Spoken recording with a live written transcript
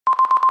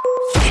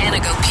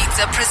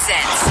Pizza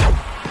presents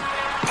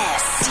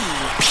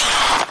STP.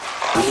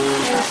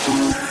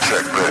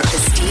 The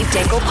Steve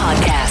Dangle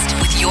Podcast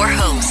with your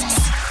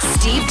hosts,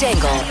 Steve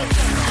Dangle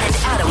and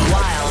Adam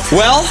Wilde.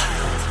 Well,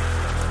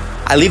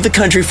 I leave the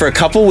country for a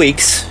couple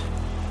weeks,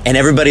 and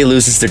everybody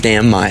loses their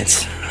damn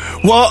minds.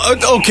 Well,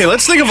 okay,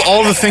 let's think of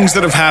all the things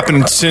that have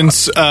happened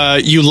since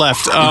you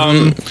left.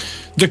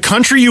 The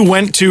country you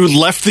went to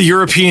left the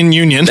European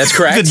Union. That's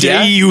correct. The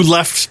day you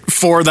left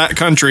for that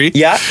country.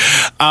 Yeah.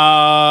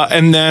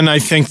 And then I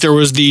think there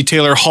was the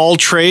Taylor Hall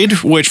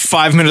trade, which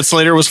 5 minutes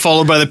later was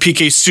followed by the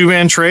PK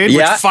Subban trade,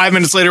 which 5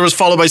 minutes later was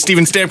followed by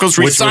Steven Stamkos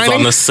resigning. Which was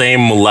on the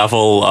same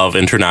level of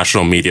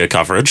international media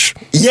coverage.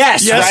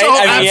 Yes, right?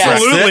 Oh,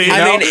 absolutely.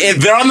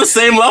 They're on the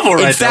same level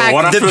right there,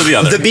 one after the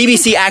other. The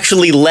BBC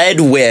actually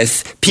led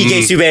with PK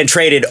Subban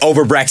traded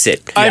over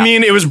Brexit. I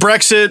mean, it was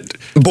Brexit,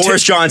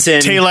 Boris Johnson,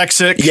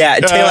 Taylexit. Yeah,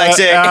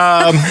 Taylexit,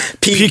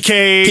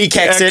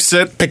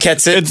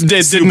 PK-exit. It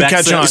didn't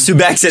catch on.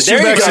 Subexit. There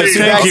you go.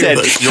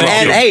 Subexit.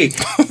 And hey,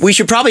 we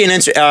should probably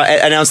announce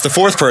the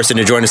fourth person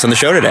to join us on the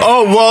show today.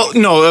 Oh, well,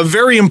 no, a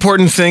very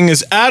important thing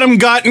is Adam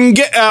Gotten,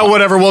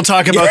 whatever, we'll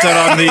talk about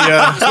that on the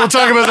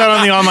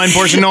online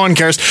portion. No one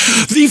cares.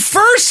 The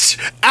first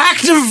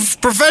active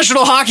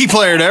professional hockey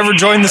player to ever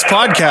join this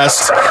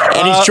podcast.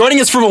 And he's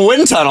joining us from a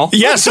wind tunnel.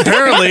 Yes,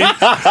 apparently.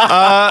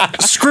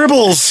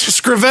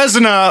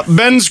 Scrivesna,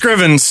 Ben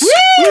Scrivens. Woo!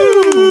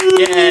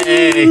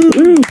 Yay!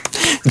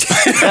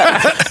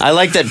 I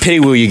like that pity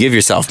woo you give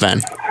yourself,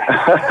 Ben.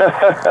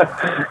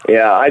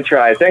 Yeah, I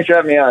try. Thanks for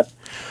having me on.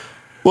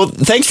 Well,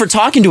 thanks for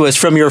talking to us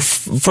from your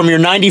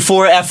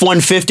 94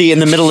 F-150 in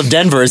the middle of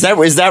Denver. Is that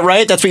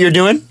right? That's what you're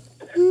doing?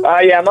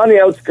 Yeah, I'm on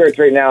the outskirts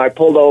right now. I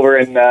pulled over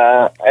and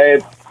I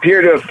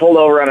appear to have pulled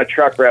over on a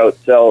truck route.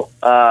 So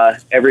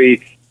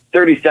every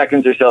 30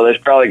 seconds or so, there's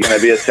probably going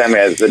to be a semi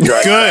as the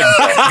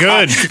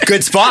driver.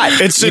 Good spot.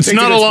 It's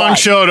not a long spot.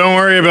 show. Don't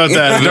worry about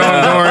that.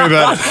 Don't worry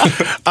about it.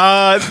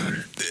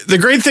 The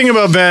great thing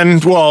about Ben,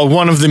 well,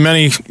 one of the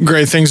many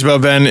great things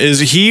about Ben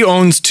is he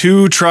owns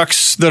two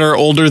trucks that are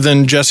older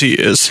than Jesse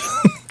is.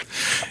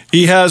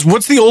 He has,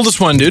 what's the oldest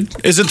one, dude?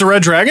 Is it the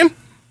Red Dragon?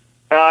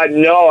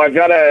 No, I've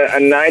got a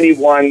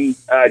 91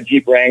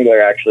 Jeep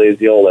Wrangler, actually, is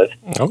the oldest.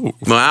 Oh.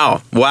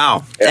 Wow.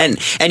 Yeah.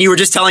 And you were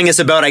just telling us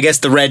about, I guess,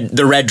 the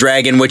Red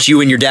Dragon, which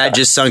you and your dad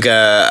just sunk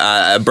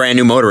a brand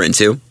new motor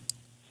into.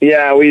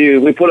 Yeah,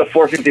 we put a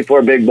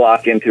 454 big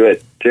block into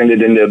it, turned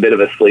it into a bit of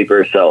a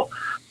sleeper, so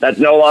that's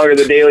no longer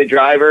the daily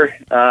driver.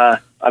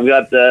 I've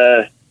got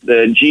the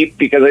Jeep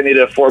because I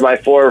needed a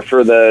 4x4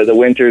 for the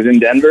winters in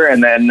Denver,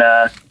 and then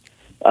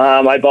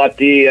I bought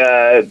the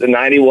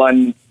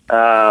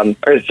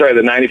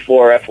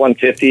 94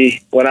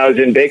 F-150 when I was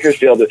in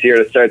Bakersfield this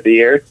year to start the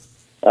year.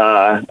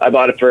 I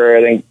bought it for,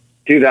 I think,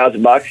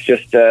 $2,000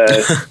 just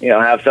to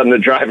have something to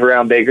drive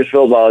around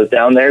Bakersfield while I was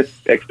down there,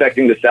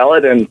 expecting to sell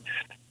it. And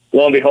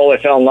lo and behold, I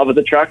fell in love with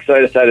the truck, so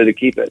I decided to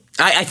keep it.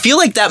 I feel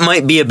like that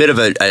might be a bit of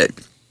a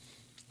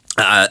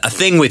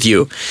thing with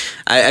you.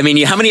 I mean,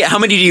 how many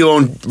do you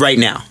own right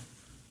now?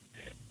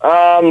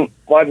 Well,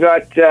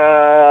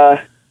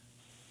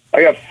 I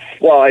guess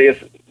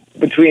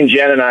between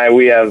Jen and I,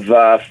 we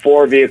have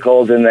 4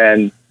 vehicles, and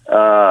then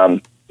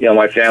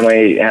my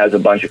family has a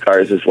bunch of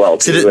cars as well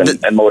too, and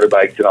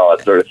motorbikes and all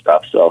that sort of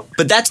stuff. So,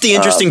 but that's the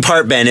interesting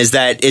part, Ben, is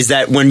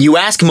that when you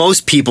ask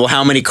most people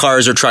how many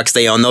cars or trucks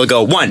they own, they'll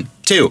go 1,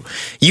 2.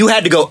 You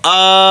had to go.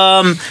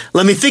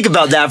 Let me think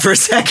about that for a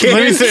second.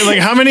 Let me think. Like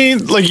how many?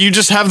 Like you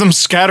just have them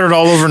scattered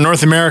all over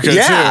North America.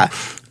 Yeah. Too.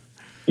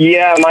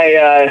 Yeah,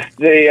 my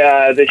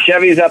the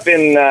Chevy's up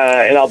in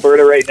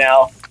Alberta right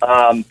now.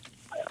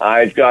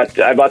 I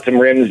bought some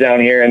rims down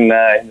here in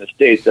the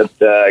States that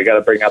I got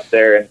to bring up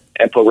there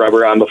and put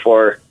rubber on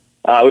before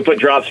we put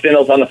drop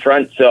spindles on the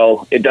front,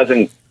 so it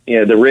doesn't.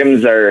 The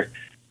rims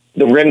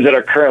that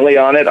are currently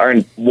on it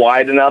aren't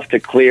wide enough to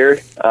clear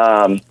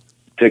all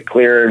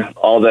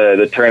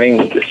the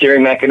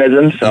steering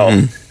mechanism. So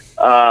it's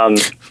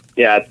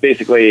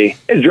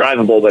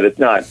drivable, but it's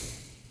not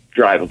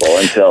drivable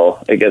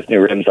until it gets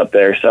new rims up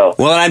there. So,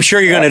 well, I'm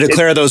sure you're going to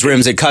declare those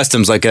rims at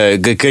customs like a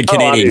good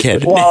Canadian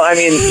kid. Well, I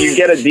mean, you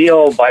get a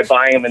deal by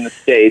buying them in the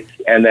States,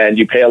 and then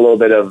you pay a little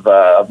bit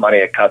of money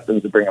at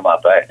customs to bring them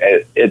up.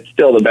 It's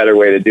still the better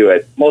way to do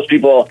it. Most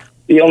people,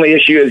 the only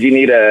issue is you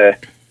need an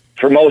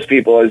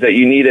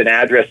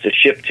address to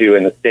ship to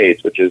in the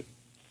States, which is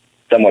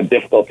somewhat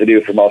difficult to do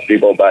for most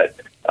people. But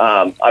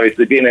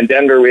obviously, being in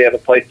Denver, we have a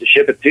place to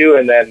ship it to,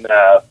 and then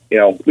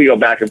we go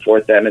back and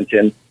forth to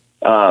Edmonton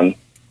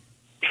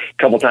a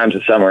couple times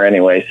a summer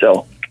anyway,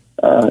 so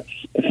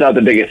it's not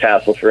the biggest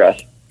hassle for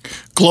us.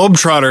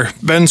 Globetrotter,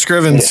 Ben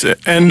Scrivens. Yeah.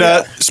 And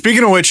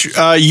speaking of which,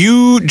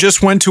 you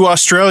just went to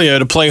Australia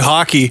to play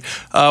hockey.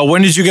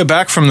 When did you get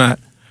back from that?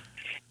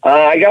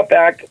 I got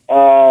back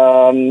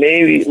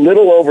maybe a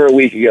little over a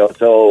week ago,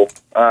 so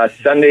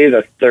Sunday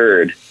the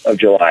 3rd of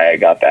July I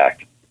got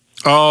back.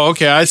 Oh,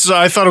 okay. I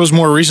thought it was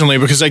more recently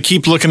because I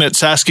keep looking at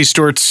Sasky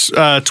Stewart's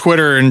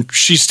Twitter, and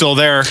she's still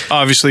there,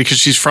 obviously, because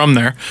she's from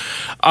there.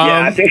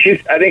 I think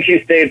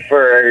she stayed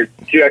for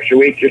 2 extra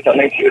weeks or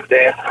something. She was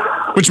staying.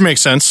 Which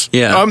makes sense.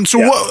 Yeah. So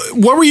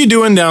what were you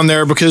doing down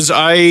there? Because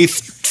I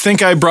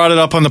think I brought it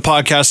up on the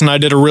podcast and I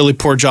did a really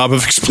poor job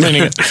of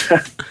explaining it.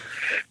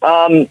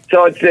 So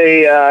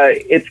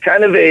it's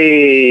kind of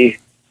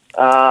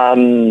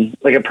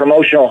like a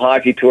promotional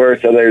hockey tour.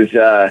 So there's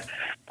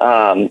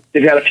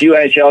they've had a few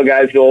NHL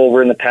guys go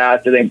over in the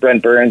past. I think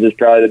Brent Burns is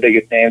probably the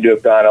biggest name to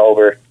have gone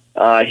over.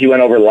 He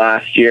went over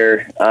last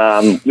year.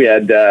 We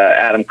had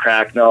Adam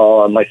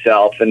Cracknell and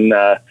myself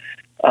and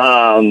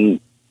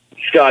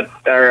Scott,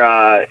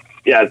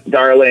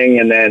 Darling,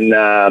 and then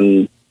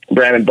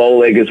Brandon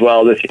Bolig as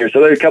well this year.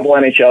 So there's a couple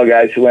NHL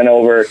guys who went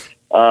over.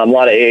 A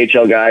lot of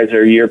AHL guys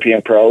are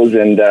European pros,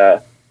 and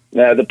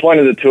the point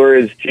of the tour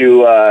is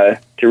to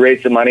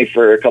raise some money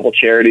for a couple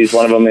charities.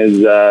 One of them is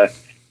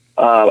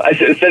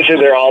essentially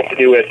they're all to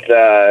do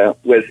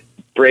with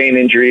brain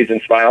injuries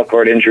and spinal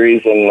cord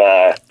injuries,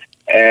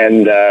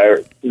 and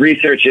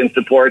research and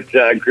support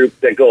groups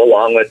that go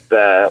along with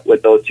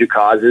those two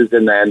causes,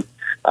 and then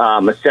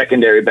a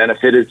secondary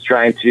benefit is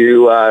trying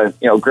to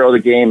grow the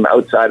game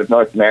outside of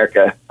North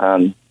America.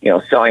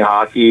 Selling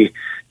hockey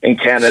in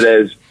Canada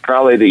is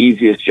probably the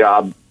easiest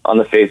job on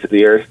the face of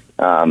the earth.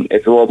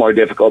 It's a little more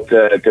difficult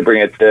to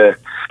bring it to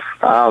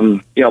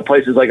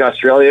places like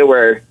Australia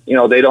where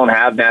they don't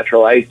have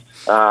natural ice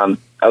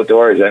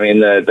outdoors. I mean,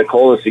 the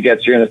coldest it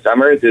gets during the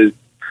summers is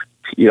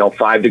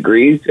 5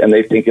 degrees, and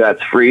they think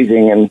that's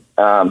freezing. And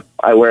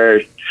I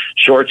wear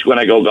shorts when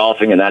I go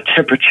golfing in that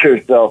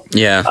temperature. So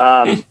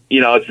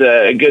it's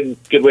a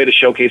good way to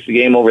showcase the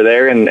game over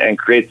there and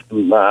create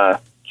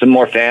some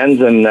more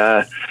fans, and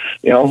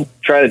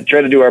try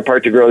to do our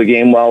part to grow the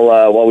game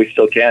while we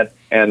still can.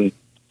 And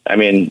I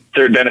mean,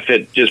 third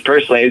benefit just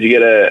personally is you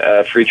get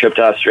a free trip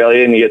to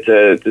Australia, and you get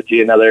to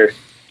see another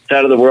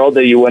side of the world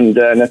that you wouldn't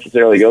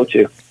necessarily go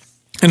to.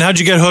 And how'd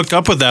you get hooked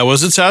up with that?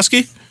 Was it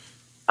Sasky?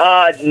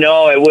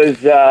 No, it was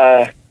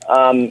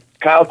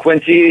Kyle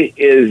Quincy.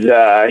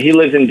 He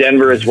lives in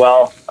Denver as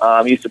well.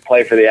 He used to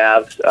play for the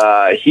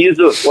Avs. He's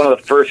one of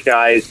the first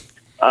guys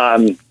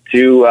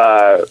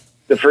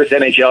the first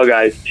NHL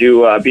guys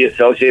to be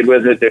associated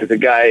with it. There's a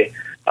guy,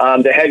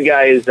 the head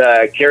guy is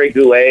Kerry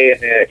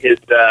Goulet, and his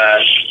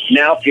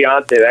now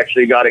fiance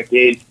actually got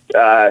engaged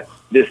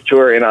this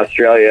tour in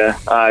Australia,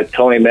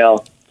 Tony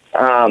Mill.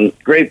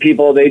 Great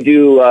people. They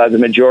do the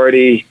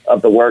majority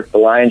of the work, the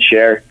lion's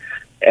share.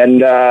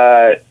 And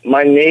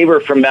my neighbor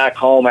from back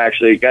home,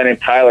 actually, a guy named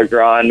Tyler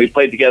Grawn, we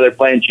played together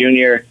playing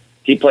junior.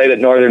 He played at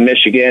Northern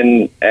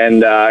Michigan,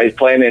 and he's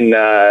playing in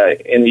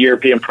the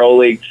European Pro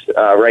Leagues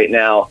right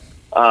now.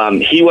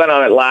 He went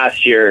on it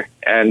last year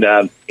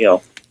and,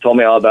 told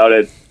me all about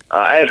it.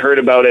 I had heard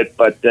about it,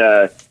 but,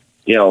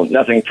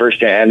 nothing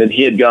firsthand. And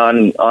he had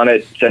gone on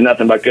it, said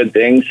nothing but good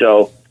things.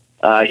 So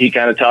he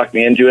kind of talked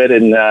me into it,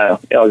 and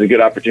it was a good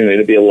opportunity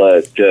to be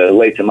able to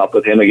lace him up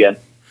with him again.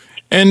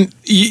 And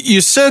you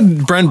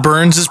said Brent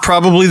Burns is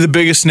probably the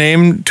biggest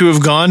name to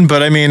have gone,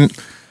 but I mean,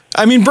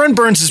 Brent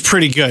Burns is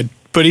pretty good,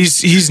 but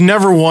he's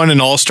never won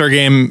an All-Star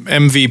Game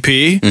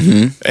MVP.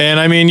 Mm-hmm. And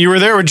I mean, you were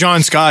there with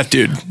John Scott,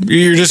 dude.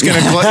 You're just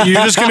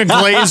gonna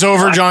glaze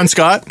over John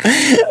Scott?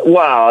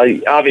 Well,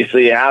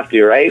 obviously you have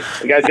to, right?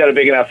 The guy's got a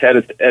big enough head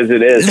as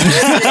it is.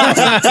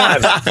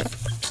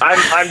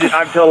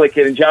 I'm totally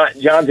kidding.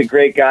 John's a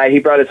great guy. He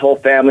brought his whole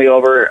family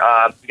over.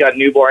 We got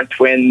newborn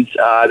twins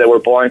that were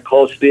born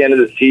close to the end of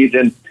the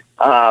season.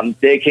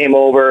 They came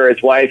over.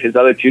 His wife, his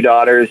other two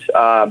daughters,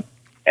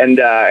 and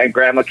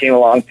Grandma came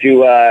along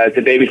to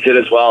babysit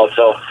as well.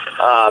 So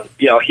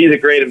he's a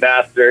great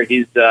ambassador.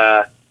 He's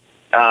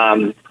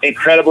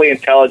incredibly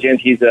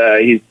intelligent. He's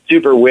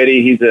super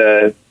witty. He's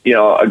a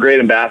great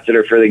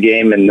ambassador for the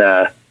game. And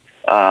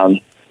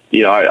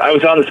I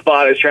was on the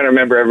spot. I was trying to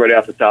remember everybody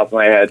off the top of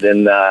my head.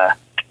 And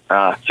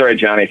sorry,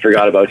 Johnny,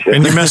 forgot about you.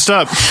 And you messed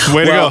up.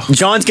 Way to go.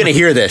 John's going to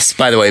hear this,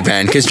 by the way,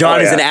 Ben, because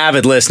John is an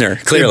avid lister,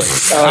 clearly.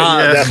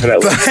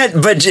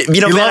 Definitely. But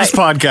he loves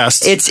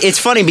podcasts. It's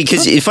funny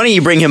because it's funny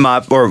you bring him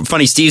up, or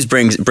funny Steve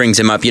brings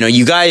him up.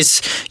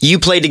 You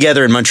played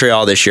together in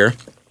Montreal this year.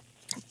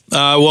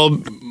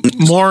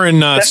 More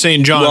in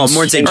St. John's. Well,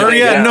 more in St.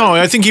 John's. No,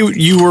 I think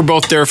you were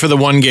both there for the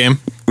one game.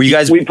 Were you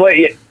guys? We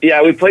played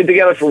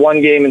together for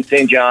one game in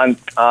St.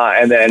 John's,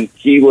 and then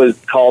he was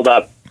called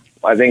up,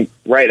 I think,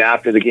 right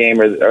after the game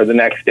or the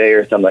next day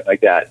or something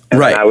like that. And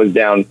right. I was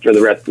down for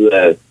the rest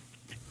of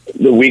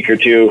the week or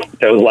two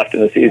that was left in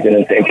the season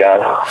in St.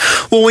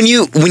 John's. Well, when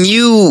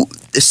you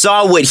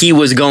saw what he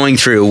was going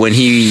through when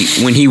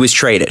he was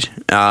traded.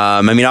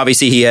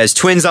 Obviously he has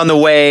twins on the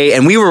way,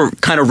 and we were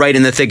kind of right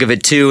in the thick of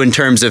it too in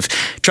terms of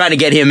trying to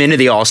get him into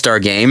the All-Star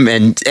game.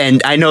 And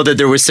I know that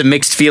there was some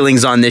mixed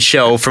feelings on this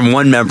show from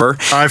one member.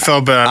 I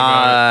felt bad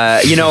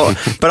about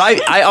it. But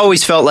I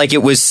always felt like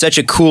it was such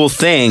a cool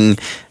thing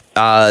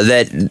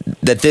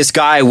that this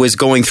guy was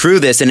going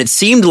through this, and it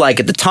seemed like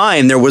at the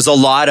time there was a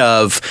lot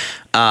of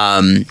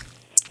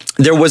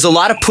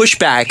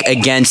pushback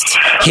against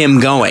him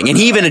going, and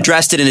he even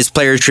addressed it in his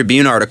Players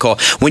Tribune article.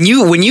 When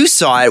you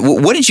saw it,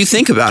 what did you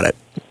think about it?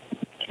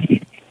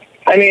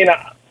 I mean,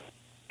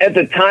 at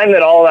the time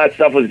that all that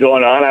stuff was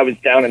going on, I was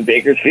down in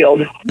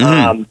Bakersfield.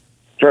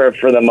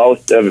 for the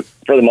most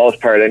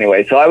part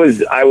anyway. So I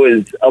was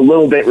a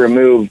little bit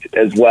removed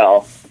as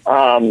well.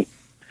 I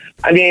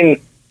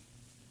mean,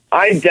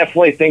 I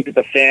definitely think that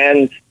the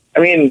fans,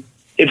 I mean,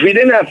 if we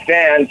didn't have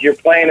fans, you're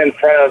playing in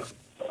front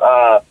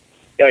of,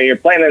 you're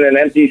playing in an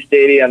empty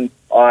stadium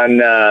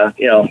on,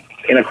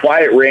 in a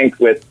quiet rink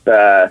with,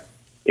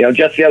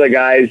 just the other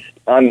guys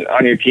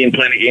on your team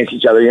playing against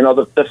each other.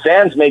 The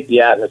fans make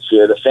the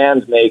atmosphere. The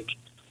fans make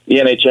the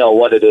NHL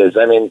what it is.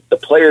 I mean, the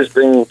players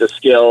bring the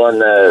skill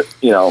and the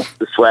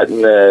sweat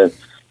and the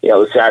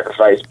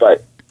sacrifice,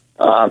 but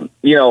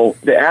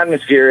the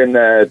atmosphere and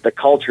the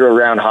culture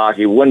around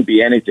hockey wouldn't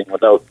be anything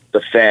without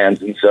the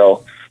fans. And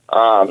so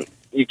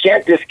you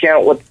can't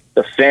discount what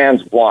the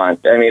fans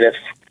want. I mean,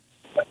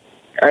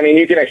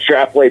 you can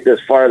extrapolate this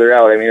farther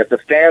out. I mean, if the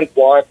fans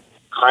want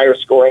higher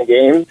scoring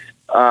games,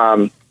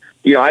 I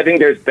think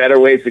there's better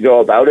ways to go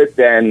about it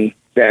than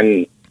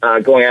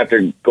going after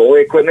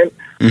goalie equipment.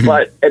 Mm-hmm.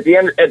 But at the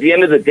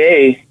end of the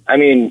day, I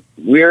mean,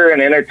 we're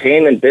an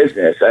entertainment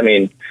business. I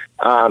mean,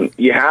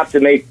 you have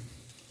to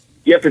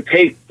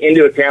take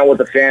into account what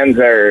the fans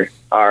are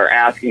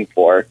asking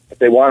for. If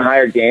they want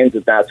higher games,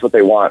 if that's what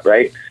they want,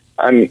 right?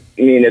 I mean,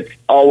 it's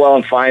all well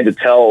and fine to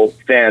tell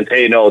fans,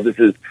 hey, no, this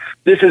is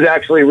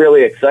actually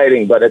really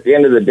exciting. But at the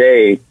end of the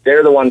day,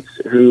 they're the ones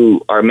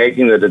who are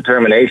making the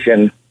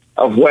determination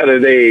of whether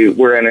they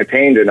were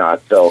entertained or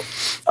not. So,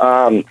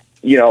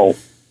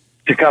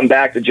 to come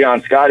back to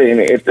John Scotty, I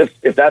mean,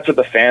 if that's what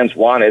the fans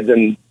wanted,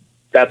 then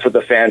that's what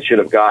the fans should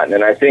have gotten.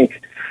 And I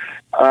think,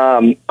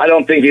 I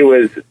don't think it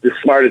was the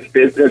smartest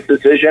business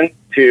decision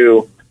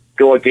to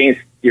go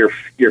against your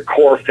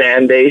core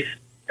fan base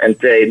and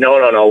say,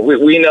 no,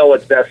 we know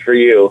what's best for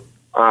you.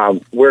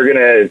 We're going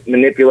to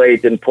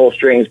manipulate and pull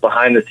strings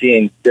behind the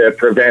scenes to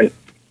prevent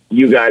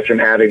you guys from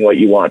having what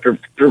you want,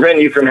 prevent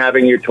you from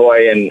having your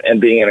toy and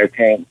being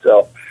entertained.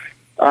 So,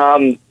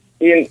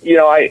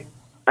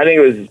 I think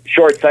it was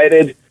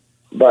short-sighted,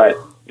 but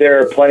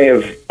there are plenty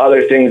of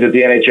other things that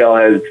the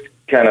NHL has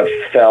kind of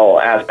fell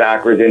ass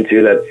backwards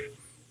into that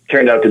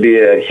turned out to be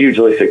a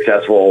hugely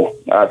successful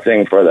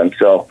thing for them.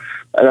 So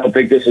I don't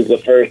think this is the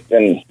first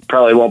and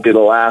probably won't be the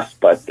last,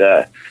 but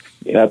at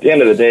the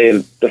end of the day,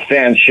 the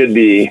fans should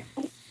be,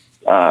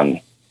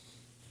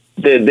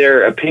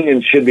 their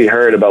opinions should be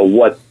heard about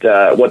what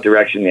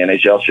direction the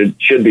NHL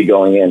should be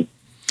going in.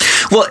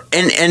 Well,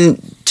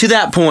 and to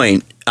that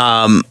point,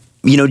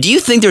 do you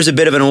think there's a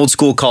bit of an old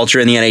school culture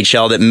in the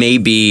NHL that may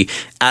be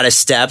out of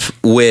step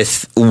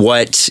with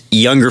what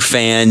younger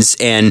fans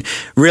and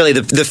really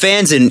the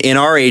fans in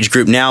our age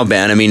group now,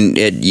 Ben? I mean,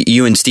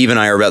 you and Steve and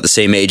I are about the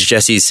same age.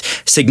 Jesse's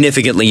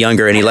significantly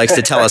younger, and he likes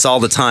to tell us all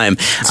the time.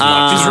 He's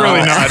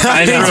really not.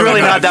 He's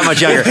really not that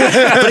much younger,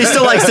 but he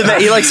still likes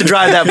to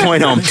drive that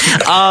point home.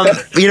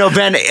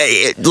 Ben,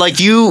 like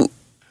you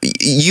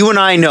and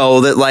I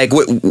know that, like,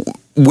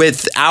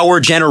 with our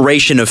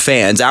generation of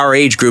fans, our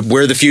age group,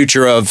 we're the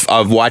future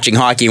of watching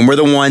hockey, and we're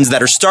the ones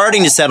that are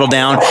starting to settle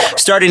down,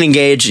 starting to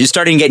get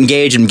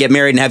engaged and get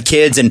married and have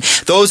kids, and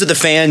those are the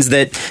fans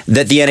that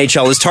the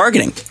NHL is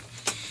targeting.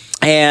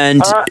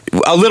 And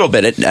a little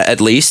bit, at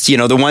least,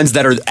 the ones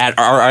that are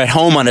at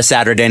home on a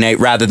Saturday night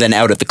rather than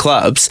out at the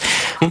clubs.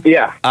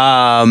 Yeah.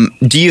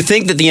 Do you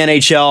think that the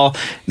NHL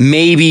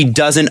maybe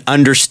doesn't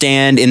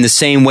understand in the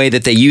same way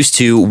that they used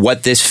to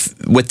what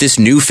this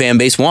new fan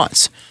base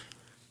wants?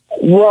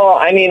 Well,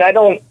 I mean, I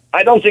don't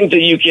think that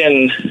you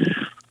can,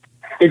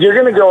 if you're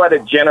going to go at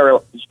it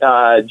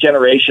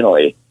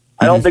generationally,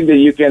 I don't think that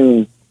you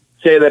can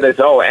say that it's,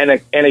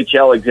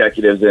 NHL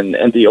executives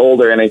and the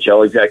older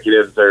NHL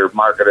executives or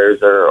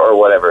marketers or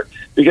whatever.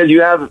 Because you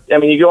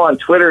go on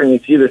Twitter and you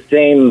see the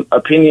same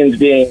opinions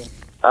being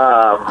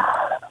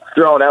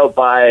thrown out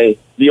by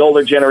the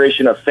older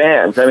generation of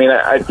fans. I mean,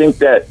 I think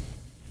that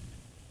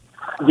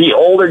the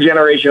older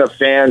generation of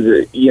fans,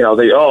 I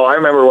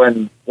remember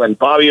when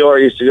Bobby Orr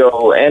used to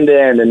go end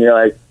to end, and you're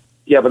like,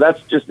 yeah, but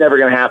that's just never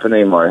going to happen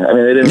anymore. I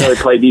mean, they didn't really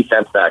play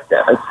defense back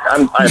then. We're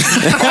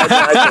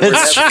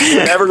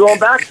never going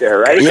back there,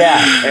 right?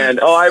 Yeah.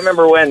 And I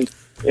remember when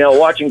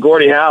watching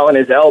Gordie Howe and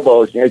his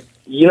elbows. There's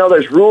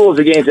rules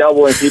against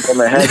elbowing people in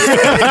the head.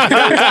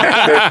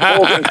 There's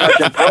full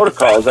concussion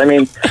protocols. I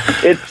mean,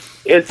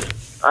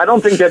 it's. I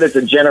don't think that it's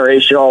a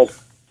generational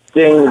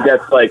thing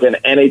that's like an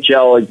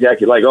NHL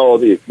executive, like,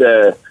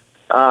 the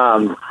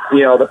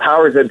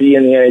powers that be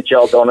in the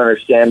NHL don't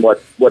understand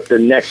what the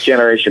next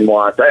generation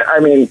wants. I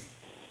mean,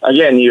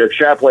 again, you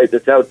extrapolate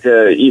this out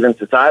to even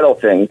societal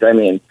things. I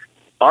mean,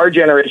 our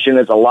generation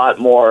is a lot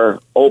more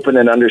open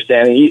and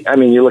understanding. I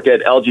mean, you look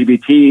at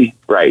LGBT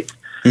rights.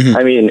 Mm-hmm.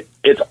 I mean,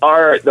 it's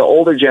the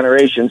older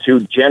generations who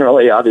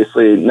generally,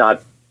 obviously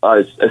not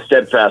a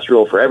steadfast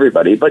rule for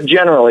everybody, but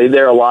generally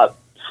they're a lot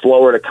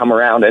slower to come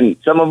around, and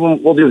some of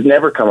them will just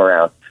never come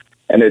around.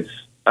 And it's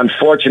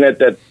unfortunate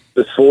that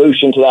the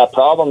solution to that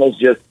problem is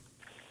just,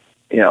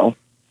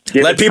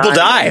 let people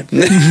die.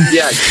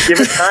 Yeah,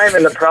 give it time,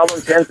 and the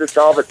problem tends to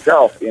solve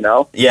itself.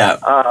 Yeah.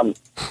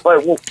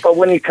 But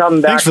when you come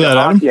back to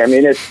hockey, I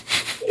mean,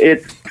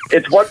 it's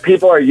it's what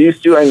people are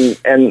used to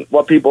and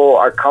what people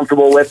are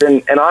comfortable with,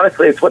 and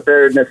honestly, it's what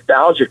they're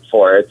nostalgic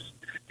for. It's,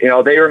 you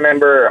know, they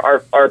remember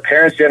our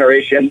parents'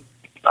 generation.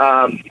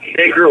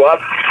 They grew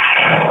up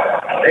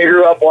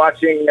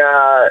watching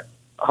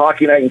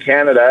Hockey Night in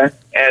Canada,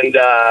 and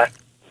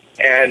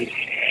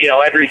you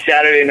know, every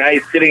Saturday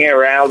night sitting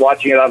around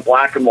watching it on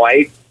black and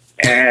white,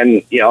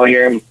 and you know,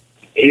 hearing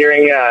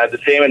the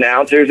same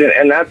announcers,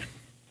 and that's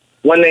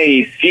when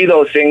they see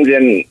those things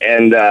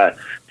and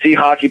see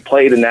hockey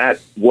played in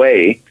that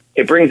way.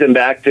 It brings them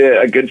back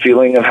to a good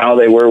feeling of how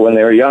they were when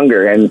they were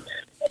younger, and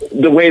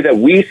the way that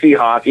we see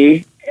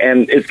hockey.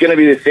 And it's going to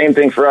be the same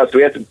thing for us.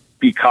 We have to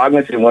be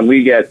cognizant when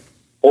we get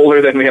older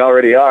than we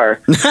already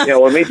are. You know,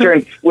 when we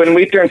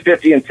turn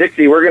 50 and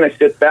 60, we're going to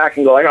sit back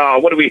and go like, oh,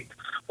 what do we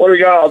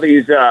got all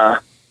these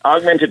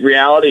augmented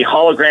reality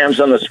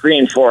holograms on the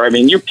screen for? I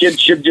mean, you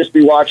kids should just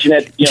be watching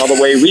it, you know, the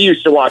way we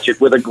used to watch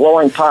it, with a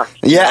glowing puck.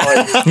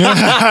 Yeah.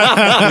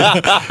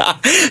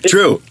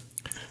 True.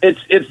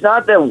 It's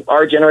not that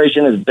our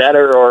generation is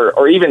better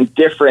or even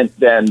different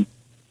than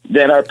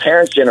our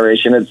parents'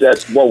 generation. It's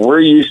that what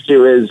we're used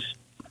to is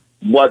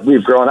what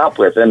we've grown up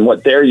with, and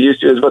what they're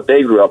used to is what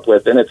they grew up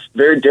with. And it's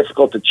very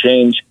difficult to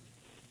change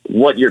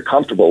what you're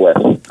comfortable with,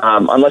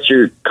 unless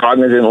you're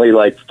cognizantly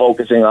like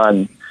focusing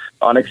on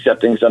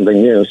accepting something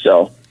new.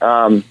 So,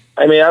 I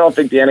mean, I don't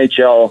think the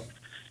NHL,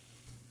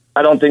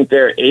 I don't think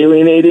they're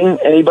alienating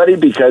anybody,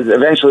 because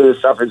eventually this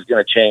stuff is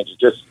going to change.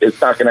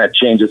 It's not going to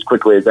change as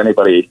quickly as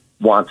anybody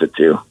wants it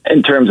to,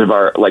 in terms of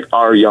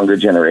our younger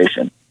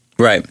generation.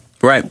 Right.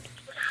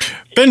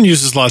 Ben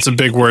uses lots of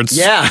big words.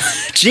 Yeah,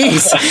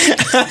 jeez.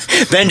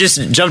 Ben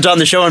just jumped on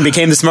the show and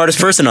became the smartest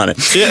person on it.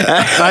 Yeah,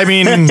 I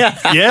mean,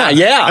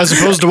 yeah. As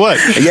opposed to what?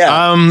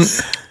 Yeah.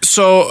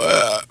 So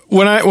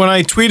when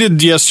I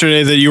tweeted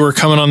yesterday that you were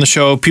coming on the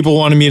show, people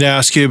wanted me to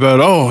ask you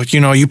about,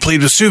 you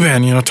played with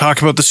Subban,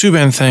 talk about the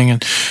Subban thing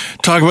and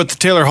talk about the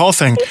Taylor Hall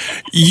thing.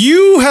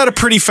 You had a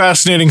pretty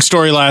fascinating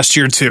story last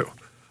year too.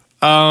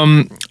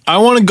 I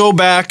want to go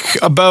back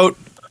about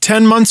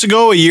 10 months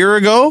ago, a year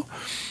ago,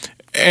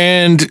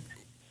 and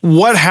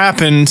what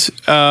happened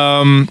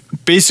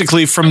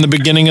basically from the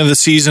beginning of the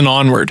season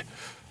onward.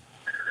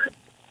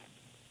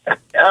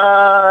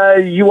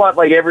 You want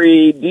like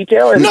every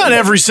detail? Not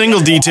every single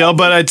detail,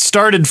 but it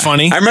started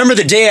funny. I remember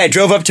the day I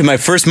drove up to my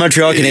first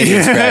Montreal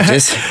Canadiens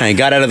practice. I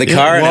got out of the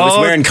car and I was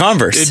wearing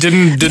Converse. It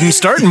didn't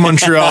start in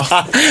Montreal.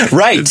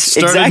 Right, it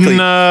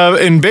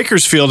started in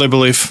Bakersfield, I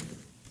believe.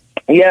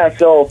 Yeah,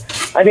 so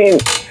I mean,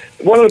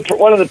 one of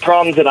the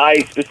problems that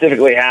I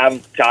specifically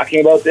have talking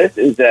about this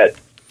is that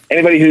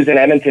anybody who's an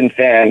Edmonton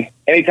fan,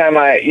 anytime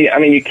I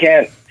mean, you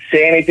can't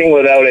say anything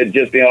without it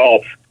just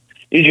being,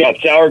 he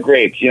dropped sour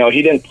grapes.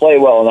 He didn't play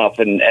well enough,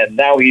 and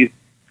now he's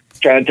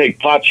trying to take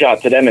pot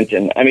shots at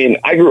Edmonton. I mean,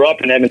 I grew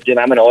up in Edmonton.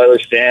 I'm an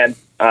Oilers fan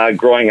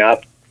growing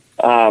up.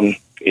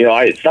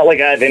 It's not like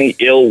I have any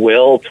ill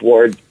will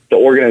toward the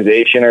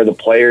organization or the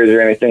players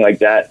or anything like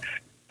that.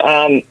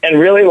 And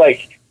really,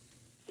 like,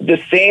 the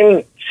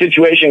same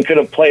situation could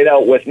have played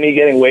out with me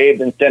getting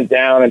waived and sent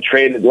down and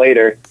traded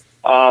later.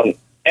 And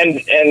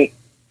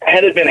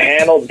had it been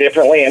handled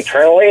differently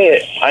internally,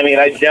 I mean,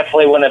 I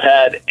definitely wouldn't have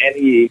had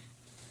any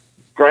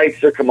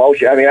gripes or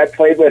commotion. I mean,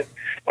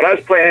 when I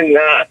was playing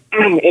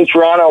in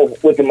Toronto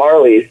with the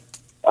Marlies,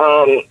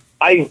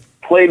 I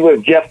played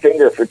with Jeff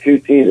Finger for 2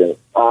 seasons.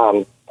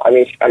 I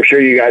mean, I'm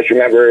sure you guys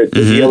remember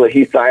the deal that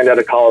he signed out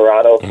of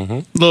Colorado. Mm-hmm.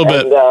 A little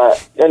bit.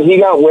 And he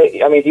got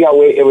waived. I mean,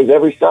 it was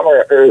every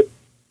summer or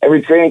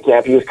every training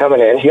camp he was coming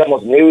in. He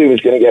almost knew he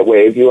was going to get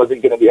waived. He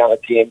wasn't going to be on the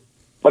team.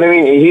 But I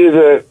mean,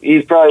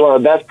 he's probably one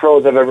of the best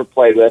pros I've ever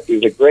played with. He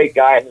was a great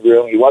guy in the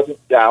room. He wasn't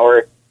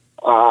sour.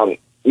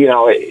 He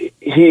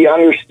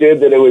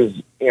understood that it was,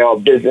 a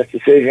business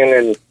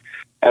decision,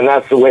 and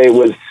that's the way it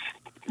was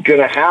going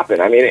to happen.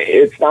 I mean,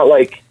 it's not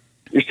like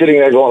you're sitting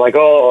there going like,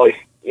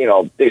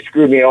 they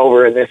screwed me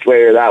over in this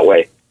way or that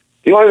way.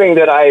 The only thing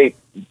that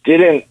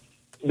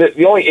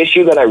the only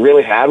issue that I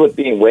really had with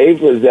being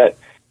waived was that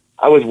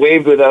I was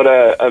waived without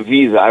a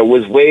visa. I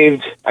was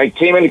waived. I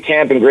came into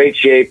camp in great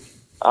shape.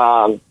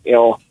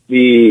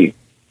 The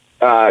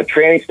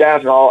training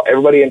staff and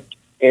everybody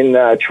in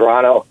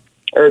Toronto,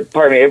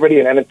 everybody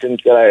in Edmonton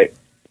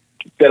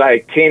that I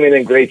came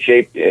in great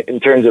shape in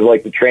terms of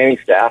like the training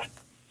staff.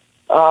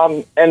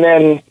 And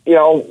then,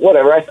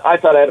 whatever, I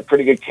thought I had a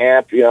pretty good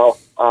camp,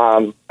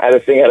 I had a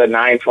thing at a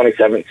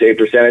 .927 save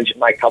percentage in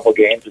my couple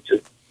games, which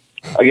is,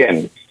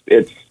 again,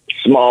 it's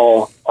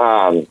small.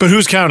 But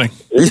who's counting?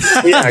 Yeah,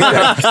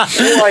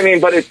 exactly. Well, I mean,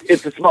 but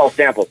it's a small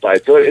sample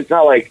size, so it's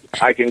not like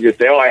I can just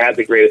say, I had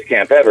the greatest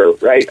camp ever,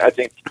 right? I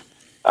think,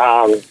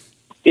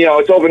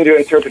 it's open to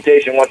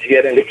interpretation once you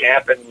get into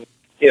camp, and,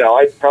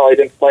 I probably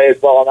didn't play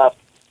as well enough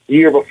the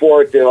year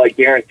before to, like,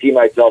 guarantee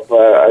myself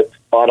a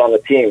spot on the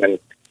team. And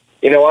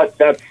you know what?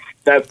 That's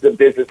the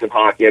business of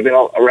hockey. I've been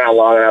around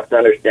long enough to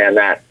understand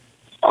that.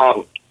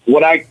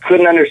 What I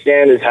couldn't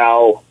understand is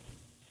how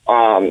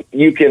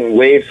you can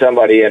waive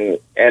somebody, and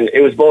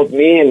it was both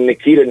me and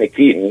Nikita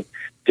Nikitin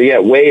to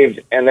get waived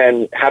and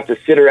then have to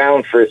sit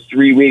around for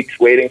 3 weeks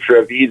waiting for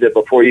a visa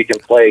before you can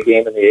play a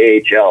game in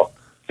the AHL.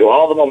 So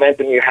all the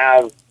momentum you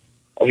have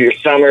of your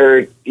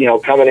summer,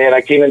 coming in.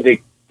 I came into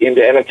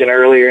Edmonton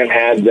earlier and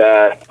had,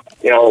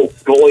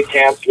 goalie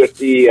camps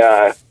with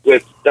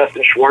with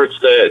Dustin Schwartz,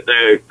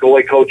 the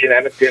goalie coach in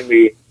Edmonton.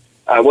 It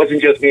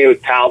wasn't just me, it was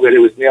Talbot, it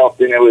was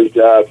Nielsen, it was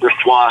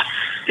Bressois.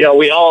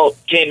 We all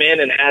came in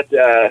and had,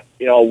 a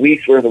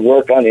week's worth of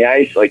work on the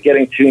ice, like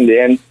getting tuned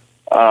in.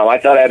 I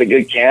thought I had a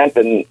good camp,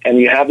 and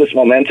you have this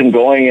momentum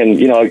going, and,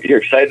 you're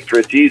excited for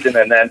a season,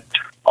 and then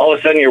all of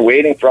a sudden you're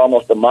waiting for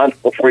almost a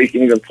month before you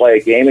can even play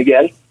a game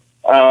again.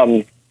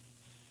 That's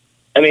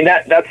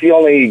the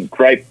only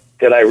gripe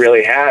that I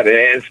really had. And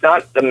it's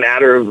not the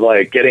matter of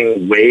like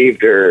getting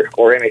waived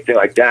or anything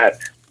like that.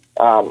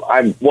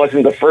 I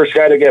wasn't the first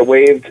guy to get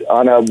waived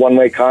on a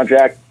one-way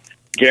contract.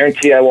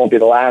 Guarantee I won't be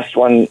the last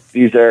one.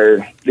 These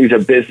are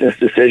business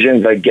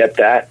decisions. I get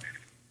that.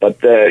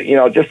 But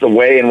just the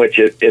way in which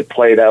it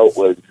played out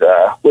was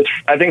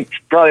I think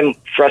probably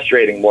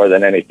frustrating more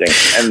than anything.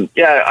 And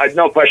yeah,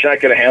 no question I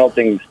could have handled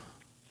things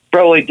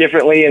probably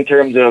differently in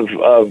terms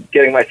of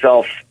getting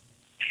myself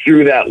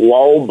through that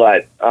lull.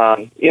 But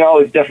it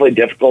was definitely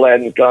difficult. I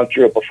hadn't gone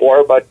through it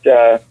before, but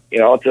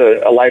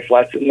it's a life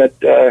lesson that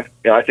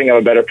I think I'm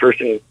a better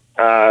person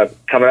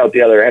coming out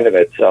the other end of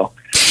it. So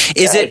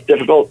is it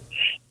difficult?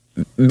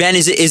 Ben,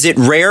 is it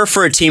rare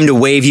for a team to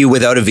waive you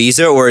without a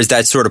visa, or is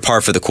that sort of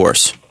par for the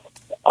course?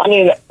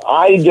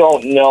 I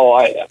don't know.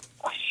 I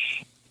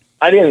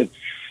didn't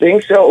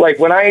think so. Like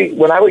when I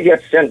would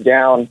get sent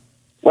down,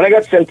 when I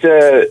got sent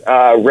to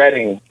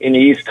Reading in the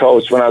East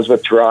Coast when I was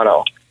with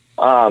Toronto,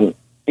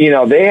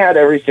 they had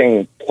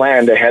everything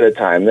planned ahead of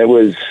time. There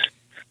was,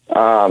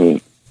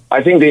 I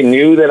think they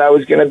knew that I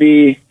was going to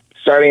be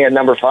starting at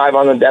number 5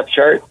 on the depth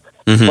chart,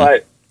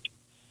 but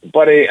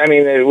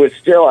it was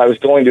still, I was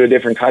going to a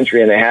different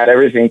country and they had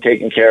everything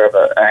taken care of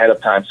ahead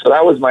of time. So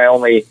that was my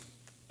only,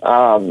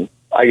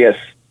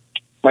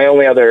 my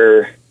only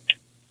other,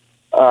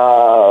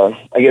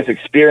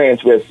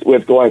 experience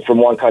with going from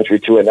one country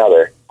to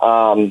another.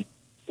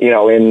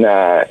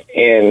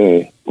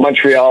 In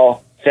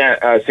Montreal,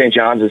 St.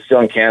 John's is still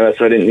in Canada,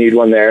 so I didn't need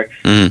one there.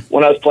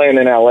 When I was playing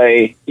in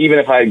LA, even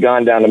if I had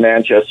gone down to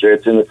Manchester,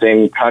 it's in the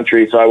same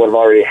country, so I would have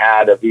already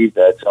had a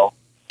visa. So,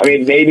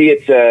 maybe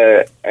it's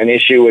an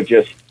issue with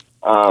just,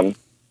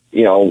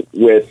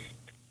 with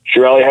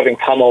Chiarelli having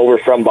come over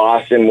from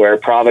Boston, where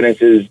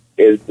Providence is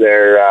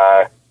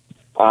their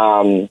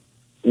AHL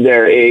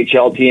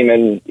team,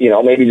 and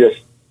maybe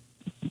just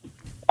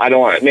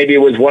maybe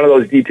it was one of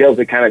those details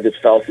that kind of just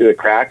fell through the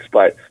cracks,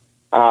 but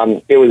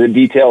it was a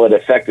detail that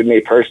affected me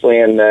personally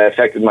and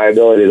affected my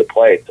ability to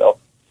play. So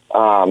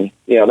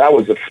that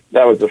was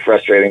the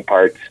frustrating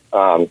part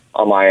on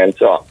my end.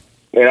 So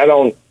I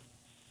don't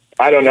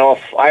know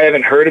if I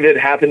haven't heard of it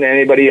happen to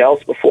anybody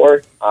else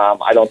before.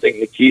 I don't think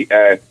Nikki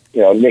had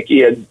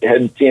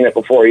seen it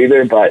before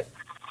either, but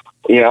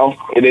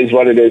it is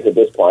what it is at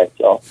this point.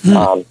 So,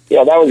 that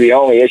was the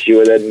only issue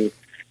with it. And,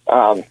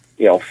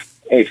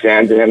 any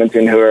fans in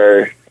Edmonton who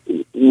are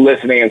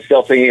listening and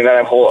still thinking that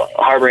I'm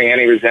harboring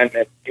any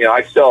resentment,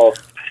 I still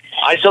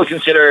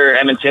consider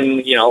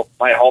Edmonton,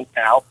 my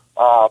hometown.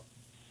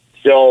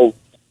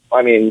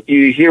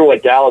 You hear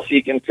what Dallas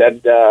Eakin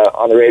said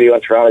on the radio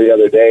in Toronto the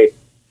other day.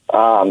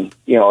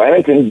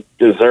 Edmonton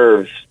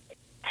deserves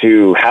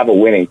to have a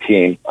winning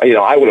team.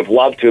 I would have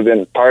loved to have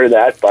been part of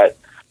that, but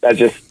that's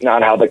just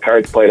not how the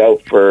cards played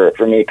out for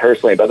me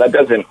personally. But that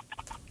doesn't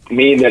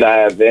mean that I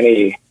have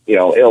any,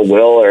 ill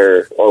will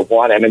or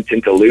want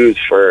Edmonton to lose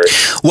for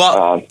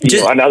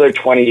another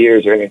 20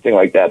 years or anything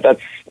like that. That's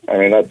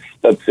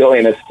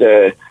silliness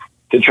to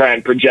try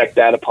and project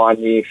that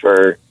upon me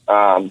for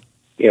a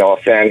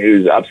fan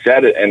who's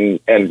upset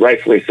and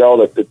rightfully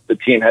so that the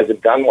team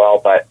hasn't done well.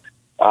 But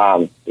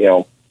to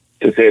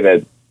say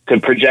that, to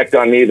project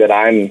on me that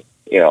I'm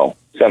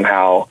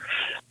somehow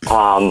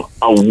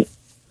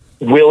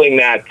willing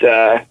that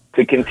to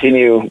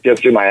continue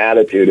just through my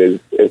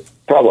attitude is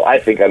probably, I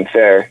think,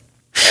 unfair.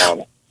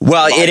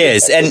 Well, it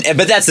is,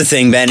 but that's the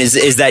thing, Ben,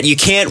 is that you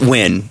can't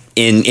win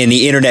in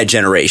the internet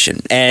generation,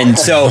 and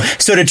so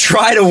to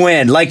try to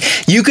win, like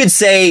you could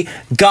say,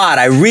 God,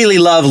 I really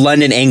love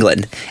London,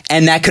 England,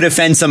 and that could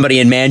offend somebody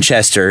in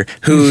Manchester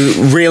who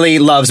really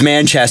loves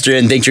Manchester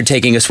and thinks you're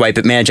taking a swipe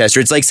at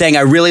Manchester. It's like saying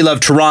I really love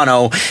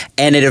Toronto,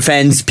 and it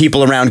offends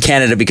people around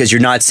Canada because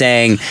you're not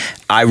saying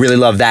I really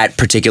love that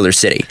particular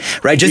city,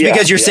 right? Just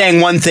because you're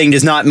saying one thing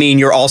does not mean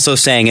you're also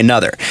saying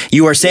another.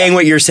 You are saying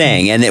what you're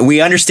saying, and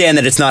we understand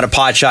that it's not a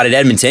pot shot at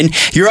Edmonton.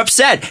 You're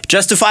upset,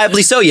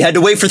 justifiably so. You had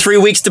to wait for 3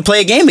 weeks to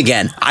play a game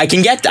again. I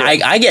can get that.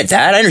 I get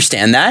that. I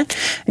understand that.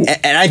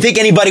 And I think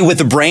anybody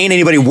with a brain,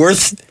 anybody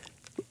worth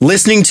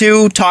listening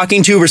to,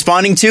 talking to,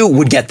 responding to,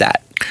 would get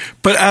that.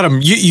 But Adam,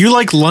 you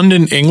like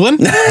London, England?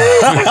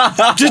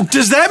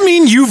 Does that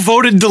mean you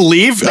voted to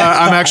leave?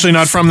 I'm actually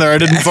not from there. I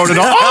didn't vote at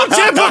all. Oh,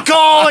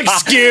 typical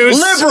excuse.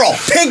 Liberal,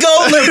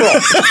 pinko liberal.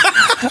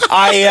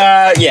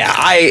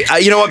 I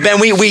you know what, Ben?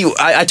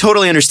 I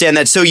totally understand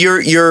that. So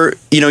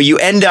you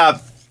end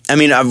up I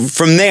mean,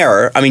 from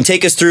there, I mean,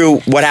 take us through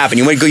what happened.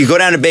 You go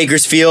down to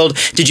Bakersfield.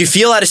 Did you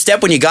feel out of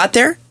step when you got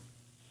there?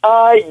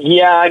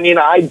 Yeah, I mean,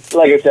 like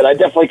I said, I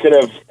definitely could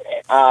have,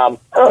 I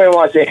don't even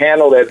want to say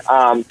handled it.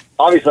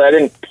 Obviously, I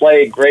didn't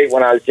play great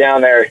when I was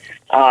down there.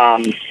 I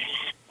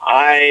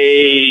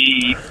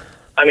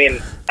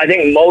mean, I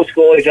think most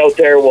goalies out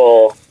there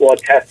will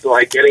attest to,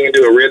 like, getting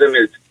into a rhythm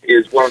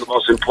is one of the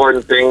most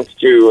important things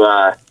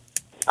to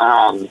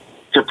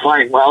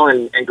playing well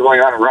and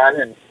going on a run.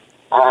 And,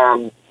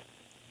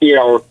 you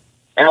know,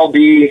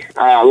 LB,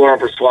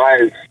 Laurent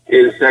Brossoit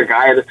is the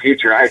guy of the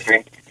future, I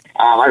think.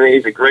 I think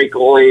he's a great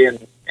goalie,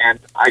 and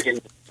I can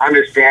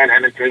understand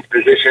Edmonton's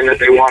position that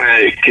they want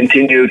to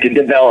continue to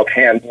develop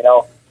him. You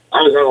know,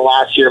 I was on the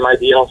last year of my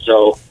deal,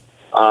 so,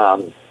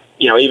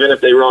 you know, even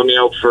if they rolled me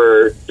out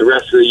for the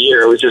rest of the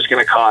year, it was just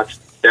going to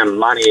cost them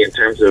money in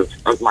terms of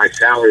my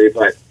salary.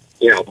 But,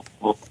 you know,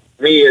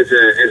 me as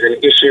an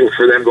issue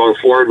for them going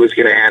forward was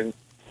going to end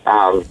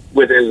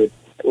within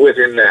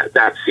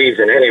that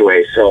season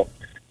anyway. So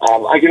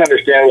I can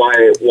understand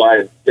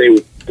why they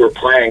were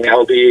playing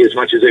LB as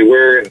much as they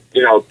were. And,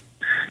 you know,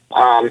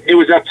 it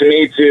was up to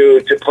me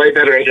to play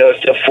better and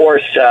to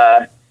force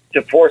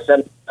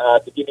them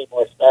to give me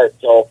more starts.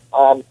 So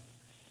I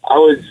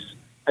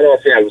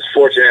don't say I was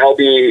fortunate.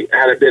 LB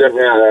had a bit of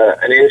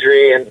an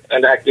injury,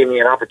 and that gave me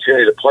an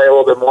opportunity to play a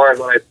little bit more. And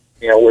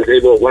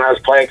when I was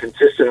playing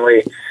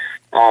consistently,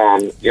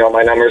 you know,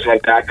 my numbers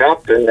went back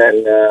up, and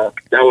then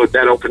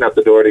that opened up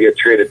the door to get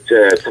traded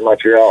to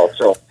Montreal.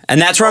 So.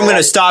 And that's where I'm going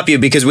to stop you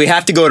because we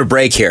have to go to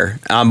break here.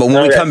 But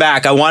when we come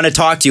back, I want to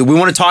talk to you. We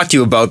want to talk to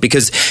you about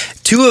because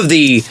two of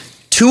the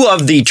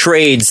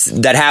trades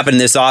that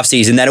happened this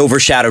offseason that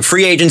overshadowed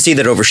free agency,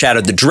 that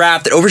overshadowed the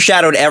draft, that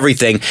overshadowed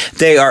everything,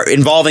 they are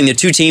involving the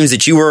two teams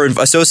that you were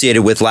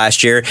associated with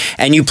last year,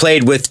 and you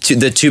played with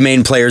the two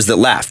main players that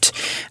left.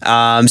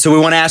 So we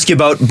want to ask you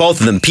about both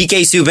of them,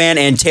 PK Subban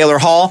and Taylor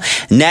Hall,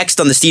 next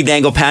on the Steve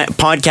Dangle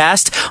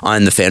podcast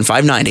on the Fan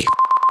 590.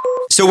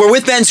 So we're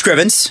with Ben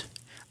Scrivens,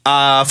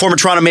 former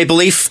Toronto Maple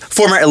Leaf,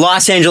 former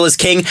Los Angeles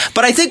King,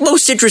 but I think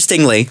most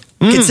interestingly,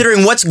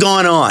 considering what's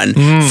gone on,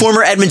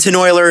 former Edmonton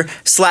Oiler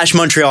 /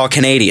 Montreal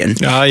Canadian.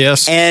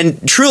 Yes.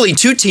 And truly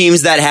two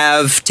teams that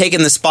have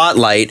taken the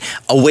spotlight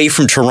away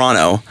from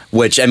Toronto,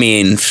 which, I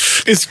mean...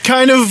 It's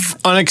kind of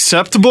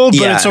unacceptable,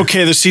 but it's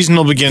okay. The season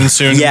will begin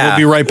soon. Yeah. We'll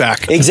be right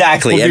back.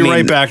 Exactly. We'll be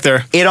right back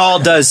there. It all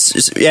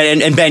does...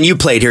 And Ben, you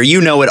played here.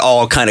 You know it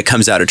all kind of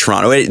comes out of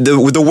Toronto.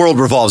 The world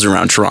revolves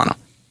around Toronto.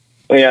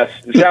 Yes,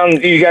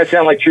 you guys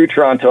sound like true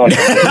Torontonians.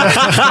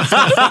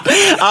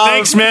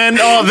 Thanks, man.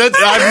 I've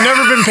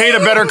never been paid a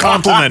better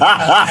compliment.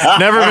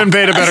 Never been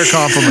paid a better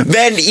compliment.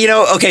 Ben, you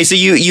know, okay, so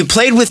you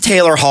played with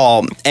Taylor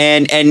Hall,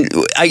 and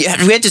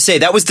we had to say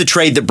that was the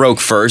trade that broke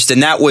first,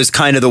 and that was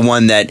kind of the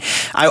one that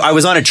I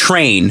was on a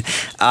train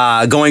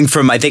going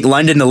from, I think,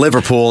 London to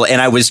Liverpool, and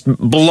I was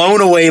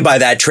blown away by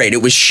that trade.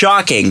 It was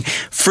shocking.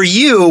 For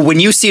you, when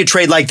you see a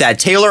trade like that,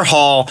 Taylor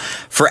Hall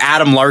for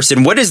Adam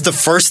Larsson, what is the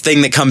first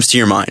thing that comes to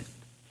your mind?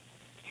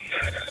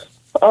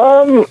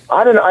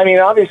 I don't know. I mean,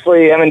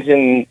 obviously,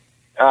 Edmonton,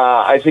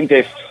 I think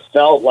they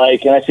felt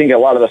like, and I think a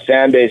lot of the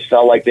fan base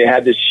felt like they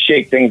had to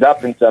shake things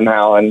up in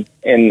somehow, and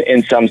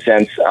in some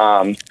sense.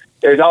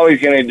 There's always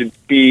going to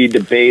be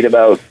debate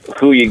about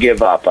who you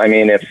give up. I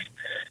mean, if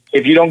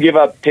you don't give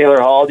up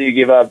Taylor Hall, do you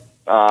give up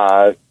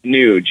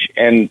Nuge?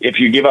 And if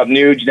you give up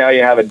Nuge, now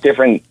you have a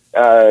different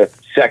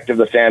sect of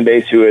the fan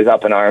base who is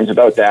up in arms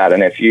about that.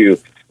 And if you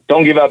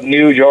don't give up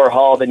Nuge or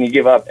Hall, then you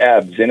give up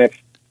Ebbs. And if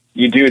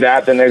you do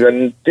that, then there's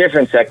a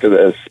different sect of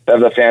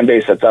the fan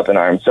base that's up in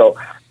arms. So,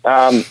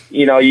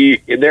 you know,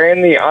 they're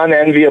in the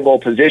unenviable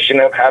position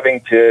of having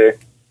to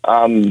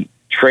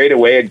trade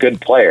away a good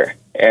player.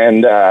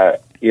 And,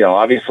 you know,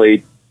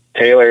 obviously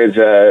Taylor is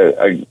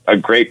a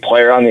great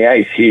player on the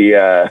ice.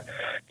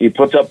 He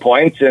puts up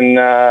points, and,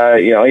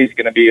 you know, he's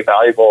going to be a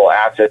valuable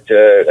asset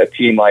to a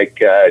team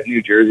like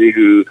New Jersey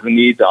who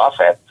needs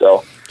offense.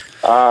 So,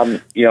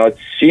 you know, it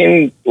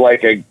seemed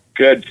like a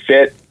good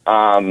fit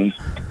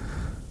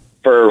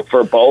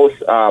for both.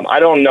 I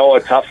don't know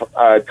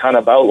a ton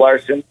about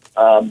Larsson.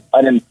 I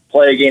didn't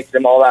play against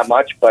him all that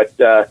much, but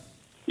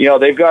you know,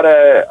 they've got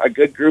a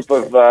good group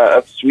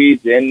of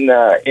Swedes in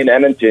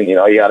Edmonton. You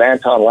know, you got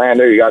Anton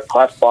Lander, you got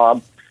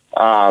Klefbom.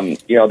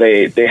 You know,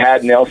 they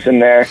had Nilsson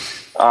there.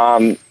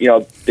 You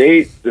know,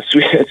 the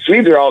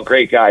Swedes are all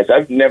great guys.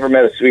 I've never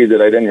met a Swede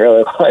that I didn't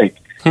really like.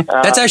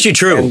 That's actually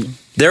true.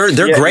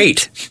 They're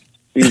great.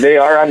 They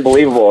are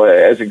unbelievable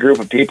as a group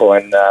of people,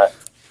 and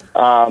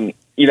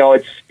you know,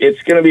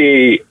 it's going to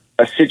be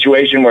a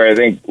situation where I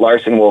think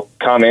Larsson will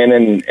come in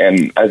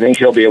and I think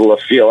he'll be able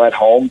to feel at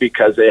home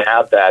because they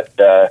have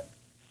that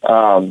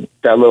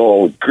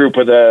little group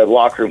of the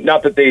locker room.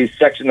 Not that they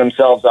section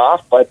themselves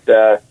off, but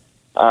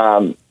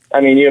I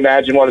mean, you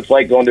imagine what it's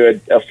like going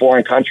to a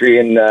foreign country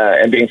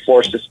and being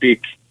forced to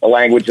speak a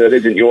language that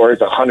isn't yours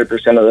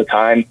 100% of the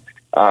time.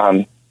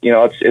 You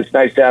know, it's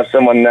nice to have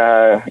someone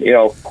you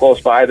know, close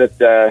by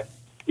that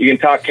you can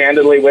talk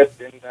candidly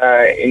with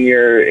in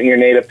your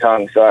native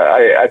tongue. So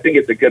I think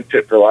it's a good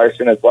fit for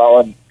Larsson as well.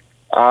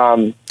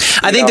 And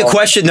I think the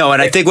question, though,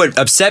 and I think what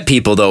upset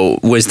people, though,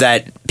 was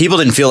that people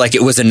didn't feel like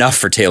it was enough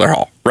for Taylor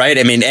Hall, right?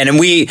 I mean,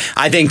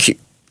 I think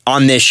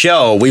on this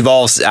show, we've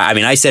all, I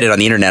mean, I said it on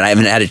the internet. I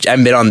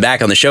haven't been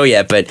back on the show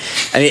yet, but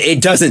I mean,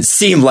 it doesn't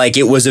seem like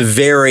it was a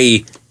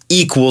very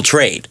equal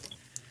trade.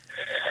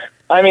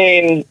 I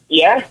mean,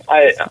 yeah,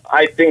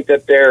 I think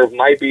that there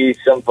might be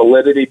some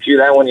validity to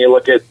that when you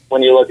look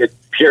at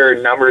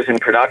pure numbers and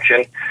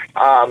production.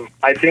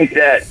 I think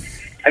that,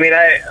 I mean,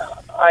 I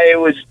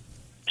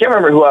can't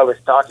remember who I was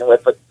talking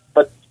with, but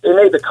they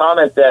made the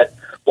comment that,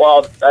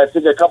 well, I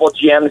think a couple of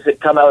GMs had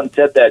come out and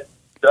said that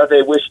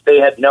they wish they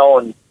had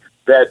known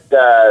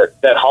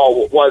that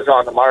Hall was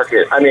on the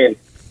market. I mean,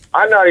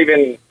 I'm not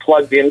even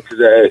plugged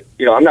into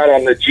I'm not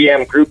on the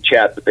GM group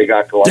chat that they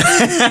got going.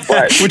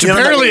 But, which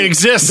apparently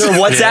exists. Their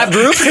WhatsApp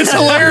group? It's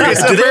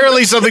hilarious.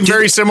 Apparently something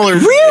very similar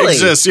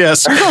exists,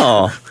 yes.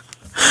 Oh.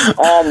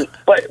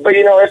 But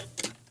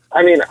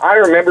I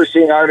remember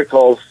seeing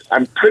articles.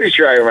 I'm pretty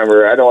sure I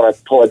remember. I don't want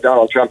to pull a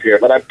Donald Trump here,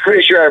 but I'm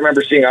pretty sure I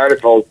remember seeing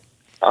articles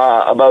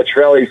about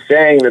Chiarelli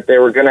saying that they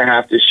were going to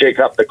have to shake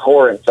up the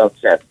core in some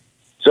sense.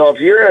 So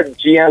if you're a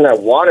GM that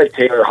wanted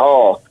Taylor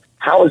Hall,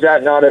 how is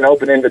that not an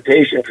open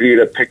invitation for you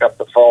to pick up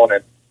the phone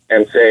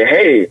and say,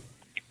 hey,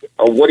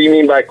 what do you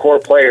mean by core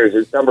players?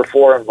 Is number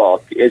 4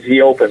 involved? Is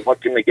he open? What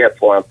can we get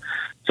for him?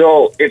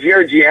 So if you're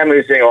a GM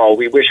who's saying, oh,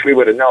 we wish we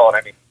would have known,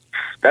 I mean,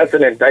 that's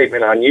an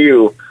indictment on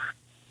you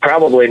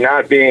probably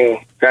not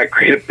being that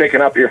great at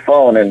picking up your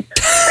phone. And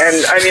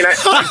I mean, I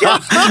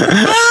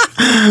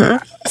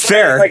get,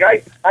 fair. Like,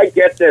 I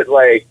get that,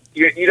 like,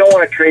 you don't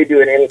want to trade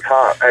to an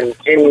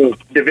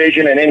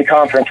in-division and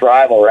in-conference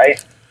rival,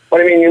 right?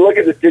 But I mean, you look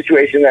at the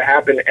situation that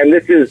happened, and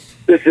this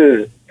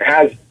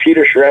has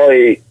Peter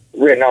Chiarelli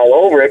written all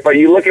over it. But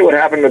you look at what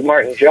happened with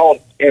Martin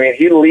Jones. I mean,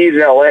 he leaves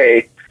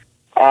LA,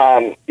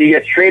 he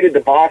gets traded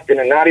to Boston,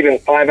 and not even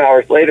 5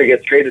 hours later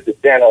gets traded to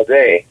San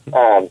Jose.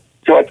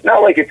 So it's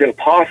not like it's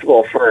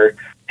impossible for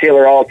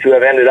Taylor Hall to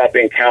have ended up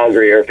in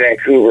Calgary or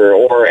Vancouver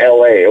or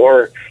LA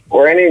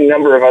or any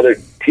number of other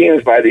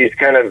teams by these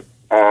kind of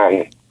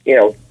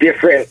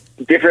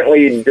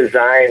differently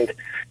designed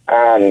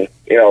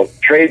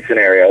trade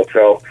scenario.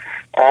 So,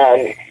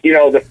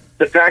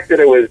 the fact that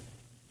it was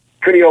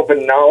pretty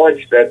open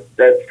knowledge that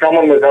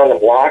someone was on the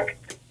block,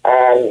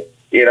 I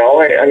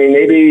mean,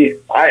 maybe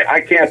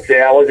I can't say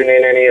I wasn't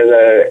in any of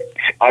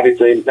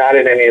obviously not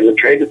in any of the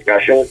trade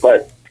discussions,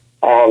 but,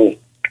 I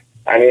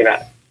mean,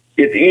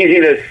 it's easy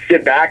to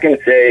sit back and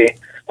say,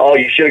 oh,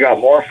 you should have got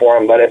more for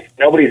him. But if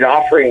nobody's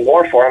offering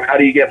more for him, how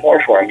do you get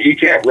more for him? You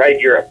can't write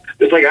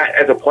just like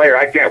as a player,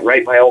 I can't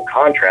write my own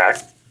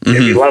contract. It'd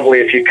be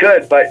lovely if you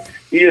could, but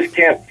you just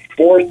can't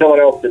force someone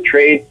else to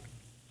trade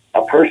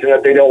a person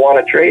that they don't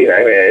want to trade.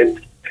 I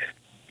mean,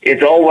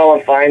 it's all well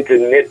and fine to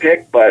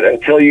nitpick, but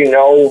until you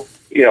know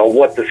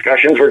what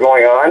discussions were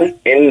going on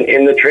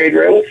in the trade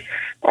rooms,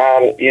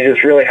 you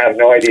just really have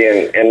no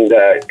idea, and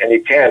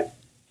you can't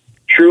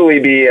truly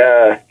be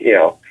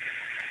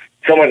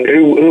someone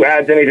who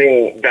adds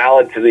anything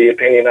valid to the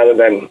opinion other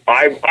than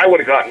I would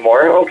have gotten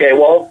more. Okay,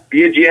 well,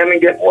 be a GM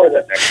and get more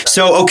than next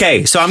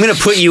time. So I'm going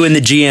to put you in the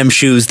GM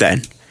shoes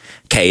then.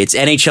 Okay, it's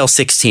NHL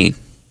 16.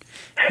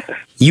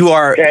 You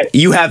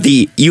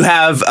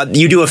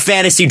do a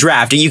fantasy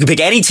draft. You can pick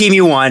any team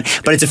you want,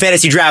 but it's a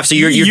fantasy draft. So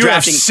you're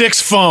drafting have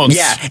 6 phones.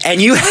 Yeah,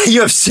 and you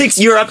have 6.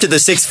 You're up to the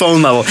 6th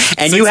phone level,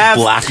 and you have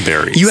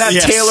BlackBerries. You have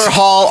Taylor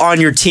Hall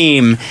on your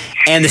team,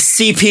 and the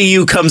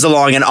CPU comes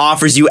along and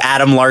offers you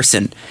Adam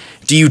Larson.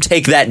 Do you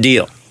take that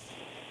deal?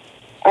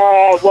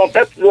 Well, if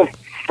that's the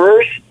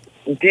first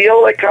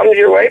deal that comes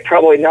your way,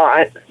 probably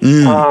not.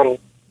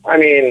 I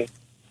mean,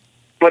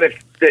 but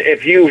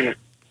if you've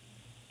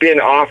been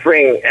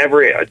offering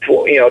every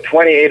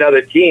 28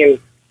 other teams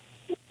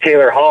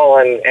Taylor Hall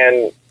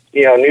and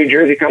New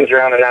Jersey comes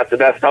around and that's the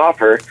best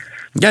offer,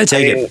 you gotta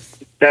take it.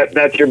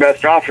 That's your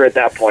best offer at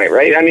that point,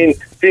 right? I mean,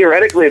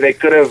 theoretically, they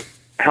could have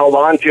held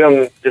on to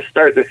him to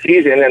start the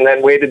season and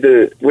then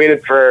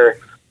waited for.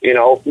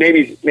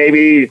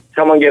 Maybe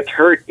someone gets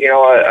hurt.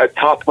 A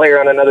top player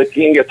on another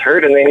team gets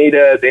hurt, and they need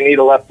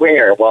a left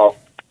winger. Well,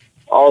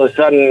 all of a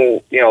sudden,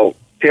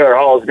 Taylor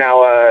Hall is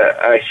now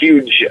a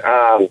huge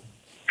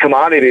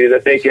commodity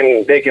that they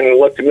can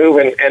look to move,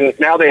 and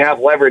now they have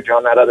leverage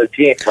on that other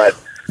team. But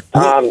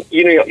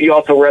you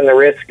also run the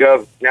risk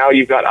of now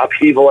you've got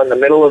upheaval in the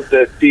middle of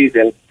the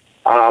season,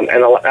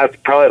 and that's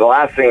probably the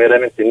last thing that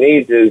Edmonton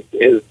needs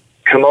is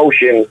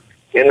commotion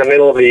in the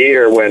middle of the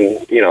year when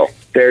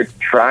they're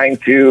trying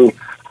to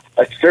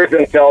assert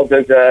themselves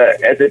as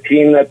a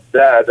team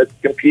that's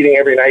competing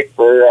every night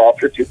for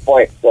 2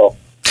 points. So,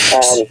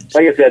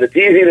 like I said, it's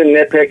easy to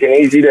nitpick and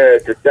easy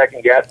to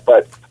second guess,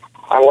 but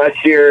unless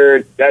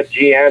you're that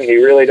GM,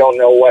 you really don't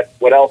know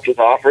what else was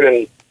offered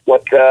and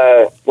what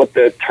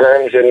the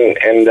terms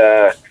and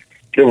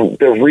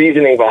the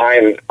reasoning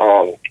behind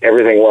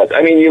everything was.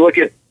 I mean, you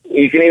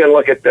can even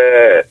look at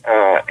the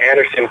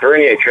Anderson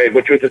Bernier trade,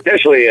 which was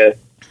essentially a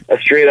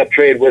straight up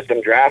trade with some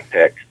draft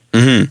picks.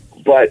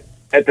 Mm-hmm. But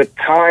at the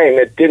time,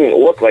 it didn't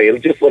look like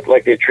it just looked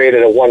like they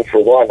traded a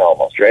 1-for-1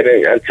 almost, right?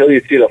 And until you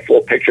see the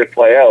full picture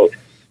play out,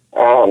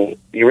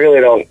 you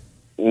really don't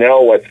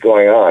know what's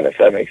going on, if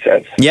that makes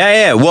sense.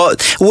 Yeah. Well,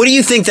 what do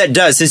you think that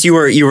does? Since you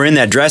were in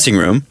that dressing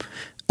room,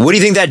 what do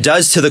you think that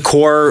does to the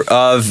core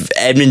of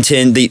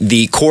Edmonton,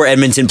 the core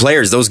Edmonton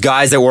players, those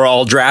guys that were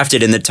all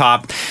drafted in the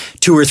top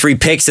 2 or 3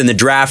 picks in the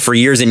draft for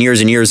years and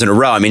years and years in a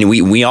row? I mean,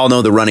 we all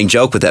know the running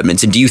joke with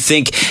Edmonton. Do you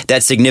think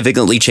that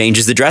significantly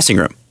changes the dressing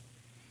room?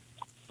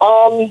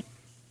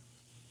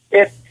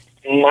 It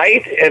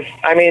might.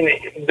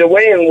 The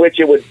way in which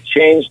it would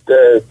change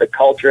the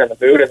culture and the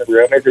mood in the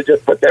room is it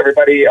just puts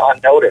everybody on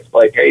notice.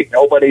 Like, hey,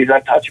 nobody's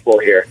untouchable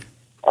here.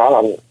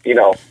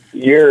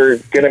 You're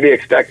going to be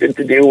expected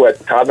to do what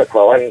Todd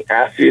McClellan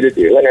asked you to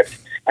do,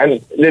 and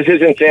this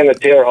isn't saying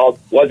that Taylor Hall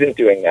wasn't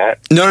doing that.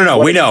 No,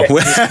 we know.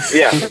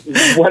 Yeah,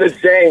 what it's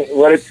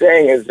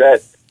saying is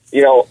that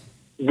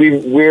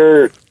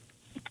we're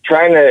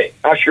trying to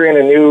usher in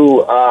a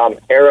new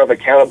era of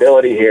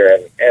accountability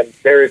here, and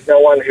there is no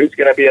one who's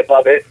going to be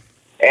above it.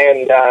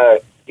 And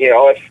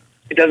if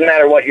it doesn't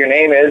matter what your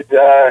name is,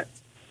 there's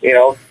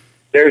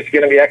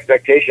going to be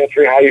expectations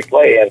for how you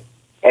play,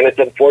 and it's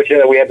unfortunate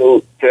that we had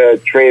to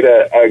trade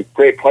a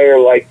great player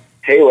like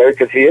Taylor,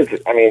 because he's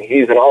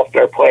an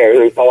all-star player.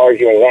 There's no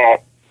arguing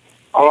that.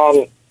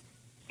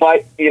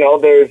 But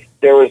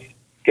there was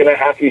going to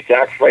have to be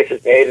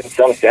sacrifices made in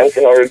some sense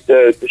in order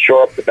to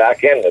shore up the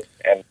back end.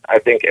 And I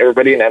think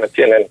everybody in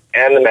Edmonton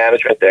and the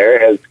management there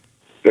has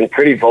been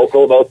pretty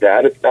vocal about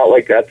that. It's not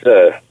like that's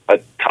a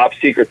top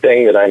secret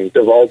thing that I'm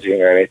divulging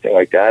or anything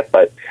like that.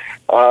 But,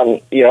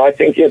 I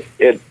think it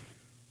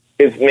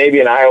is maybe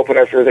an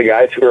eye-opener for the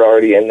guys who are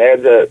already in there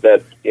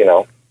that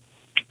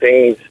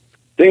things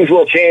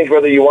will change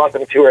whether you want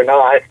them to or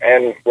not,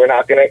 and we're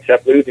not going to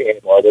accept losing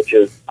anymore, which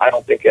is, I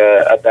don't think,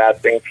 a bad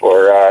thing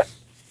for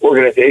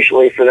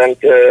organizationally for them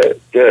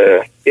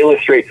to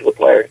illustrate to the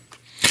players.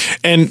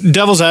 And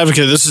devil's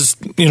advocate, this is,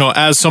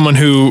 as someone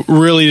who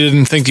really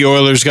didn't think the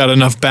Oilers got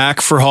enough back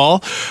for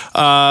Hall,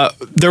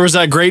 there was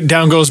that great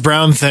down goes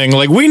Brown thing.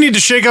 Like, we need to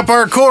shake up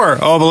our core.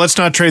 Oh, but let's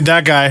not trade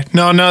that guy.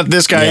 No, not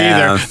this guy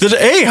either.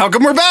 Hey, how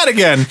come we're bad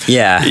again?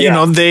 Yeah.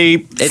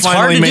 It's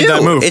finally made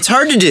that move. It's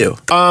hard to do.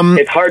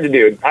 It's hard to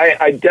do.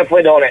 I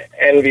definitely don't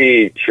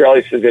envy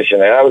Chiarelli's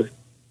position.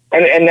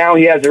 And now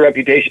he has a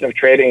reputation of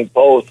trading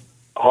both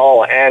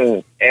Hall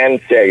and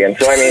Sagan.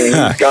 So,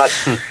 he's got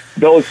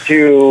those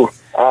two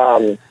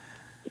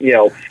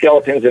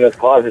skeletons in his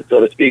closet, so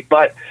to speak.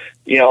 But,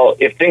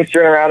 if things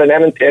turn around in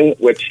Edmonton,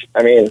 which,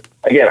 again,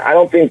 I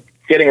don't think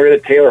getting rid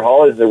of Taylor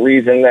Hall is the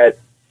reason that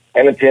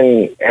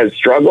Edmonton has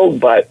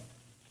struggled. But,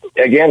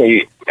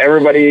 again,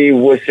 everybody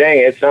was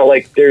saying it's not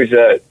like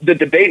the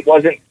debate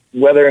wasn't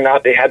whether or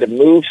not they had to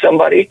move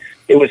somebody.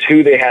 It was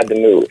who they had to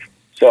move.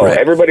 So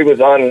everybody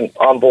was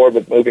on board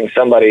with moving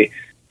somebody.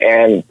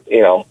 And,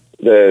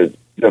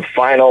 the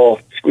final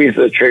squeeze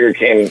of the trigger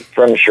came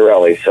from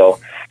Chiarelli. So,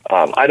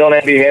 I don't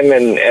envy him,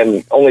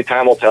 and only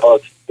time will tell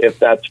us if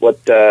that's what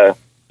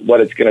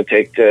it's going to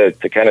take to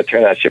kind of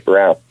turn that ship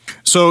around.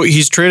 So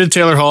he's traded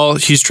Taylor Hall.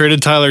 He's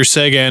traded Tyler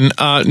Seguin.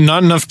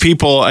 Not enough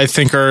people, I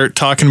think, are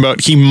talking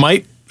about he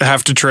might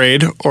have to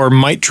trade or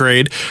might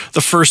trade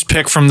the first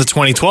pick from the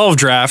 2012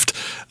 draft,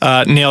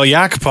 Nail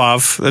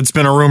Yakupov. That's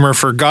been a rumor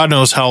for God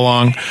knows how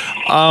long.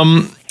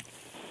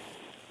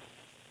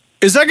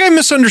 Is that guy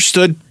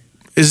misunderstood?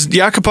 Is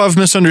Yakupov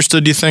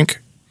misunderstood, do you think?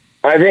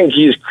 I think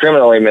he's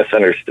criminally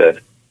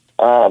misunderstood.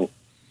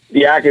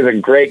 Yak is a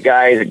great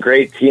guy. He's a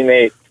great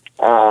teammate.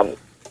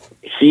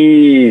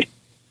 He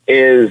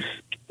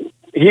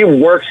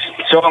works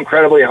so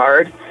incredibly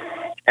hard,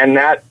 and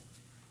that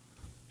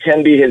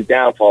can be his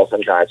downfall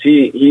sometimes.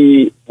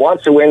 He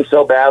wants to win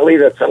so badly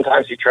that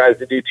sometimes he tries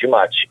to do too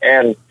much.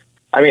 And,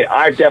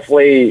 I've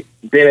definitely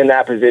been in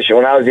that position.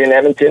 When I was in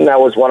Edmonton,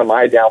 that was one of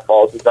my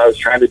downfalls, is I was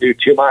trying to do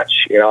too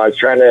much. I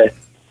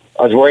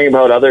was worrying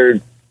about other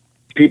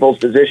people's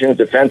positions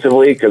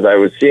defensively because I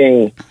was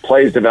seeing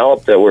plays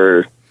develop that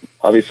were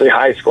obviously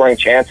high-scoring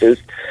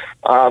chances.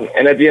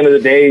 And at the end of the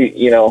day,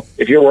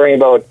 if you're worrying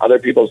about other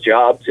people's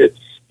jobs,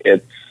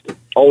 it's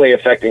only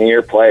affecting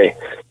your play.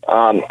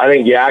 I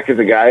think Yak is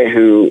a guy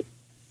who,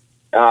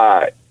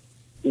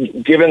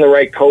 given the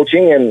right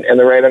coaching and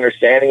the right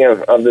understanding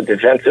of the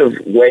defensive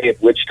way in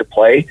which to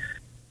play,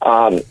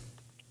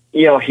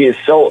 he's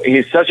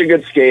such a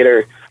good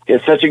skater. He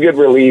has such a good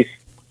release.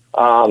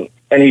 And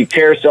he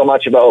cares so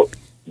much about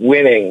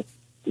winning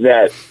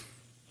that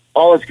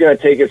all it's going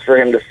to take is for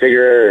him to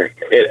figure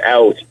it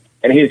out,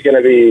 and he's going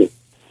to be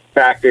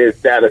back to his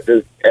status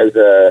as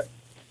a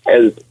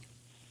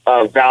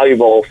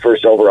valuable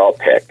first overall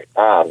pick.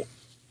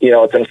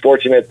 It's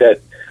unfortunate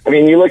that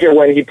you look at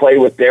when he played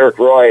with Derek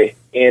Roy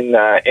in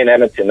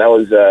Edmonton. That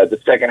was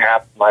the second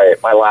half of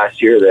my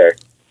last year there.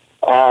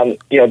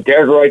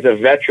 Derek Roy's a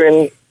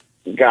veteran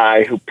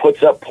guy who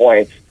puts up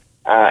points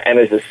and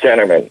is a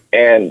centerman,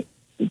 and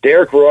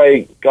Derek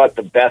Roy got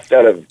the best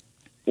out of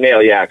Nail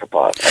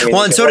Yakupov.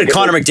 And so did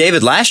Connor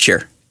McDavid last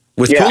year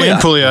with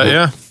Pouliot. Pouliot,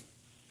 yeah.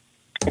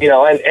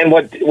 And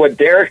what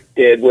Derek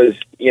did was,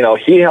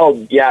 he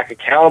held Yak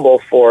accountable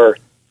for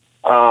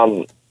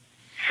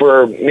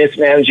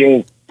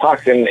mismanaging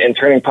pucks and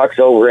turning pucks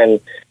over and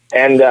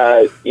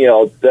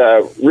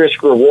the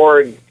risk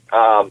reward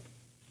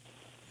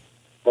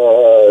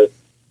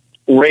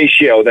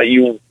ratio that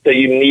you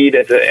need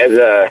as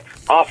a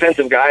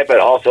offensive guy, but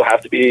also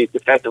have to be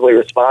defensively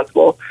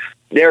responsible.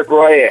 Derek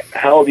Roy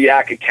held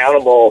Yak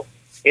accountable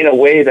in a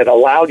way that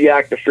allowed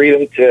Yak the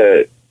freedom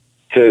to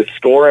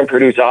score and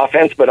produce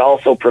offense, but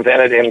also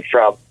prevented him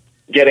from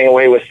getting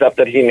away with stuff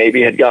that he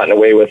maybe had gotten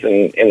away with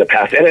in the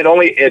past. And it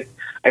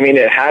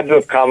had to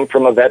have come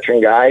from a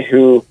veteran guy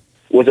who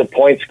was a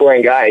point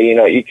scoring guy.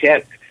 You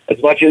can't,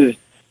 as much as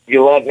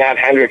you love Matt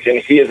Hendricks, and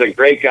he is a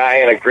great guy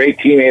and a great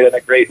teammate and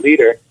a great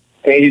leader,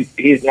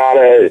 he's not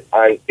an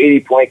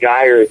 80-point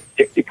guy or a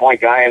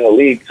 60-point guy in the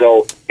league.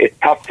 So it's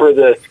tough for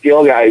the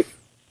skill guys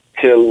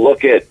to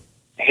look at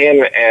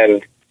him,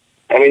 and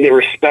they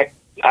respect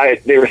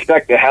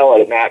the hell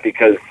out of Matt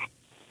because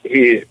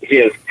he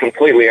has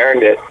completely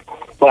earned it.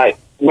 But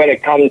when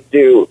it comes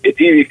to, it's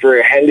easy for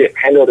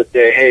Hendo to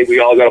say, "Hey, we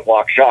all got to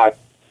block shots,"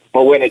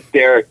 but when it's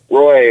Derek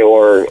Roy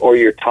or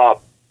your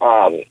top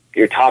guy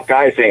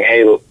saying,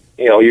 "Hey,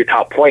 your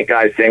top point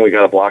guy saying we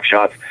got to block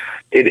shots,"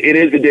 it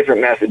is a different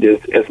message,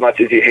 as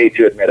much as you hate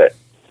to admit it.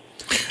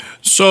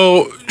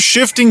 So,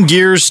 shifting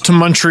gears to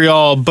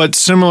Montreal, but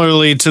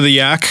similarly to the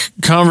Yak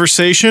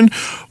conversation,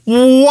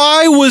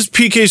 why was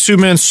PK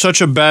Subban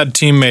such a bad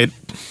teammate?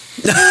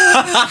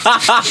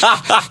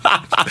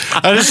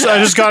 I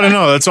just got to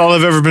know. That's all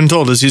I've ever been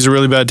told, is he's a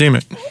really bad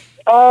teammate.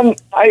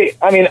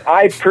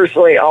 I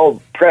personally,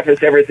 I'll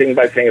preface everything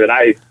by saying that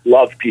I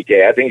love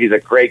PK. I think he's a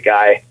great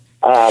guy.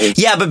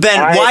 But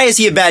Ben, why is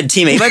he a bad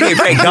teammate? He might be a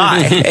great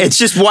guy. It's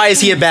just, why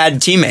is he a bad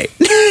teammate?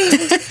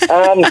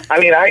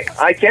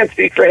 I can't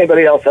speak for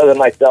anybody else other than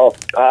myself.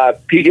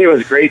 PK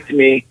was great to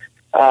me.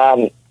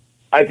 I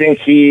think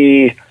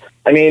he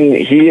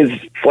is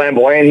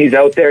flamboyant. He's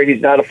out there.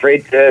 He's not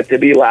afraid to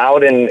be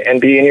loud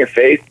and be in your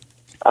face.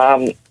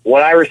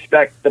 What I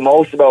respect the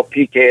most about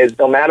PK is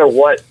no matter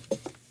what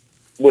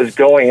was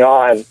going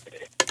on,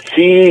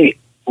 he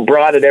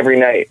brought it every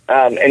night.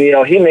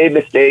 He made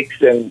mistakes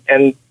and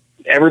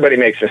everybody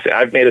makes mistakes.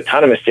 I've made a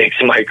ton of mistakes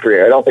in my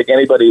career. I don't think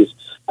anybody's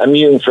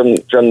immune from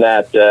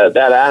that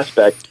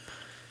aspect.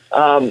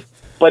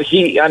 But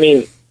he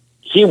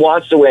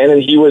wants to win,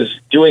 and he was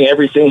doing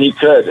everything he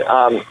could.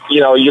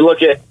 You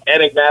look at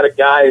enigmatic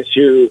guys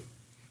who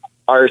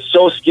are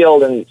so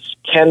skilled and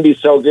can be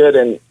so good,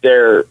 and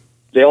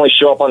they only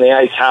show up on the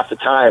ice half the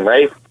time,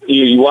 right?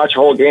 You watch a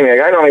whole game, you're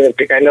like, I don't even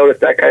think I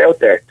noticed that guy out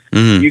there.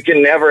 Mm-hmm. You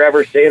can never,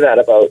 ever say that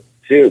about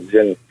Subs.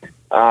 And,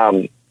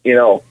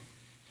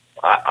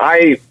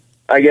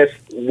 I guess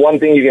one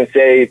thing you can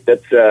say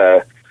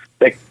that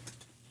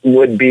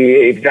would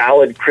be a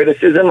valid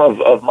criticism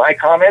of my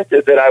comments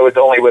is that I was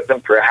only with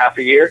them for a half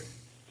a year.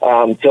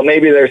 So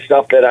maybe there's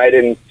stuff that I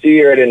didn't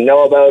see or didn't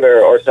know about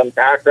or some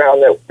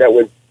background that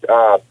was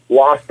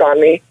lost on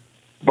me.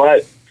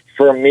 But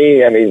for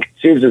me,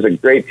 Subs is a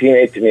great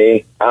teammate to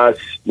me.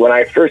 When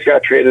I first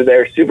got traded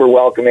there, super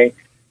welcoming.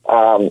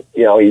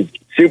 He's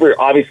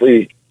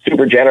obviously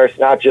super generous,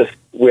 not just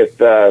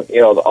with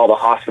all the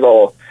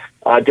hospital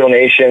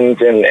donations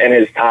and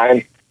his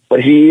time, but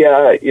he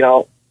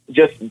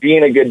just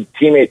being a good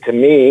teammate to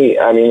me.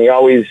 He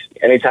always,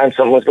 anytime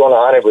something was going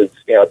on, it was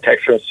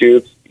text from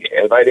Subs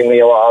inviting me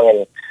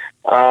along,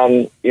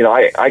 and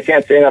I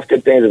can't say enough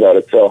good things about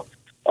it. So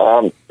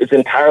it's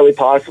entirely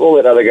possible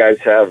that other guys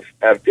have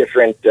had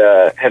different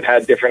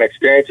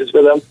experiences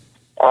with him.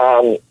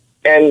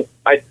 And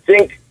I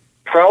think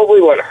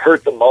probably what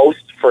hurt the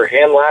most for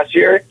him last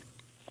year,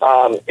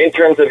 in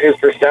terms of his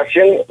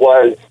perception,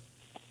 was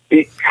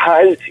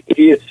because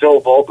he is so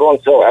vocal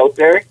and so out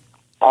there.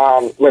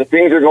 When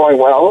things are going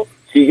well,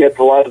 he gets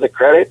a lot of the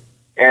credit,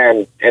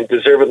 and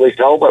deservedly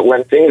so. But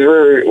when things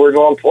were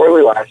going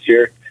poorly last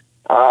year,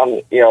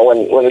 when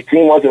the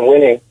team wasn't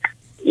winning,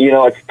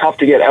 it's tough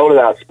to get out of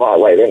that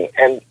spotlight.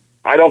 And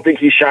I don't think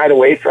he shied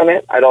away from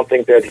it. I don't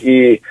think that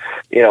he,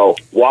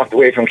 walked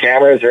away from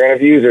cameras or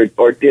interviews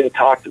or didn't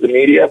talk to the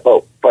media.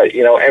 But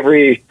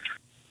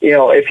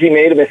if he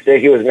made a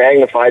mistake, it was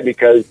magnified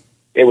because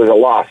it was a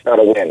loss, not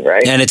a win,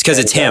 right? And it's because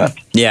it's him.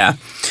 Yeah.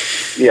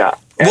 Yeah.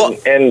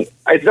 And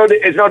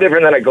it's no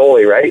different than a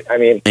goalie, right?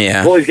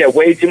 Goalies get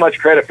way too much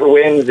credit for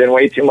wins and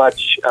way too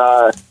much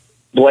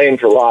blame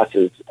for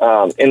losses,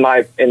 in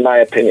my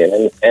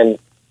opinion. And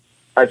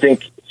I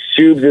think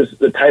Subs is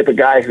the type of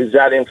guy who's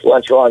that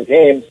influential on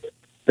games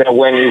that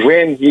when you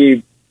win,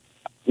 he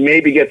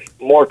maybe gets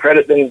more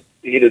credit than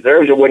he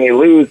deserves, or when you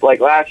lose, like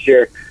last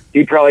year,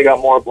 he probably got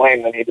more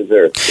blame than he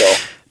deserved. So,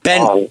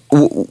 Ben,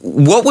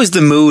 what was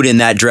the mood in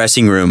that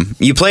dressing room?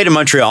 You played in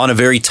Montreal in a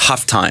very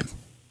tough time.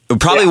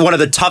 Probably one of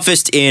the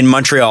toughest in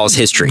Montreal's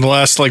history. The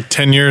last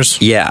 10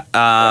 years. Yeah.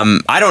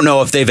 I don't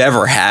know if they've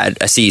ever had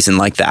a season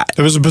like that.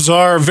 It was a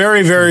bizarre,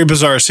 very, very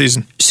bizarre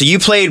season. So you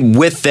played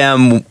with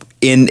them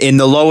in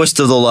the lowest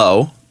of the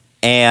low,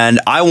 and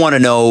I want to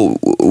know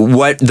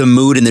what the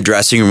mood in the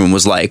dressing room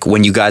was like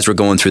when you guys were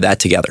going through that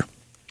together.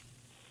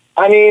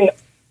 I mean,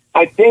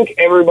 I think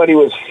everybody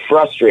was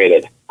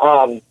frustrated.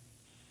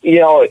 You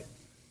know,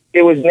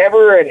 it was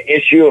never an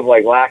issue of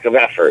like lack of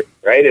effort,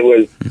 right? It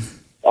was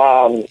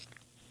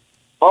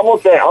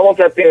almost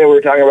that thing that we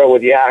were talking about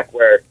with Yak,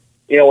 where,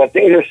 you know, when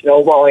things are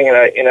snowballing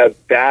in a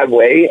bad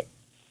way,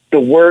 the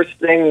worst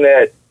thing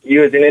that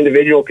you as an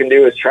individual can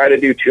do is try to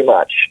do too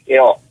much. You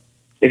know,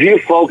 if you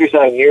focus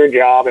on your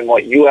job and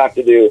what you have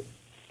to do,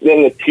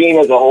 then the team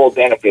as a whole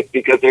benefits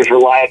because there's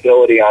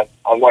reliability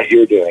on what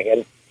you're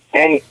doing.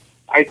 And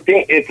I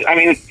think it's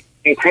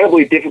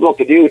incredibly difficult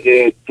to do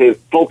to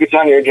focus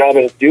on your job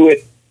and do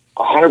it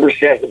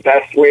 100% the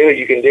best way that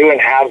you can do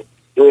and have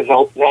the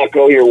results not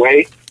go your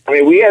way. I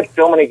mean, we had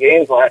so many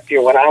games last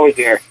year when I was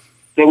there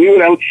that we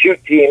would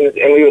outshoot teams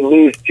and we would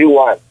lose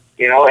 2-1,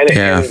 you know, and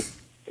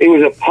it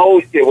was a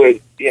post. It was,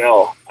 you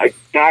know, I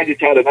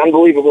just had an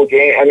unbelievable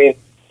game. I mean,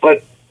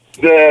 but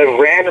the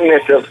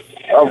randomness of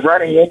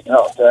running into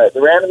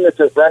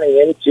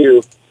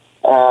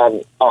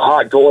a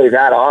hot goalie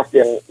that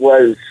often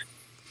was,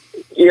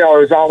 you know,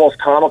 it was almost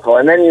comical.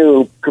 And then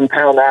you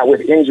compound that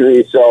with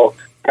injuries. So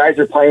guys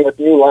are playing with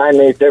new line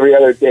mates every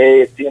other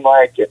day, it seemed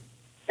like.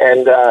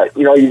 And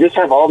you know, you just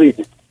have all these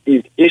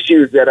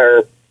issues that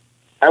are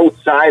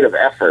outside of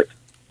effort.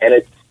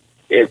 And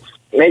it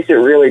makes it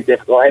really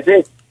difficult. I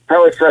think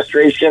probably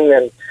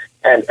frustration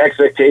and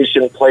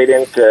expectation played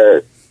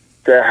into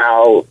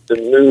how the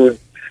mood.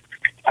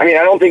 I mean,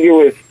 I don't think it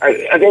was.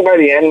 I think by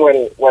the end,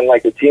 when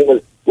like the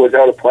team was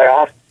out of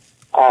playoff,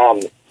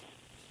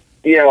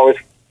 you know, it was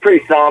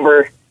pretty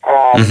somber.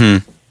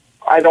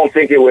 I don't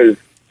think it was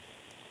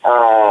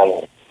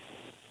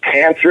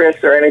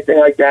cancerous or anything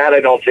like that. I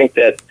don't think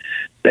that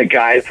the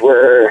guys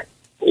were,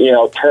 you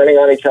know, turning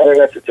on each other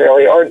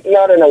necessarily, or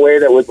not in a way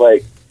that was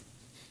like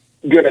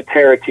going to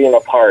tear a team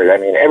apart. I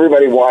mean,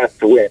 everybody wants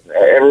to win.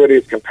 Everybody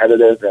is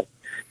competitive,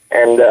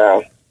 and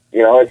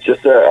you know, it's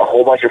just a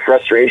whole bunch of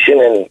frustration.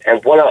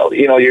 And what else,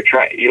 you know, you're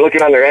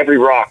looking under every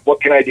rock.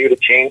 What can I do to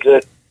change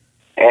it?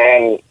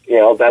 And you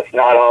know, that's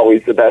not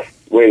always the best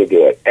way to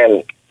do it.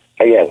 And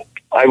again,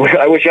 I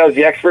wish I was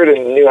the expert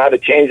and knew how to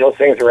change those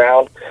things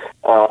around.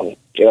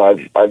 You know,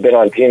 I've been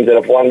on teams that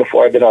have won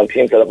before. I've been on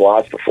teams that have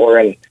lost before,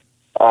 and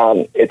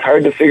it's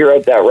hard to figure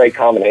out that right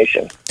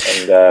combination.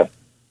 And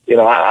you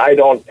know, I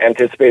don't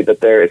anticipate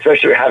that they're,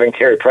 especially having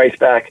Carey Price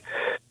back,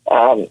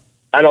 I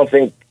don't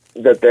think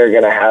that they're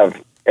going to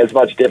have as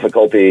much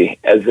difficulty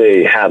as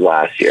they had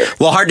last year.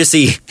 Well, hard to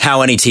see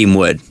how any team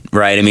would,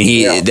 right? I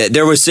mean,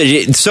 there was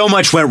so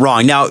much went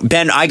wrong. Now,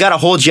 Ben, I got to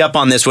hold you up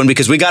on this one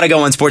because we got to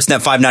go on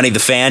Sportsnet 590 The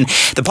Fan.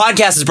 The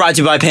podcast is brought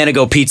to you by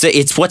Panago Pizza.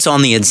 It's what's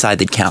on the inside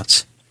that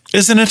counts.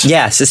 Isn't it?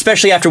 Yes,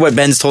 especially after what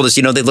Ben's told us.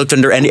 You know, they looked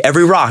under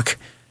every rock.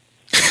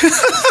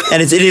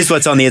 And it is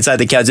what's on the inside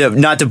that counts.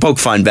 Not to poke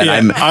fun, Ben.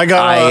 Yeah, I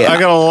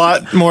got a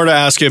lot more to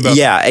ask you about.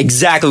 Yeah,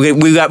 exactly.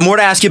 We've got more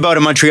to ask you about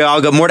in Montreal.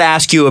 I've got more to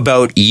ask you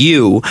about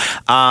you.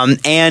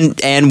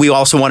 And we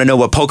also want to know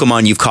what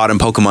Pokemon you've caught in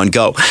Pokemon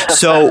Go.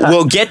 So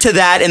we'll get to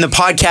that in the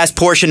podcast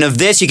portion of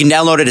this. You can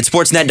download it at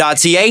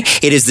sportsnet.ca.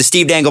 It is the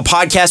Steve Dangle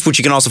podcast, which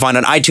you can also find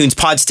on iTunes,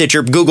 Pod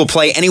Stitcher, Google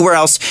Play, anywhere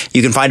else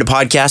you can find a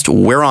podcast.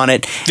 We're on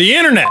it. The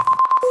internet.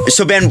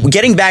 So, Ben,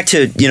 getting back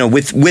to, you know,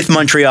 with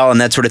Montreal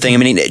and that sort of thing, I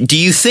mean, do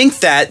you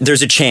think that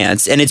there's a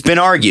chance, and it's been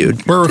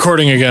argued... We're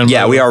recording again.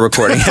 Yeah, we are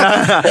recording.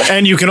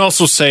 And you can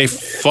also say,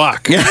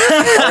 fuck.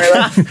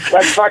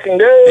 Let's fucking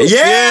do it.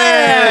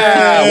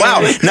 Yeah!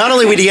 Wow. Not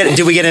only did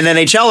we get an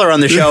NHLer on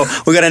the show,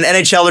 we got an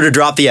NHLer to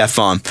drop the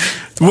F-bomb.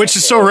 Which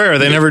is so rare.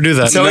 They never do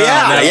that. So, never.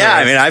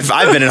 I mean,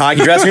 I've been in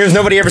hockey dressing rooms.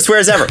 Nobody ever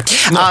swears ever.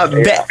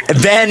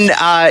 Ben,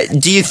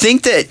 do you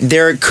think that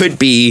there could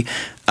be...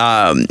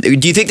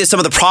 do you think that some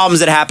of the problems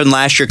that happened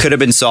last year could have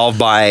been solved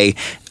by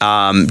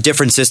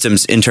different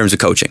systems in terms of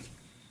coaching?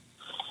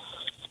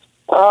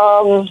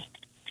 I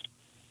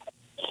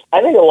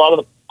think a lot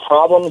of the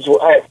problems...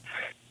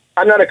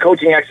 I'm not a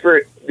coaching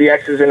expert. The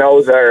X's and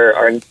O's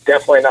are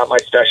definitely not my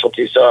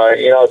specialty, so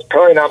you know, it's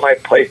probably not my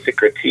place to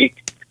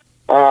critique.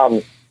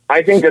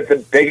 I think that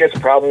the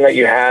biggest problem that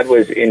you had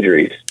was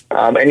injuries.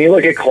 And you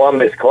look at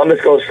Columbus. Columbus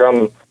goes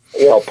from,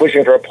 you know,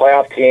 pushing for a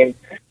playoff team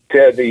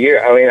to the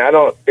year. I mean,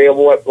 they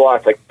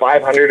lost like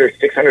 500 or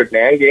 600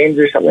 man games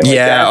or something like that.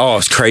 Yeah, oh,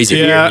 it's crazy.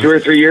 Yeah. 2 or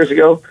 3 years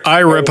ago. I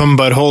rip them,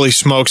 but holy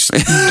smokes,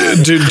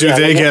 do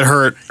they get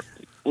hurt?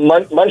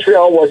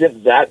 Montreal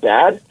wasn't that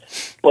bad,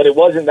 but it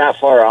wasn't that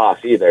far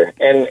off either.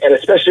 And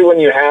especially when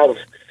you have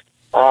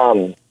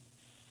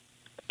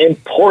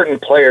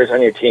important players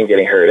on your team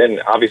getting hurt.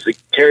 And obviously,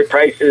 Carey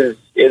Price is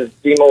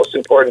the most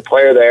important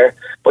player there.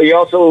 But you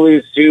also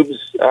lose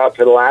Subs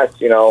for the last,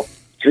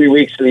 3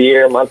 weeks of the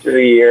year, month of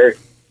the year.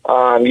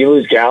 You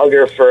lose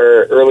Gallagher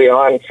for early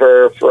on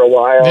for a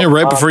while. Yeah,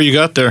 right before you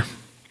got there.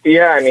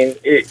 Yeah, I mean,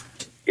 it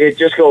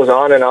just goes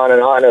on and on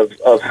and on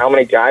of how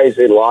many guys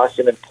they lost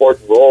in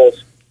important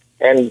roles.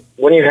 And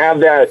when you have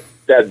that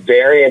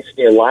variance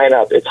in your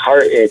lineup, it's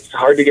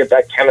hard to get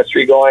that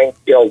chemistry going.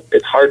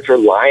 It's hard for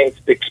lines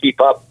to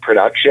keep up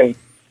production.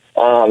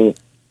 We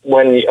got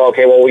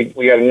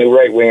a new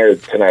right winger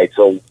tonight,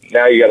 so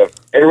now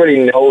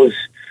everybody knows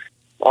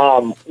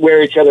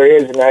where each other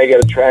is, and now you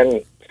got to try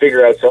and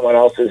figure out someone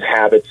else's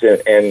habits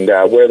and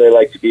where they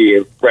like to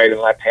be right and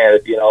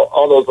left-handed.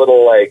 All those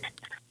little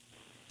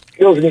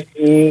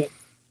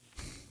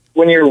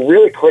when you're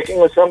really clicking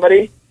with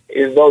somebody,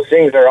 those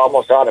things are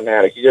almost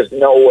automatic. You just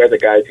know where the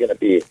guy's going to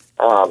be,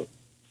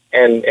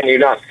 and you're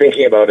not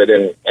thinking about it.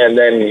 And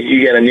then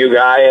you get a new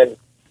guy, and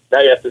now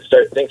you have to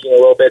start thinking a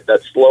little bit.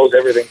 That slows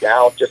everything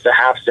down just a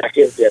half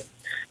second,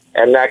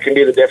 and that can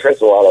be the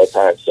difference a lot of the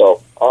time.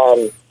 So,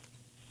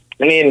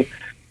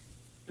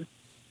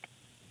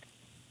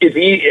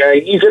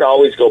 you could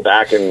always go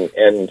back and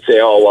say,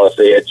 oh, well, if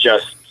they had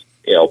just,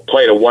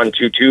 played a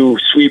 1-2-2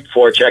 sweep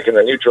forecheck in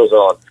the neutral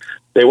zone,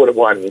 they would have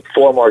won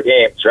 4 more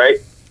games, right?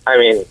 I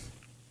mean,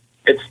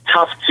 it's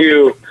tough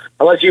to,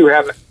 unless you've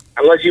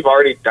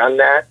already done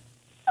that,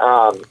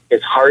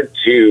 it's hard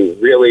to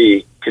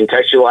really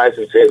contextualize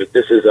and say that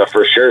this is a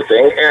for sure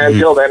thing. And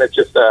until then, it's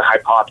just a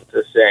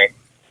hypothesis saying,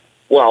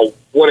 well,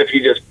 what if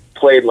you just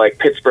played like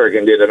Pittsburgh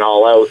and did an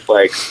all out,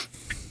 like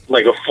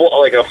a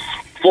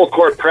full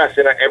court press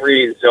in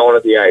every zone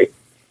of the ice?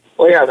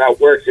 Well, yeah, that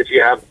works if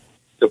you have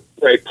the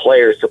right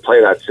players to play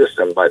that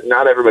system, but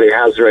not everybody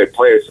has the right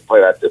players to play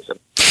that system.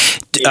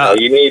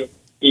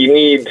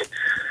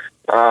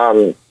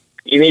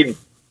 You need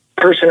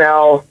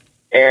personnel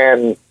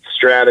and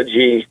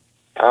strategy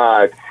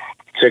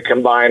to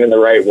combine in the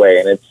right way,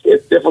 and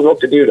it's difficult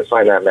to do, to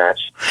find that match.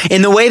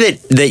 In the way that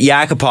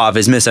Yakupov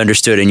is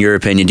misunderstood, in your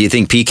opinion, do you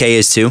think PK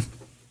is too?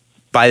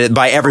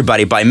 By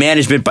everybody, by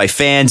management, by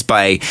fans,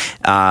 by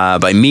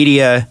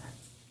media.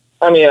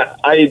 I mean,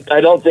 I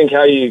don't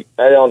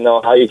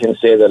know how you can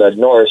say that a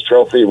Norris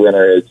Trophy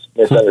winner is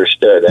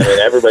misunderstood. I mean,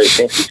 everybody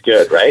thinks he's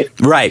good, right?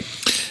 Right.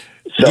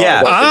 So,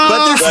 yeah,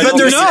 but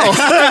there's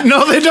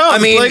no, they don't. I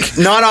mean,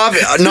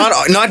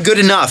 not good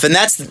enough, and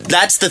that's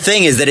the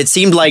thing, is that it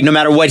seemed like no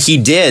matter what he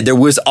did, there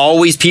was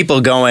always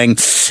people going,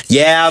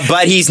 yeah,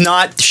 but he's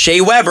not Shea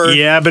Weber.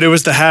 Yeah, but it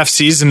was the half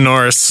season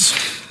Norris.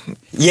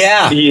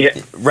 Yeah,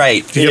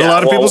 right. You get a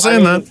lot of people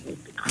saying that.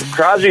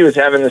 Crosby was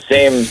having the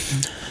same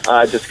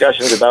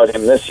discussions about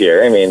him this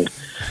year. I mean,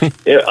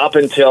 up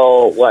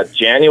until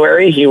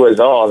January, he was,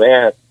 oh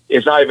man,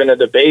 it's not even a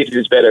debate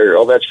who's better,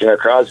 Ovechkin or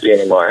Crosby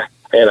anymore.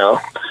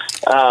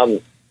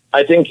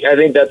 I think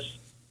that's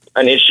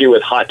an issue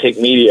with hot take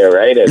media,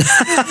 right?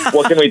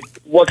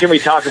 What can we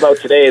talk about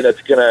today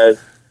that's gonna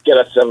get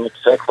us some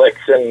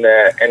clicks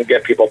and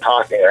get people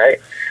talking, right?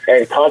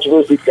 And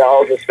controversy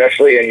sells,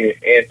 especially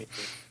in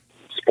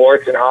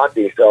sports and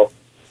hockey. So,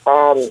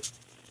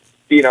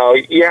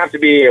 you have to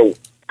be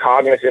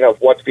cognizant of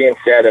what's being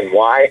said and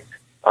why.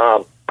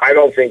 I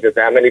don't think that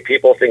many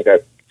people think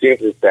that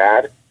Steve is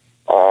bad.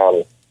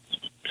 So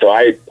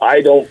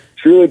I don't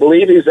truly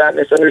believe he's that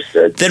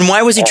misunderstood. Then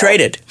why was he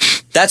traded?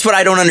 That's what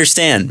I don't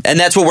understand, and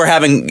that's what we're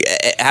having.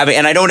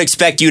 And I don't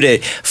expect you to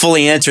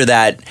fully answer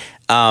that.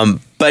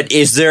 But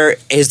is there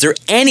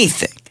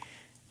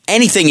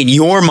anything in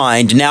your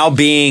mind, now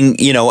being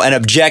an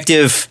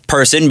objective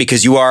person,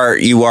 because you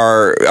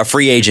are a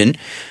free agent,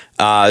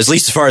 at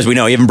least as far as we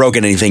know, you haven't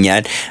broken anything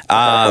yet.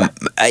 How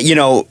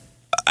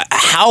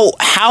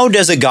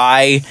does a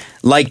guy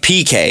like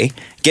PK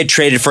get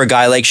traded for a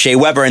guy like Shea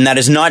Weber? And that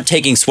is not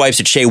taking swipes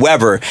at Shea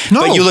Weber,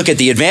 but you look at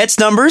the advanced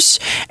numbers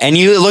and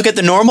you look at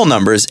the normal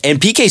numbers, and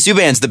PK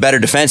Subban's the better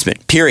defenseman,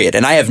 period.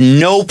 And I have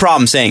no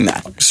problem saying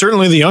that.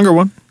 Certainly the younger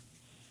one.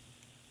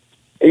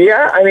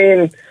 Yeah, I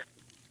mean,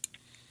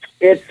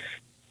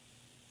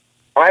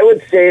 I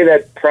would say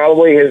that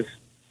probably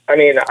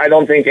I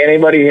don't think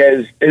anybody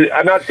has,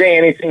 I'm not saying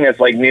anything that's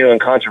like new and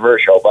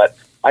controversial, but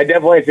I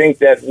definitely think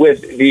that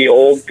with the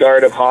old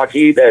guard of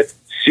hockey, that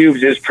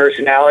Subs'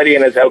 personality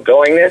and his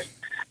outgoingness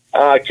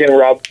can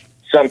rub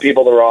some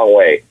people the wrong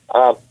way.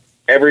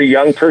 Every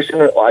young person,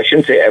 well, I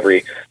shouldn't say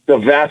every, the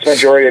vast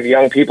majority of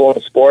young people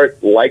in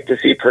sport like to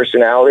see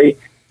personality.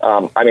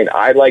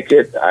 I like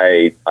it.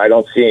 I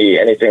don't see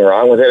anything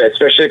wrong with it,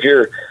 especially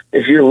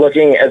if you're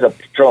looking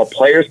from a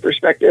player's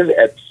perspective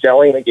at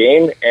selling the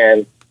game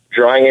and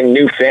drawing in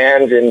new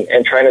fans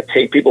and trying to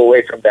take people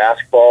away from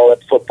basketball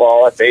and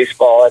football and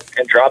baseball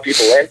and draw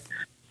people in.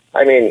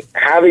 I mean,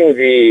 having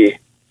we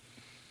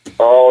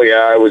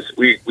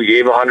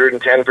gave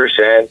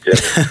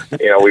 110%,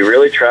 and we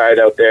really tried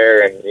out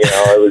there, and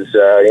it was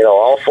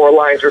all 4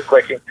 lines were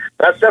clicking.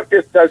 That stuff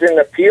just doesn't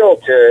appeal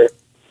to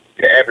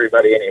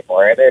everybody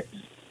anymore, and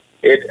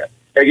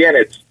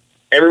it's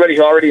everybody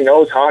who already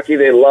knows hockey.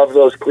 They love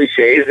those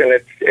cliches,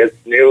 and it's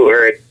new,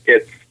 or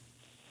it's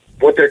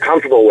what they're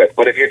comfortable with.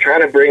 But if you're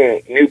trying to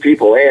bring new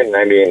people in,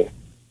 I mean,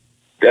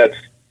 that's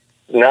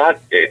not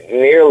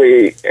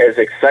nearly as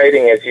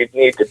exciting as you'd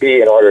need to be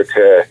in order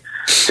to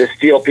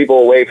steal people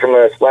away from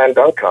a slam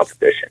dunk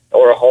competition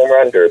or a home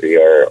run derby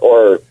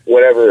or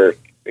whatever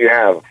you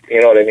have.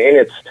 You know what I mean?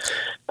 It's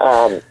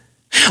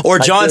or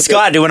John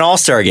Scott do an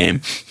all-star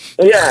game.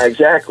 Yeah,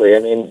 exactly. I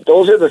mean,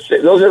 those are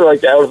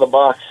like the out of the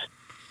box,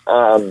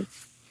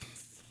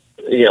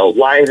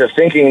 lines of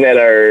thinking that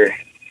are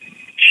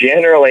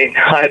generally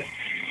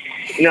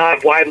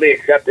not widely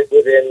accepted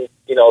within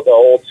the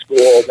old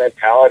school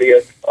mentality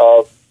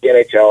of the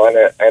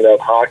NHL and of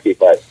hockey.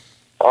 But,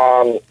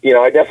 I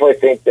definitely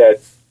think that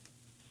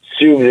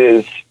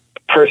Scrivens'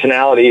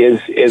 personality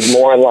is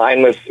more in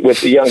line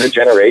with the younger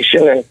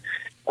generation. And,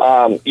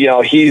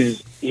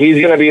 he's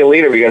going to be a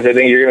leader because I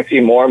think you're going to see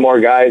more and more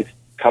guys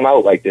come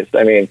out like this.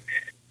 I mean,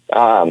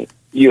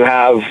 you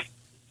have,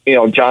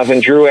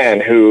 Jonathan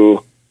Drouin,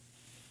 who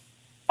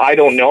I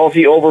don't know if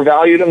he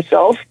overvalued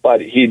himself,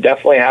 but he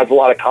definitely has a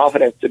lot of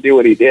confidence to do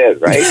what he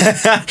did, right?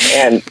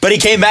 But he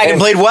came back and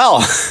played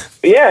well.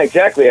 Yeah,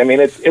 exactly. I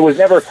mean, it was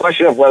never a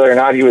question of whether or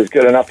not he was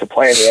good enough to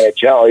play in the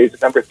NHL. He's a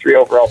number 3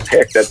 overall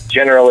pick that's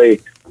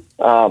generally,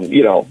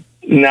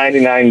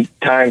 99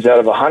 times out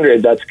of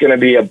 100, that's going to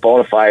be a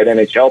bona fide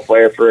NHL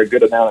player for a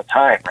good amount of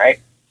time, right?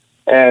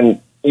 And,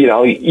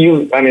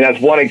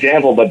 that's one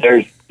example, but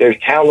there's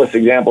countless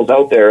examples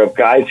out there of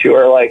guys who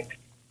are like,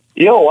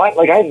 you know what?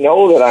 Like, I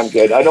know that I'm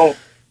good. I don't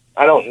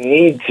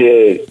need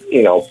to,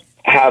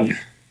 have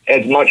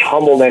as much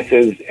humbleness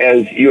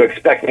as you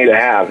expect me to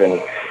have.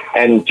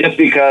 And just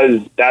because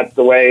that's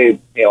the way,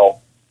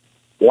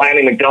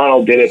 Lanny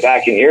McDonald did it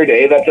back in your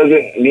day, that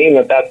doesn't mean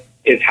that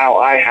is how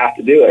I have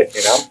to do it,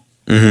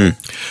 Mm-hmm.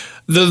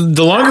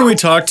 The longer we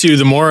talk to you,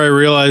 the more I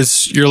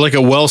realize you're like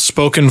a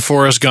well-spoken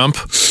Forrest Gump,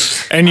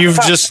 and you've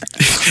just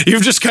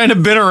kind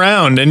of been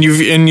around, and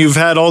you've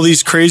had all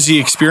these crazy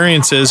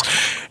experiences.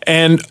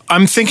 And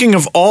I'm thinking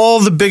of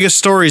all the biggest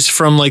stories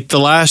from like the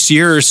last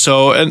year or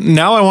so, and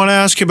now I want to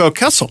ask you about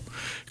Kessel,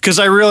 because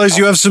I realize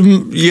you have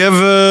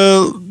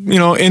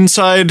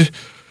inside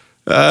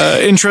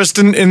interest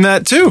in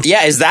that too.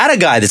 Yeah, is that a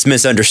guy that's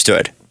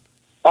misunderstood?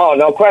 Oh,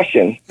 no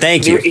question.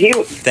 Thank you.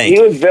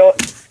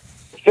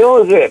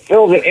 Phil's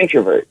an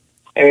introvert.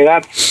 I mean,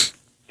 that's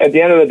at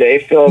the end of the day,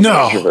 Phil's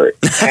an introvert.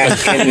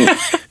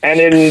 And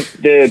in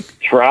the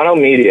Toronto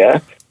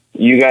media,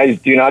 you guys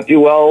do not do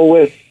well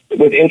with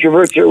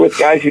introverts or with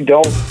guys who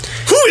don't.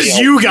 Who is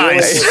you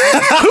guys?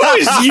 Who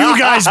is you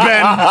guys,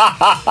 Ben?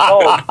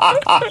 Oh,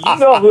 you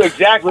know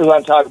exactly who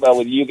I'm talking about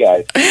with you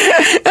guys.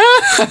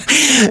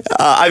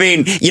 I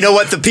mean, you know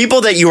what? The people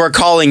that you are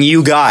calling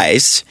you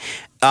guys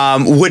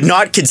would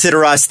not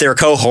consider us their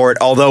cohort,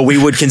 although we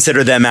would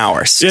consider them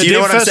ours. Yeah, do you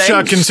know what I'm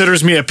saying?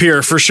 Considers me a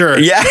peer for sure.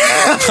 Yeah.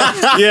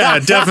 Yeah,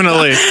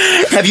 definitely.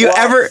 Have you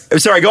ever...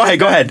 Sorry, go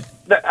ahead.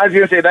 I was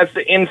going to say, that's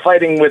the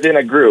infighting within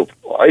a group.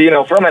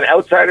 From an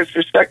outsider's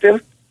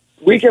perspective,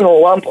 we can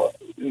lump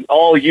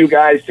all you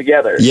guys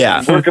together.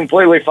 Yeah. We're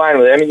completely fine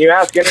with it. I mean, you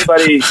ask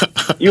anybody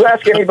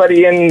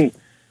in,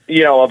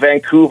 a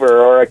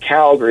Vancouver or a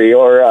Calgary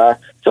or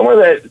someone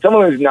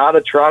who's not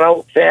a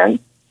Toronto fan,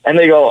 and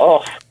they go,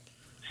 oh,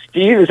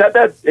 Steve, is that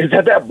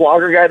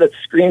blogger guy that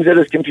screams at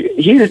his computer?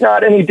 He's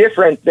not any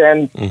different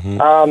than,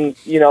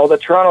 the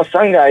Toronto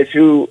Sun guys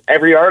who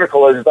every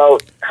article is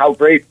about how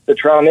great the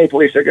Toronto Maple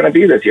Leafs are going to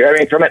be this year. I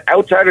mean, from an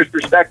outsider's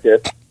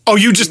perspective. Oh,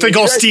 you just think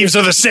all Steves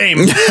are the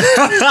same?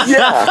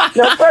 Yeah,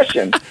 no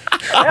question.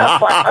 Yeah,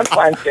 I'm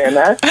fine saying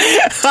that.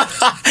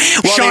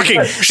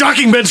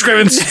 Shocking, Ben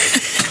Scrivens.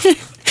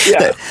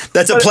 Yeah,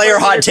 that's a player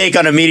hot take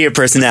on a media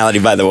personality,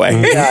 by the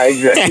way. Yeah,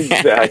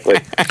 exactly.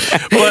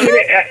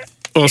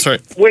 Oh, sorry.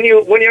 When you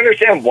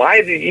understand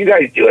why you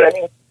guys do it, I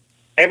mean,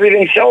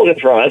 everything sells in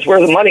Toronto. That's where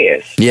the money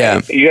is.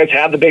 Yeah. You guys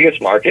have the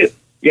biggest market.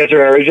 You guys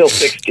are an original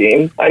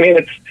 16. I mean,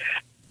 it's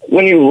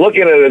when you look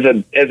at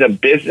it as a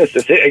business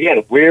decision.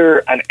 Again,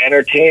 we're an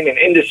entertainment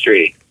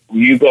industry.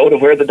 You go to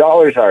where the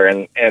dollars are,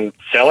 and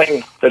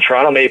selling the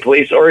Toronto Maple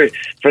Leafs, or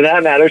for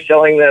that matter,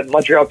 selling the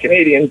Montreal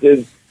Canadiens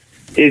is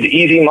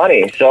easy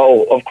money.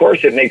 So, of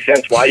course, it makes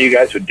sense why you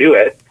guys would do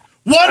it.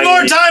 One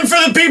more time for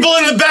the people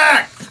in the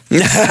back.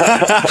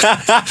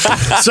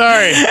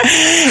 Sorry.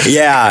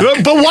 Yeah.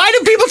 But why do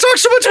people talk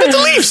so much about the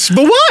Leafs?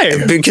 But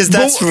why? Because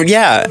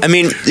I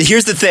mean,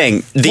 here's the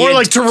thing. More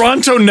like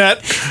Toronto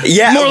Net.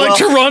 Yeah. More like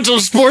Toronto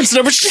Sports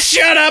Net.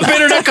 Shut up,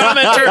 internet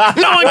commenter.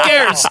 No one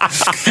cares.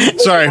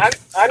 Sorry.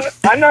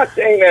 I'm not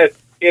saying that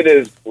it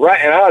is right,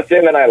 and I'm not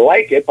saying that I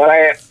like it, but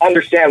I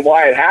understand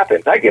why it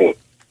happens. I can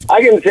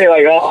say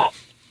like, oh,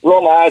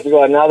 roll my eyes and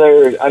go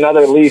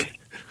another Leafs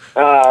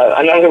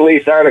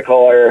article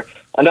or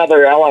another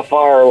LFR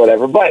or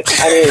whatever. But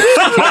I mean,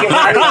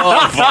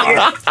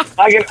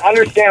 I can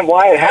understand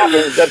why it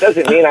happens. That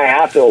doesn't mean I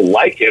have to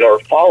like it or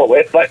follow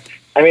it. But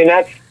I mean,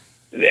 that's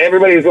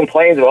everybody who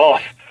complains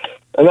about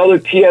another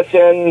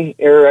TSN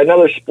or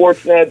another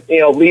Sportsnet,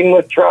 leading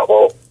with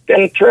trouble.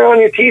 Then turn on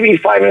your TV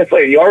 5 minutes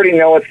later. You already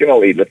know it's going to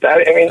lead with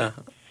that. I mean.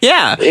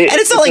 Yeah, and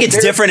it's not like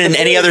it's different in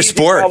any other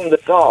sport.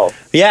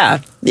 Yeah.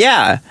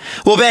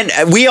 Well, Ben,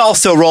 we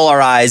also roll our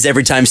eyes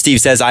every time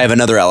Steve says, I have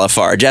another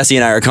LFR. Jesse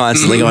and I are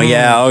constantly going,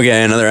 yeah,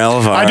 okay, another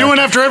LFR. I do it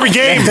after every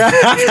game.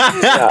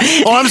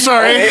 Oh, I'm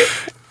sorry.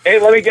 Hey,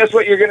 let me guess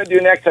what you're going to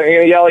do next time. You're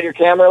going to yell at your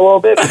camera a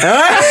little bit?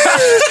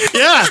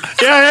 Yeah,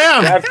 I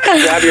am.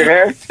 Grab your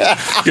hair?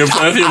 You're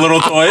playing with your little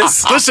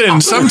toys?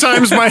 Listen,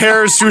 sometimes my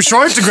hair is too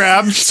short to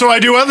grab, so I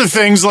do other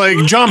things like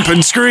jump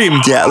and scream.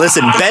 Yeah,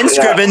 listen, Ben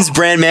Scrivens,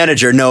 brand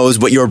manager, knows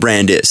what your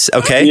brand is,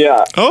 okay?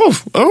 Yeah.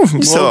 Oh. Well,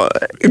 So,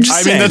 I'm just I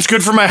mean, saying. that's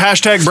good for my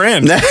hashtag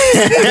brand.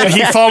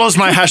 He follows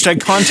my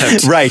hashtag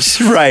content.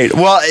 Right.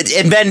 Well,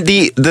 and Ben,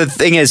 the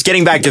thing is,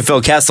 getting back to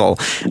Phil Kessel,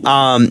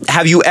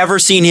 have you ever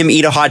seen him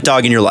eat a hot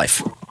dog in your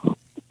life?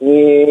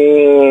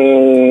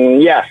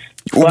 Yes.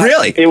 But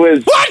Really? It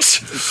was What?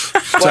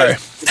 Sorry.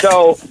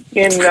 so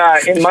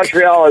in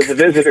Montreal as a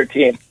visitor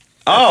team.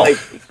 Oh.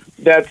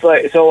 That's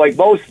like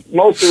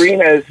most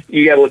arenas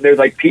there's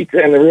like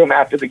pizza in the room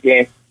after the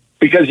game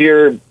because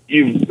you've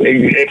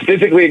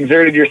physically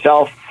exerted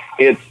yourself.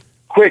 It's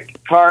quick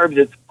carbs,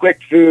 it's quick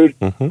food.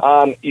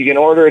 Mm-hmm. You can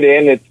order it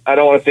in. I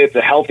don't want to say it's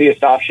the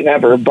healthiest option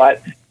ever,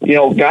 but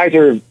guys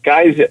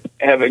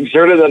have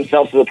exerted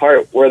themselves to the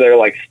part where they're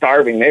like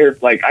starving. They're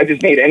like, I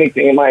just need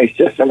anything in my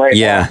system right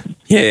now.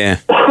 Yeah.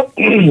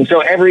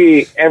 So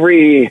every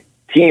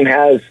team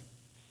has,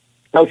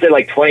 I would say,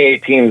 like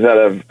 28 teams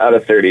out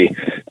of 30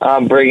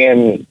 bring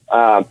in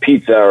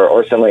pizza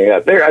or something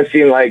like that. I've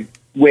seen like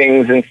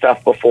wings and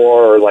stuff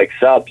before, or like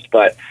subs,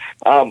 but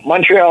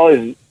Montreal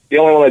is the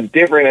only one that's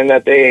different in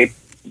that they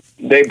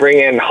bring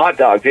in hot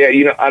dogs.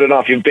 Yeah, I don't know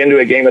if you've been to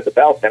a game at the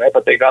Bell Center,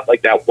 but they got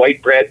like that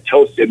white bread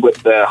toasted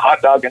with the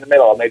hot dog in the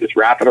middle, and they just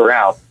wrap it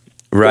around.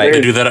 Right. So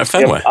They do that at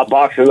Fenway. a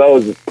box of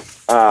those.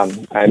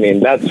 I mean,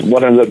 that's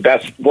one of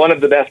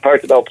the best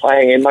parts about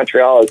playing in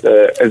Montreal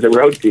as a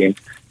road team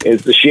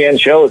is the Sheehan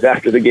shows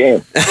after the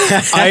game.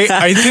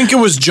 I think it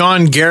was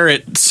John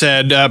Garrett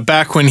said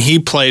back when he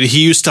played,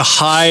 he used to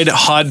hide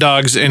hot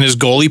dogs in his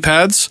goalie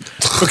pads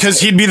because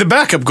he'd be the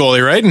backup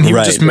goalie, right? And he would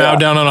Right. just mow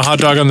down on a hot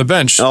dog on the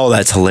bench. Oh,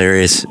 that's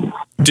hilarious.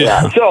 Did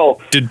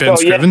Ben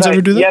Scrivens yes,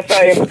 ever do that?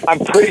 Yes, I'm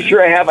pretty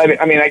sure I have.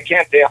 I mean, I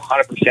can't say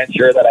 100%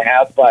 sure that I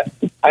have, but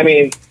I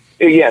mean,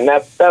 again,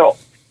 that'll.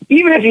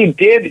 Even if he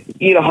did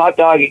eat a hot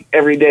dog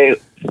every day,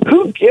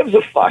 who gives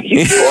a fuck?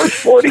 He scored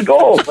 40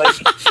 goals. Like,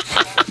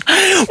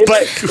 it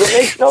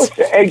makes no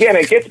sense. Again,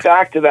 it gets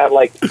back to that.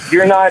 Like,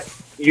 you're not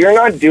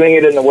doing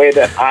it in the way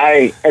that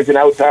I, as an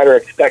outsider,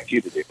 expect you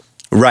to do.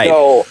 Right.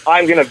 So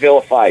I'm going to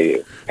vilify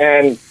you.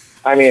 And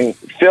I mean,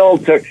 Phil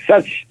took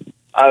so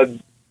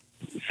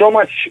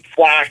much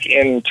flack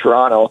in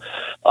Toronto,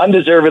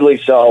 undeservedly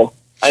so,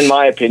 in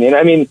my opinion.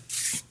 I mean,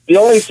 the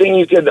only thing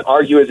you could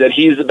argue is that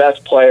he's the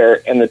best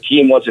player and the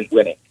team wasn't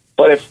winning.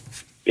 But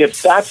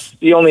if that's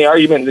the only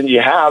argument that you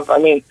have, I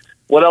mean,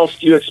 what else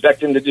do you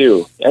expect him to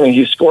do? I mean,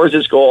 he scores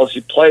his goals,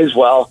 he plays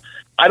well.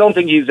 I don't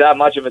think he's that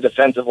much of a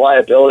defensive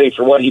liability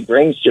for what he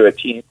brings to a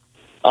team.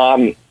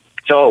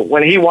 So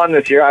when he won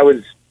this year, I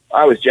was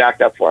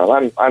jacked up for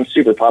him. I'm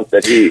super pumped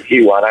that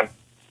he won.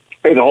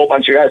 There's a whole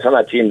bunch of guys on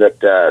that team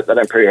that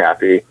I'm pretty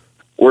happy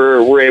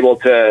we're able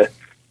to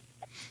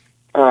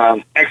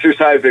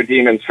exercise their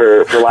demons,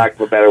 for lack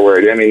of a better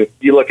word. I mean,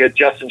 you look at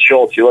Justin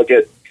Schultz, you look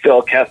at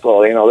Phil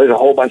Kessel. There's a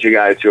whole bunch of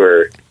guys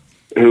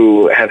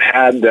who have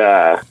had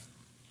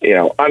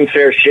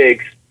unfair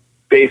shakes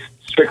based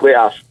strictly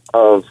off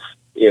of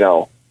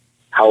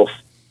how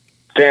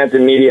fans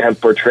and media have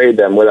portrayed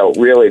them without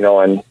really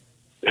knowing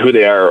who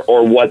they are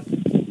or what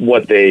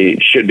they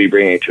should be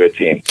bringing to a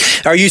team.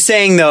 Are you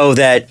saying, though,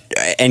 that,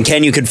 and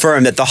can you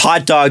confirm that the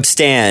hot dog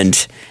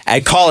stand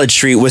at College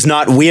Street was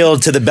not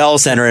wheeled to the Bell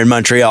Center in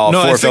Montreal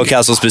for Phil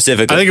Kessel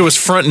specifically? I think it was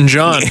Front and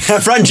John.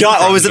 Front John.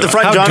 Oh, was it the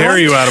Front How John? dare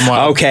you, Adam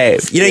Wild? Okay.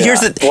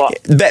 Here's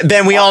the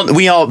Ben. We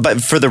all.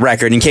 But for the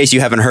record, in case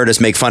you haven't heard us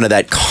make fun of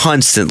that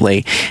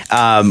constantly,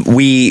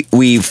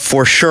 we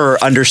for sure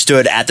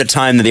understood at the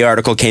time that the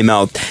article came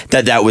out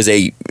that was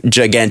a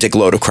gigantic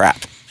load of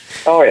crap.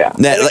 Oh yeah,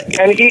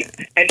 and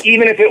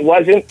even if it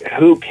wasn't,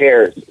 who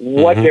cares?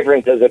 What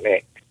difference does it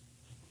make?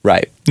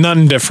 Right.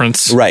 None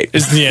difference. Right.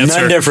 Is the answer.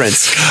 None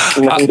difference.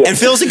 And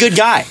Phil's a good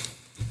guy.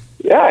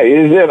 Yeah,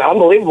 he's an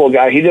unbelievable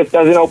guy. He just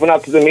doesn't open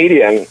up to the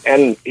media,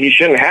 and he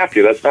shouldn't have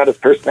to. That's not his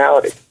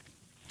personality.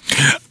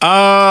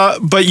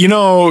 But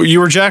you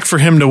were jacked for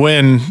him to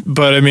win.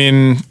 But I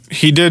mean,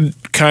 he did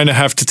kind of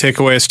have to take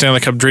away a Stanley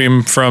Cup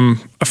dream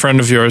from a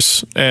friend of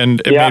yours,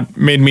 and it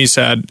made me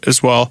sad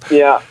as well.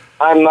 Yeah.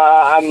 I'm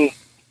not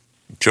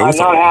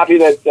happy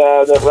that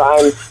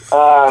Ryan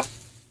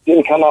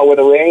didn't come out with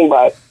a ring,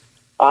 but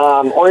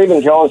or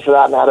even Jones for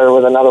that matter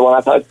with another one.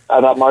 I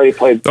thought Marty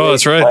played. Oh,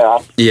 that's right.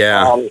 Playoff.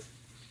 Yeah.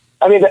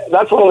 I mean,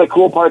 that's one of the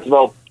cool parts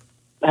about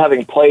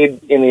having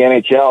played in the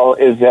NHL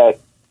is that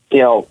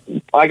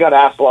I got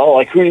asked, well,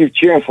 like, who are you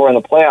cheering for in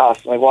the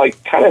playoffs? I'm like, well, I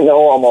kind of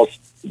know almost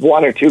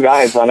one or two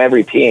guys on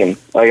every team.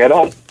 Like, I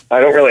don't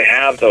really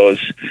have those.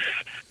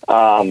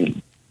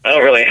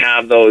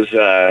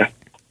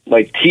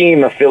 Like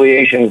team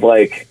affiliations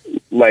like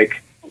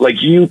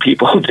you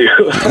people do.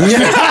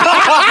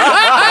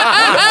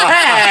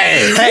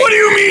 Hey, what do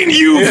you mean,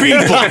 you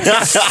people?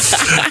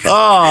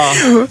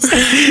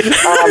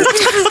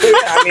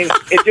 I mean,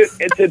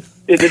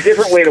 it's a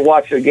different way to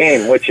watch the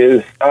game, which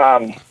is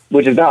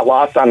not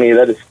lost on me.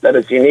 That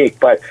is unique.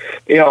 But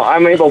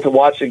I'm able to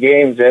watch the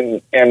games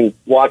and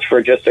watch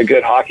for just a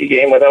good hockey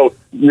game without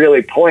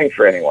really pulling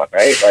for anyone,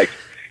 right? Like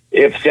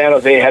if San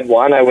Jose had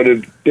won, I would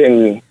have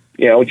been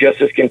just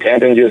as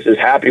content and just as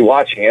happy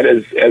watching it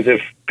as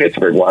if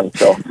Pittsburgh won.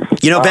 So,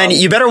 Ben,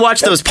 you better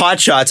watch those pot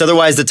shots.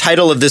 Otherwise, the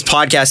title of this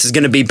podcast is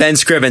going to be Ben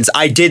Scrivens.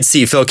 I did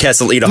see Phil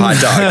Kessel eat a hot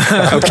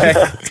dog. Okay.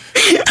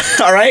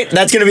 All right.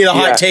 That's going to be the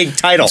hot take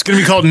title. It's going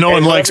to be called No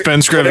One Likes Ben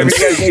Scrivens.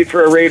 Whatever you guys need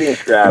for a ratings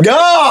grab. No.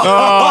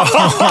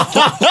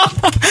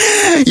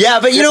 Yeah,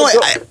 but you know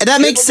what?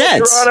 That makes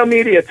sense. Toronto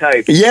media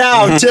type.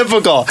 Yeah,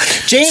 typical.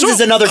 James is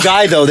another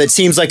guy, though, that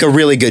seems like a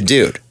really good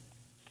dude.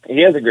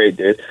 He is a great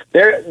dude.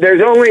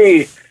 There's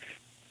only,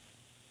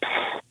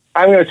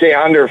 I'm going to say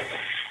under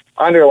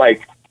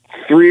like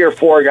 3 or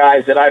 4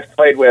 guys that I've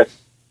played with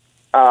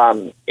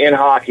in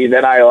hockey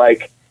that I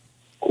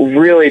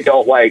really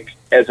don't like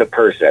as a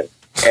person.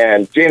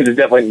 And James is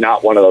definitely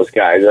not one of those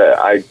guys.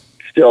 I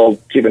still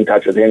keep in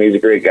touch with him. He's a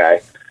great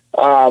guy.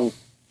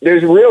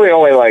 There's really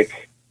only like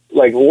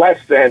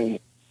less than,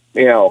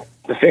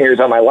 the fingers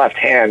on my left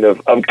hand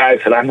of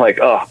guys that I'm like,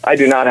 oh, I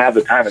do not have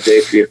the time of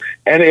day for you.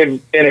 And it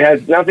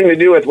has nothing to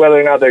do with whether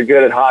or not they're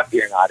good at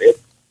hockey or not.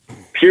 It's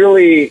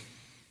purely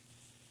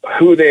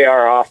who they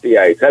are off the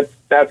ice.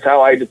 That's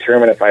how I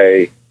determine if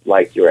I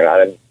like you or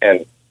not.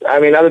 And I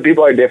mean, other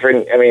people are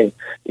different. I mean,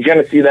 you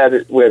kind of see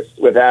that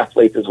with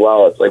athletes as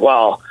well. It's like,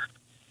 well,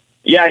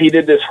 yeah, he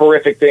did this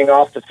horrific thing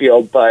off the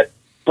field, but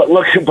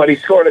he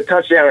scored a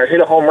touchdown or hit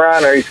a home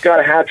run or he's got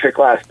a hat trick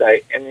last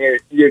night, and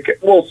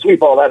we'll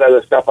sweep all that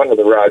other stuff under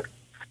the rug.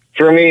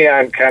 For me,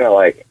 I'm kind of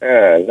like,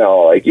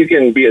 no, like you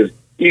can be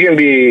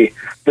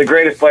the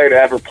greatest player to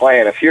ever play,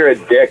 and if you're a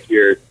dick,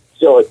 you're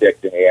still a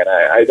dick to me, and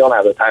I don't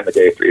have the time of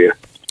day for you.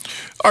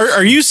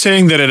 Are you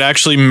saying that it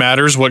actually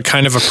matters what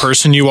kind of a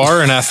person you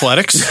are in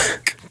athletics?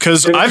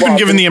 Because I've been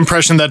given the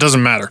impression that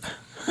doesn't matter.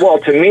 Well,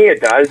 to me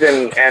it does,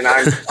 and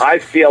I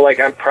feel like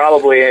I'm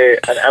probably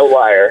an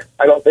outlier.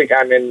 I don't think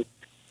I'm in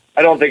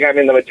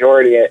the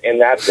majority in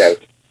that sense.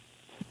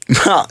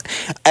 Well,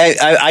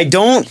 I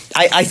don't.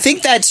 I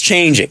think that's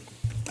changing.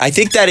 I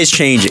think that is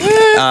changing.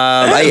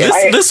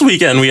 This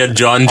weekend we had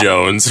John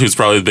Jones, who's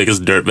probably the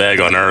biggest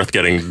dirtbag on earth,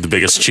 getting the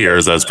biggest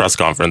cheers at his press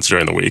conference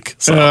during the week.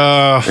 So.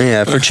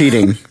 Yeah, for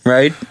cheating,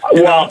 right?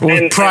 Well,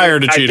 prior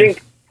to cheating.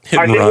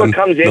 I think what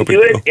comes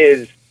into it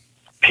is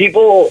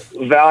people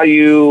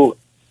value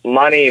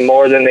money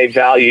more than they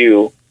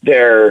value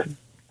their,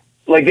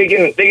 like they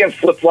can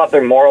flip flop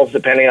their morals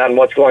depending on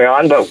what's going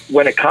on, but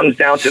when it comes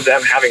down to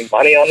them having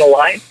money on the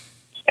line,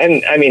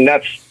 and I mean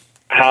that's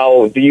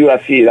how the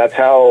UFC, that's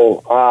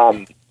how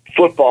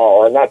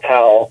football, and that's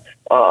how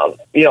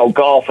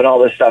golf and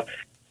all this stuff.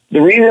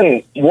 The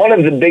reason, one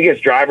of the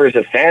biggest drivers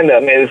of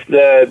fandom is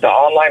the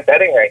online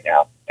betting right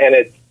now, and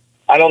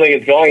I don't think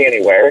it's going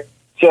anywhere.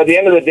 So at the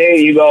end of the day,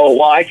 you go,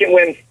 well, I can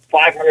win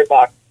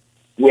 $500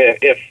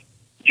 if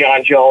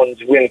John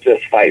Jones wins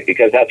this fight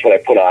because that's what I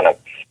put on him.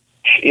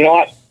 You know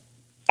what?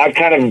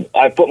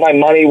 I've put my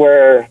money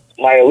where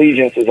my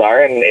allegiances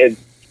are, and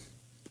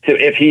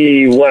if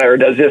he whatever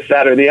does this,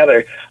 that, or the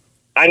other,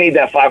 I need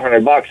that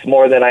 $500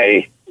 more than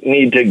I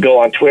need to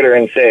go on Twitter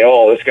and say,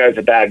 "Oh, this guy's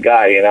a bad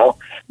guy." That's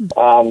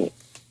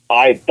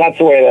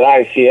the way that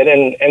I see it,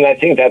 and I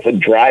think that's a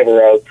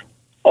driver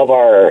of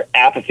our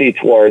apathy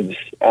towards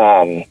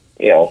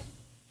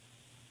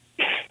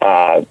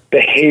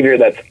behavior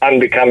that's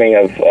unbecoming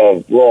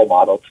of role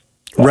models.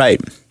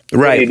 Right.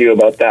 What do you do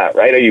about that,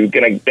 right? Are you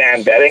going to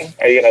ban betting?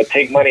 Are you going to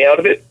take money out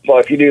of it? Well,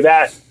 if you do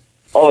that,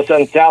 all of a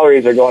sudden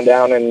salaries are going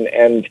down and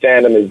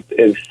fandom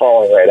is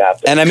falling right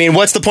after. And I mean,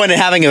 what's the point of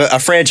having a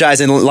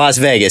franchise in Las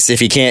Vegas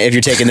if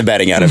you're taking the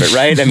betting out of it,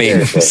 right? I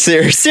mean,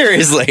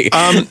 seriously.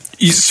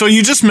 So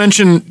you just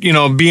mentioned,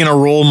 being a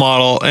role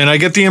model, and I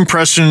get the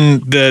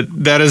impression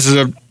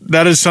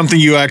that is something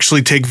you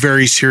actually take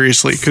very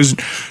seriously, because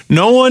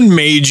no one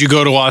made you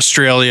go to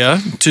Australia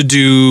to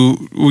do,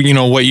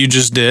 what you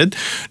just did.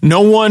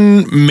 No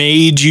one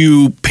made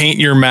you paint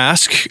your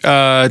mask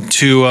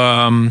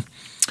to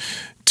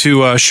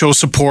show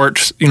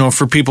support,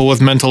 for people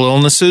with mental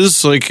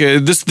illnesses. Like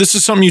this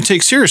is something you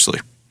take seriously.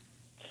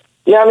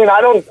 Yeah, I mean,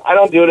 I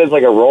don't do it as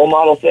like a role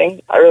model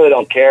thing. I really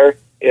don't care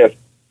if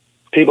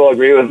people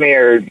agree with me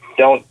or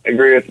don't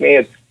agree with me.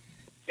 It's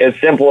as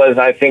simple as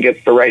I think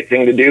it's the right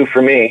thing to do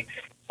for me.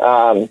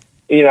 You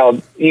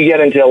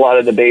get into a lot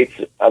of debates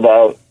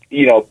about,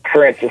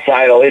 current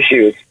societal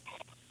issues,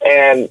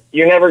 and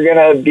you're never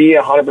going to be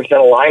 100%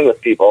 aligned with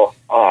people.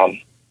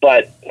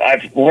 But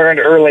I've learned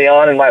early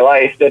on in my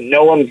life that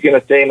no one's going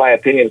to say my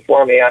opinion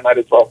for me. I might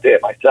as well say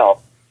it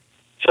myself.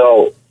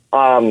 So,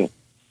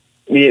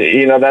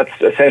 that's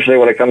essentially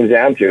what it comes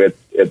down to.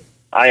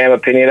 I am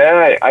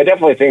opinionated. I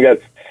definitely think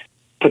that's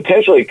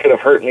potentially could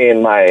have hurt me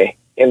in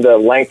the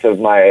length of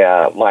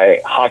my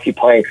hockey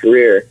playing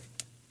career,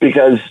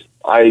 because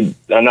I'm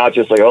not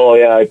just like, oh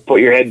yeah, I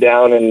put your head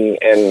down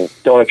and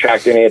don't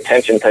attract any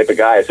attention type of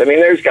guys. I mean,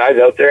 there's guys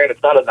out there, and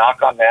it's not a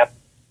knock on them.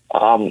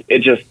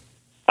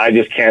 I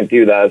just can't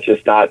do that. It's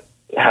just not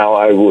how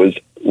I was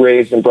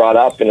raised and brought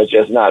up, and it's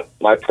just not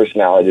my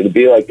personality to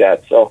be like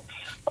that. So,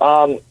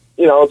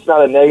 it's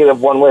not a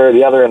negative one way or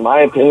the other in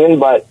my opinion,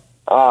 but,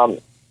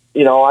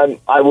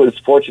 I was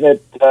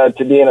fortunate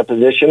to be in a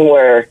position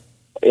where,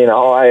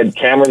 I had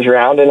cameras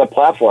around and a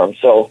platform.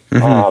 So,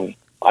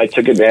 I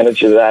took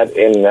advantage of that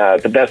in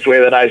the best way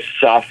that I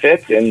saw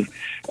fit, and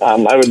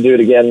I would do it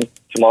again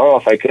tomorrow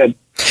if I could.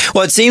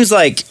 Well, it seems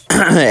like,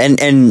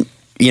 and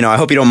I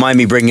hope you don't mind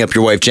me bringing up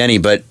your wife Jenny,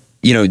 but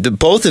the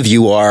both of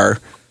you are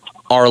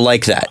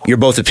like that. You're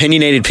both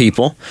opinionated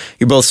people.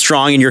 You're both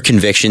strong in your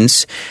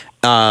convictions.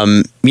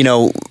 Is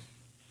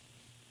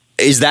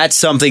that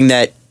something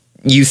that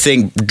you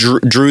think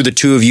drew the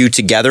two of you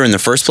together in the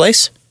first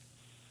place?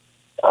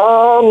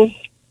 I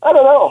don't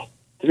know.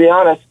 To be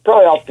honest,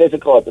 probably all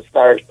physical at the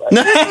start. But.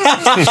 All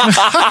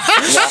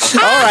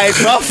right.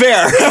 Well,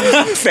 fair.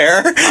 Fair.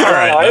 All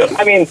right.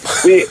 I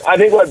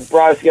think what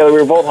brought us together, we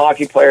were both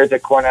hockey players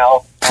at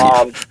Cornell.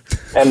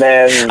 And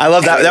then... I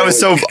love that. That was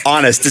so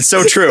honest. It's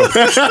so true.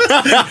 But,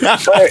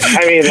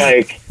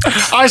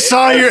 I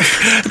saw your...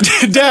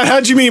 Dad,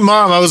 how'd you meet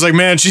Mom? I was like,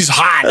 man, she's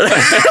hot.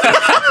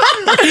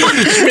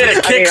 She made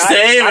a kick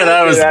save, and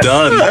I was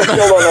done.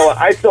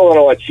 I still don't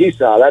know what she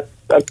saw. That's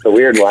the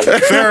weird one.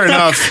 Fair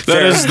enough.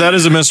 That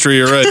is a mystery.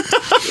 You're right.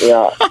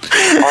 Yeah.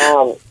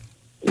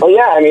 But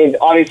yeah,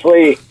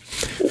 obviously,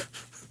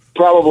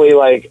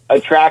 probably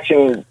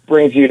attraction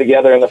brings you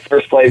together in the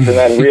first place, and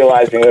then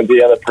realizing that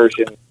the other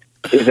person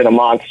isn't a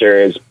monster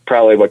is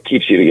probably what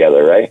keeps you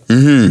together, right?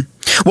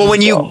 Mm-hmm. Well,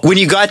 when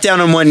you got down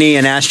on one knee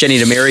and asked Jenny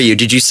to marry you,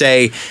 did you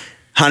say,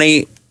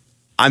 "Honey,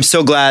 I'm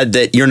so glad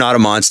that you're not a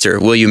monster.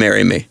 Will you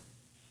marry me?"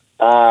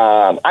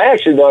 I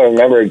actually don't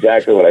remember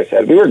exactly what I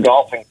said. We were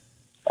golfing.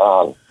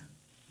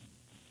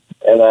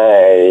 And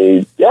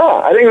I think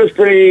it was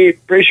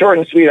pretty short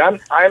and sweet.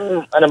 I'm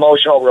an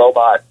emotional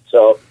robot,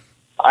 so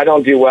I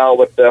don't do well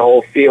with the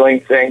whole feeling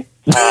thing,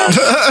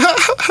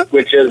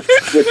 which has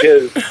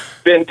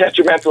been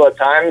detrimental at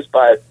times.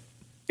 But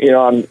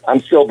I'm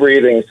still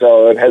breathing,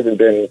 so it hasn't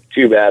been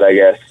too bad, I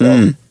guess.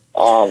 So,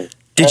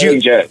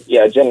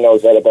 Jen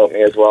knows that about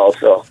me as well.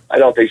 So I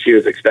don't think she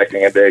was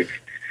expecting a big,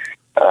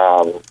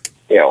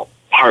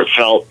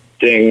 heartfelt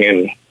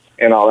thing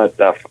and all that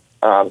stuff.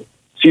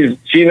 She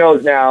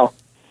knows now,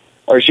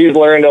 or she's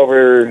learned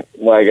over,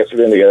 I guess we've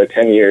been together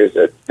 10 years,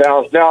 that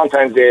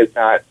Valentine's Day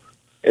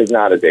is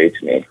not a day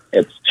to me.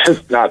 It's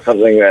just not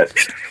something that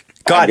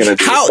God, I'm gonna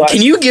do.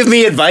 Can you give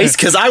me advice?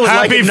 Because I would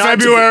like it not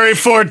February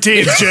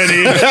 14th,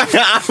 Jenny.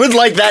 I would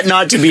like that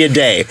not to be a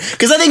day.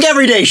 Because I think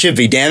every day should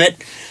be, damn it.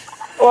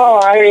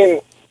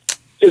 Well,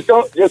 just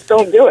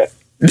don't do it.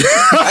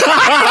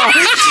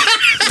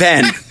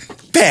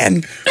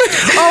 Ben.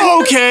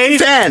 Oh, okay.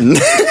 Ben.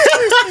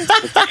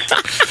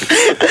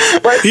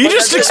 But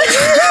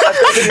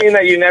that doesn't mean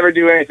that you never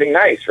do anything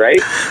nice,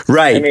 right?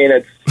 Right.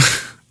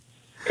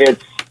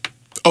 It's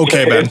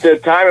okay, Ben. It's the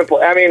time and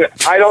place.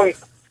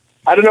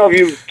 I don't know if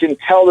you can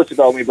tell this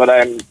about me, but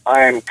I'm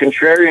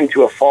contrarian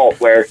to a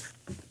fault where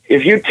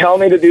if you tell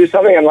me to do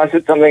something, unless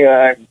it's something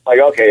that I'm like,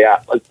 okay,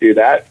 yeah, let's do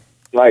that.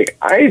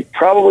 I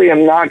probably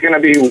am not going to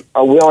be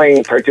a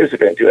willing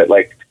participant to it.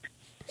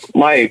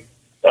 I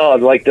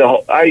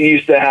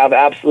used to have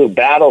absolute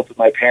battles with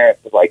my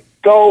parents.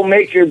 Go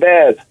make your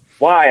bed.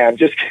 Why? I'm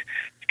just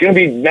going to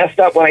be messed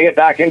up when I get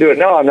back into it.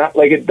 No, I'm not.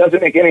 It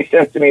doesn't make any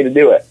sense to me to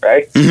do it,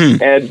 right?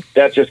 Mm-hmm. And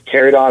that just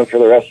carried on for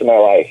the rest of my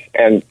life.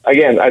 And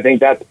again, I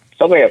think that's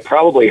something that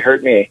probably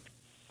hurt me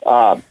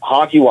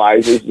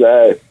hockey-wise is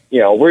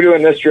we're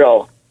doing this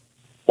drill.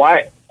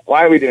 Why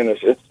are we doing this?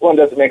 This one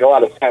doesn't make a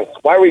lot of sense.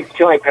 Why are we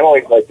killing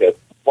penalties like this?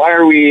 Why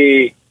are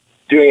we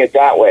doing it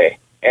that way?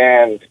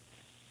 And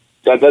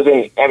that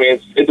doesn't,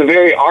 it's a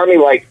very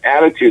Army-like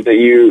attitude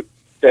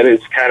that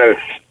is kind of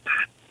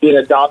being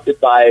adopted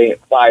by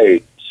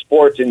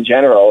sports in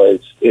general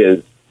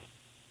is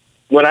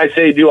when I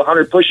say do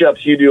 100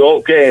 push-ups, you do,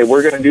 okay,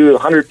 we're going to do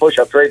 100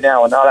 push-ups right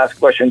now and not ask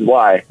questions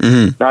why.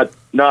 Mm-hmm.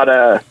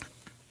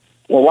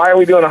 Why are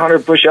we doing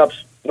 100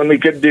 push-ups when we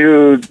could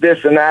do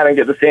this and that and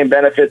get the same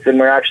benefits and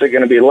we're actually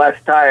going to be less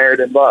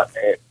tired and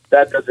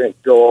that doesn't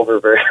go over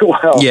very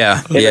well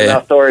in an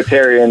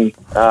authoritarian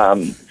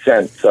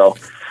sense. So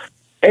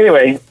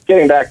anyway,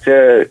 getting back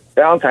to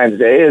Valentine's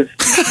Day is,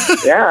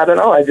 I don't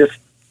know. I just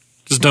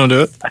don't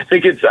do it. I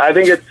think it's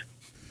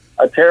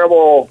a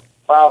terrible.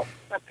 Well,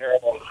 not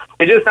terrible.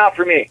 It's just not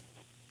for me.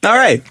 All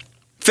right,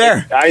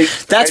 fair.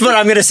 That's what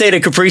I'm going to say to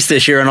Caprice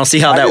this year, and I'll see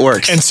how that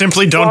works. And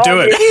simply don't do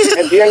it.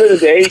 At the end of the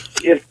day,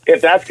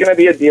 if that's going to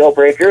be a deal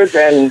breaker,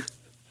 then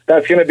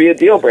that's going to be a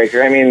deal breaker.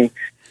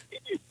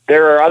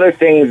 There are other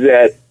things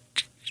that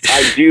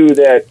I do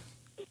that.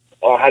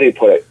 Well, how do you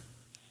put it?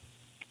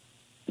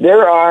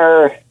 There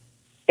are,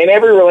 in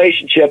every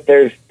relationship,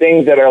 there's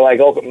things that are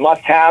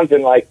must-haves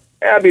and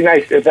it'd be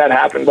nice if that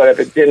happened, but if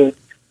it didn't,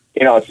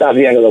 it's not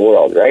the end of the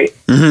world, right?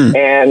 Mm-hmm.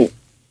 And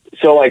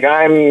so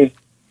I'm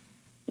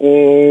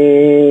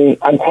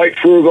quite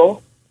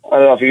frugal. I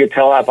don't know if you could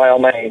tell that by all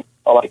my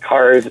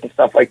cars and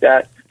stuff like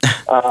that.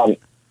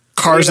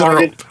 Cars that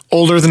are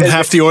Older than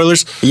half the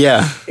Oilers?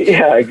 Yeah.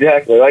 Yeah,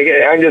 exactly. Like,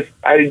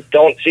 I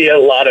don't see a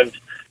lot of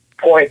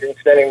point in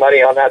spending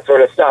money on that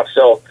sort of stuff.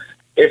 So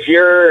if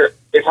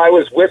I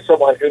was with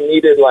someone who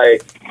needed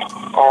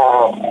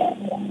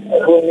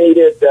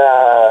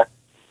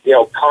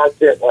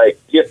constant like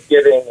gift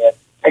giving, and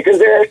because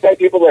there are some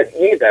people that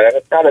need that, and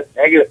it's not a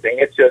negative thing.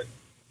 It's just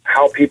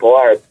how people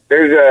are.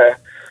 There's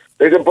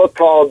a book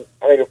called,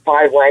 I think,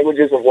 5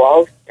 Languages of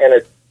Love, and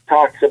it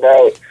talks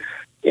about,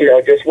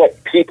 just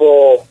what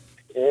people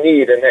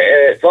need, and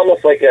it's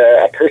almost like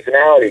a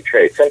personality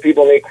trait. Some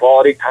people need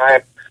quality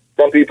time.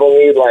 Some people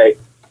need like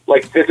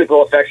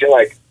physical affection,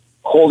 like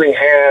holding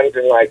hands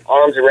and like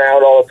arms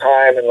around all the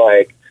time, and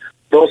like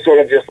those sort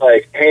of just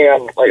like, hey,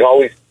 I'm like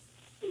always.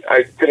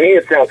 To me,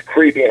 it sounds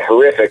creepy and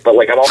horrific, but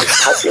like I'm always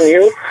touching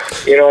you.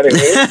 You know what I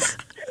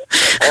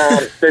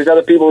mean? There's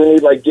other people who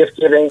need like gift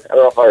giving. I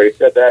don't know if I already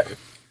said that.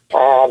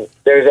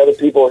 There's other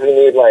people who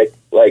need like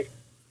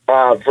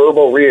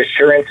verbal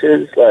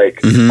reassurances, like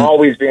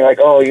always being like,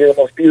 "Oh, you're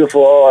the most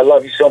beautiful. Oh, I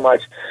love you so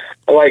much."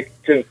 Like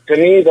to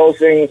me, those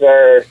things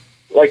are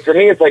like, for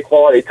me, it's like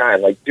quality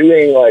time, like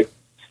doing like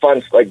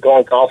fun, like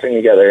going golfing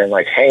together and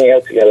like hanging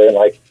out together and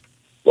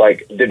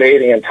like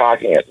debating and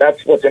talking.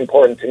 That's what's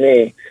important to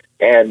me.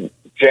 And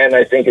Jen,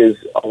 I think, is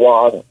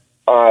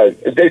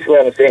basically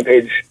on the same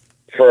page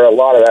for a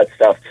lot of that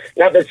stuff.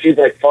 Not that she's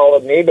like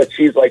followed me, but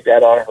she's like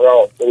that on her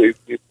own. So we've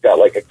got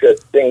like a good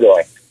thing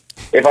going.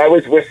 If I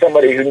was with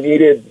somebody who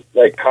needed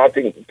like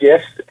constant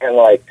gifts and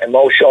like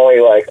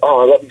emotionally like, oh,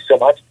 I love you so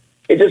much,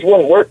 it just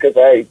wouldn't work,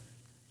 because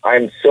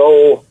I'm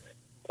so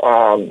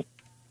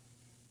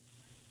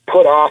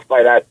put off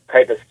by that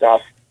type of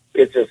stuff.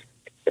 It's just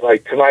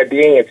like, to my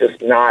being, it's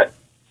just not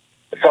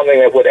something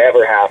that would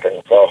ever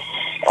happen. So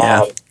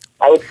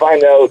I would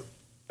find out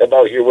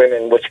about your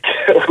women, which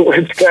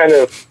kind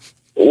of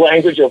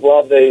language of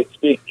love they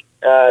speak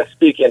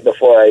in,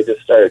 before I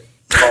just start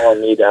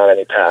following me down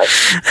any path.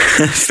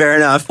 Fair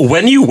enough.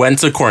 When you went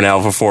to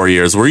Cornell for 4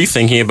 years, were you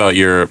thinking about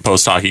your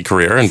post-hockey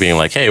career and being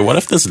like, hey, what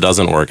if this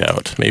doesn't work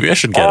out? Maybe I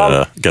should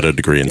get a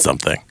degree in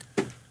something.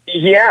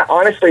 Yeah,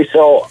 honestly,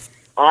 so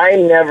I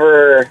think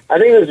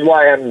this is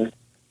why I'm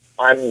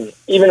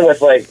even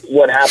with like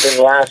what happened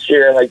last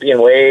year and like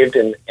being waived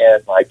and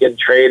like getting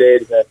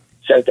traded and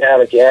sent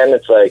down again.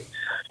 It's like,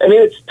 I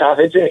mean, it's tough.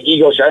 It's an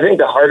ego show. I think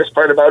the hardest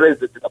part about it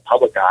is it's in the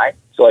public eye.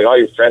 So like all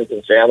your friends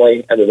and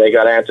family, and then they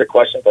got to answer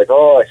questions like,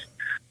 oh,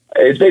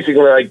 it's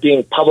basically like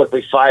being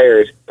publicly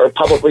fired or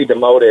publicly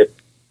demoted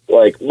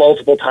like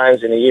multiple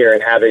times in a year,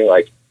 and having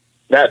like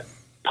that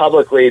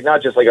publicly,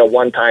 not just like a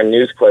one-time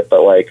news clip,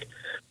 but like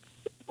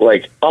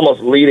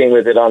almost leading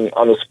with it on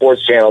the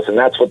sports channels. And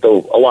that's what a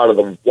lot of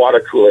the water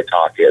cooler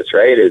talk is,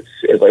 right? It's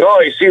like,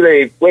 oh, you see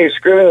they wave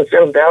Scrivens and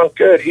sent him down.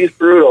 Good. He's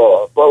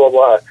brutal, blah, blah,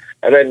 blah.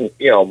 And then,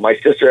 my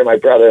sister and my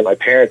brother and my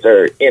parents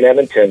are in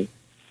Edmonton,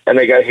 and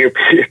they got to hear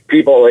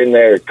people in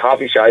their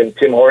coffee shop in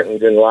Tim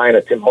Hortons, in line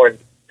at Tim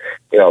Hortons,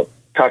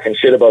 talking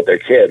shit about their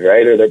kid,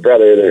 right? Or their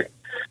brother.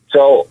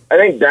 So I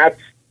think that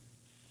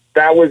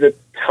was a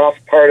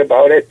tough part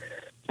about it.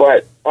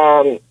 But,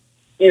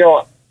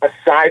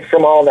 aside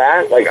from all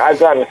that, like, I've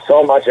gotten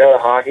so much out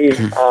of hockey.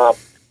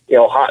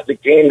 The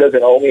game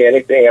doesn't owe me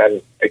anything. I'm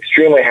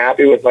extremely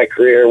happy with my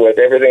career, with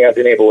everything I've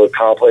been able to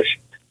accomplish.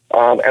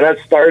 And that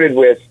started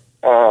with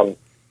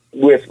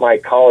my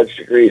college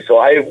degree. So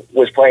I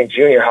was playing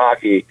junior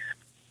hockey,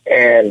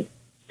 and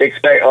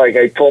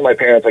I told my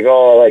parents, like,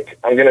 oh, like,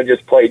 I'm going to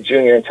just play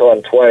junior until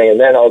I'm 20, and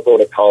then I'll go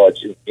to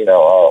college. And,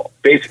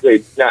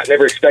 basically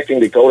never expecting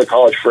to go to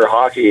college for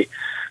hockey,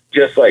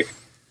 just like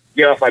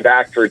get off my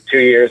back for 2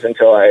 years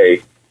until I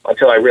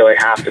really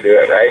have to do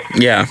it, right?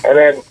 Yeah. And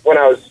then when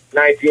I was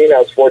 19, I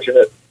was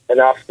fortunate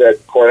enough that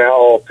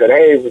Cornell said,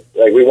 hey,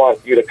 like, we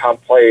want you to come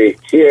play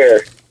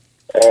here.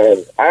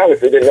 And I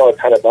honestly didn't know a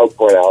ton about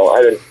Cornell.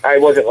 I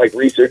wasn't like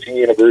researching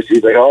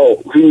universities, like, oh,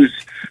 who's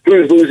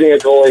losing a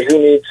goalie, who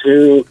needs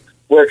who,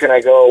 where can I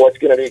go, what's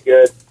going to be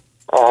good.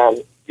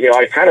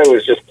 I kind of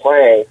was just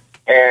playing,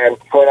 and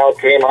Cornell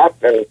came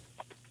up, and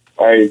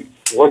I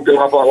looked them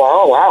up on,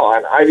 oh, wow,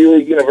 an Ivy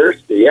League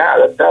university. Yeah,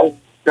 that sounds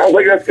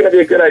like that's going to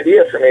be a good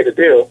idea for me to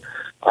do.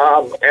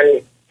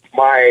 And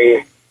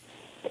my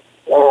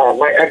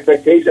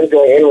expectations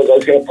going in was I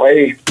was going to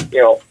play,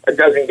 a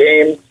dozen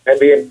games and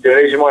be a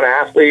Division I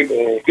athlete,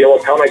 and be able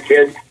to tell my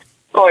kids,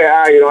 oh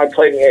yeah, I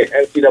played in the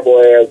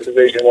NCAA as a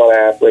Division I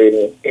athlete,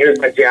 and here's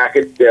my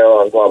jacket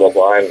still, and blah, blah,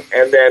 blah.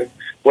 And then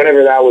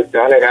whenever that was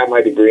done, I'd have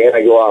my degree, and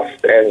I'd go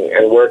off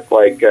and work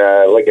like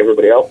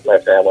everybody else in my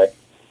family.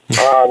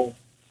 I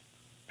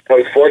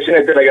was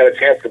fortunate that I got a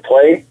chance to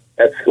play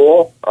at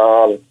school,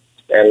 and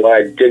when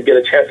I did get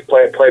a chance to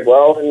play, I played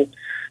well, and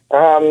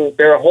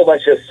there are a whole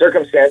bunch of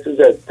circumstances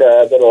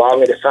that allowed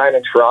me to sign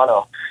in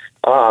Toronto.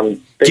 Do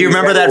you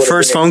remember that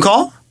first phone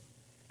call?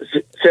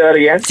 Say that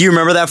again? Do you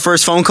remember that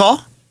first phone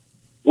call?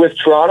 With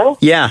Toronto?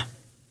 Yeah.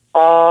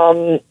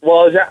 Well,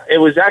 it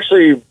was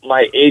actually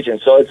my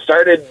agent. So it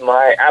started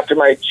after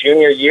my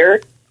junior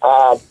year.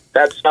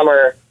 That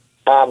summer,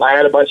 I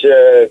had I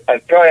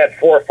probably had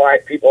 4 or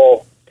 5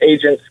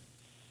 agents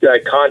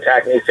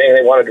contact me saying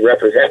they wanted to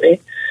represent me.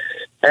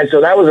 And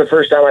so that was the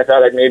first time I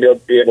thought I'd maybe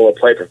be able to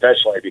play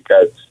professionally,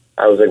 because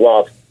I was like,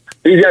 well,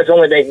 these guys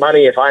only make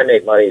money if I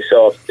make money.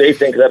 So if they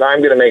think that I'm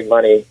going to make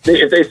money,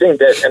 if they think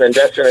that an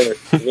investment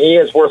in me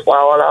is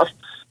worthwhile enough,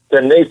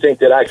 then they think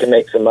that I can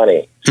make some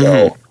money.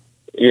 So,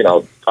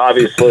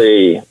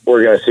 obviously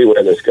we're going to see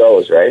where this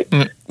goes, right?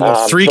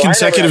 Well, three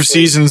consecutive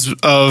seasons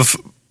of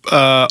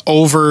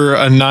over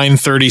a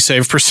 930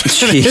 save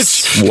percentage.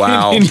 Jeez,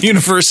 wow. in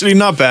university,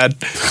 not bad.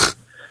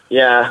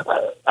 Yeah,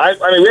 I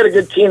mean, we had a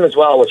good team as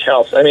well, which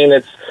helps. I mean,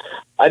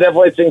 I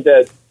definitely think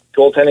that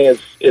goaltending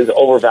is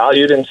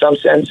overvalued in some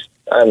sense.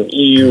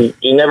 You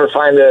never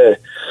find a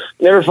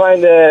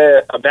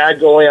bad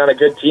goalie on a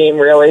good team,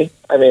 really.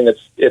 I mean,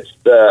 it's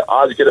the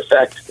Osgood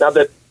effect. Not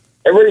that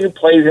everybody who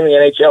plays in the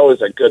NHL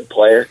is a good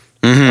player.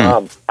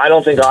 Mm-hmm. I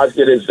don't think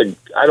Osgood is a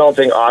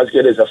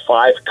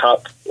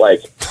 5-cup,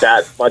 like,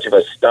 that much of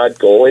a stud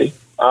goalie.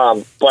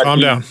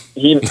 But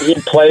he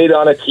played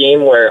on a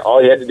team where all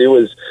he had to do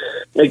was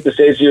make the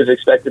saves he was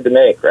expected to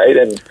make, right?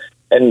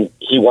 And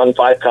he won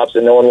 5 cups,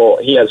 and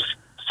he has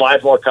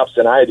 5 more cups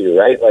than I do,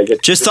 right? Like,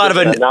 just thought of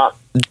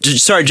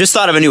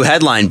a new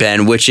headline,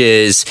 Ben, which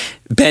is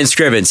Ben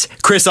Scrivens,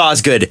 Chris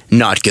Osgood,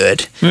 not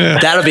good. Yeah.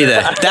 That'll be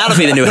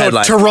the new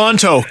headline.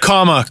 Toronto,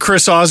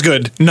 Chris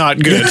Osgood, not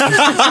good.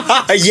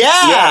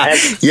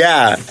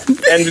 Yeah.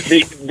 And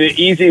the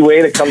easy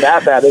way to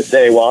combat that is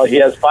say, well, he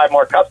has 5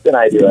 more cups than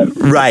I do.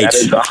 Right. That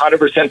is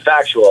 100%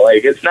 factual.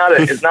 Like, it's not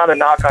a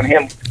knock on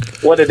him.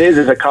 What it is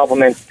a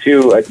compliment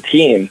to a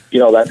team,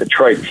 that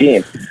Detroit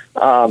team.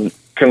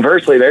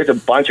 Conversely, there's a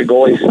bunch of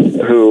goalies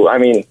who, I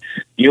mean,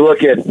 you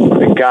look at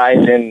the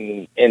guys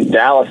in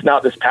Dallas,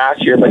 not this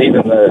past year, but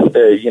even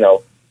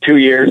the 2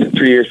 years and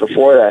 3 years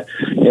before that,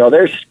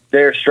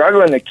 they're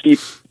struggling to keep,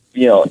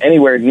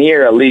 anywhere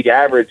near a league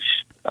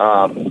average,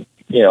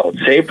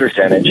 save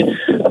percentage.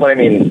 But I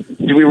mean,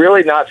 do we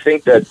really not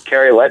think that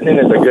Kari Lehtinen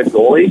is a good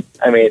goalie?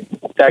 I mean,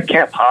 that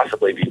can't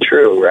possibly be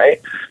true, right?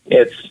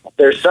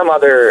 There's some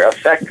other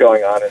effect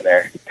going on in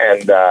there.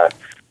 And,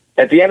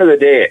 at the end of the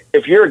day,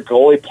 if you're a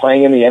goalie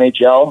playing in the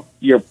NHL,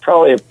 you're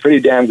probably a pretty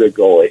damn good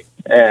goalie.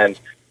 And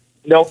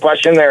no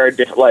question,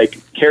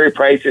 Carey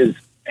Price is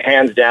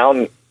hands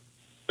down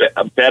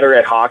better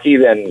at hockey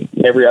than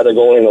every other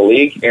goalie in the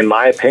league, in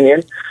my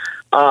opinion.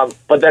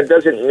 But that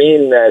doesn't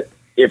mean that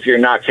if you're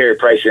not Carey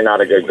Price, you're not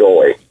a good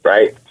goalie,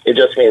 right? It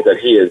just means that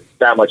he is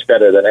that much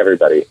better than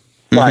everybody.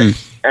 Mm-hmm.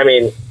 But, I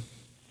mean,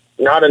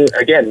 not a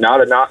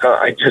knock on,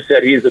 I just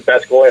said he's the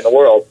best goalie in the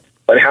world,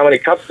 but how many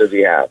cups does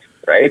he have,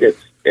 right?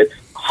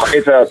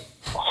 It's a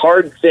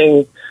hard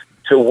thing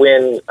to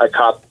win a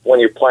cup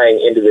when you're playing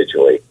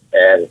individually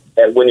and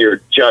when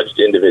you're judged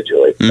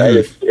individually. Mm-hmm.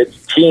 Right?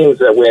 It's teams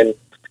that win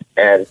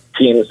and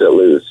teams that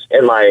lose,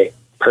 in my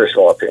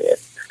personal opinion.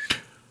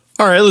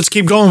 All right, let's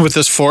keep going with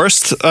this,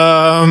 Forrest.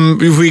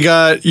 We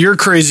got your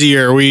crazy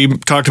year. We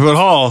talked about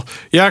Hall,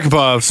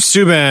 Yakupov,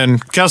 Subban,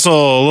 Kessel,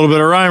 a little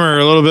bit of Reimer,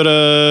 a little bit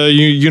of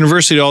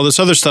University, all this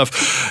other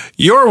stuff.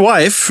 Your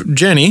wife,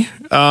 Jenny,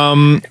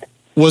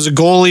 was a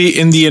goalie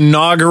in the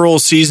inaugural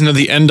season of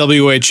the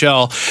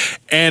NWHL.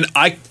 And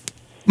I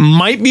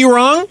might be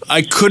wrong.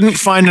 I couldn't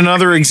find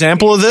another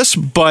example of this,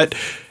 but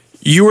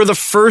you were the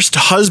first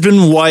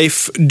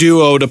husband-wife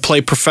duo to play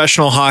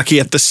professional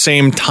hockey at the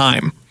same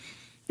time.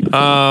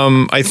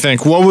 I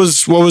think. What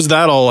was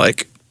that all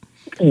like?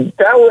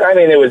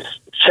 It was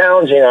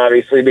challenging,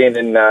 obviously, being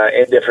in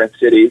different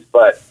cities,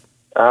 but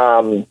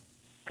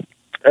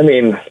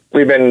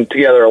we've been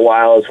together a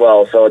while as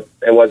well, so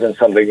it wasn't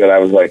something that I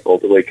was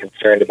overly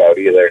concerned about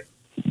either.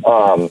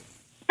 No,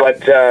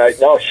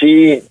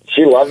 she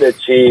loved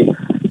it. She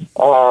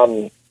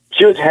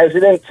was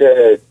hesitant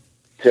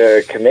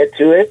to commit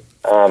to it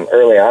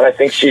early on. I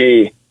think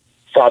she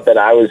thought that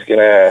I was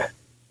gonna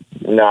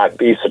not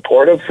be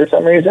supportive for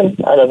some reason.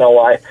 I don't know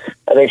why.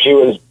 I think she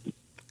was.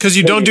 Because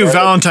you don't do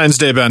Valentine's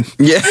Day, Ben.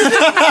 Yeah.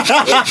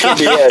 It should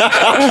be it.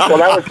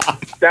 Well,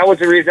 that was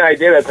the reason I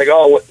did it. It's like,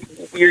 oh,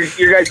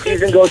 your guys'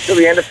 season goes till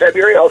the end of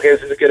February? Okay,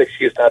 this is a good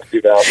excuse not to do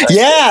Valentine's Day.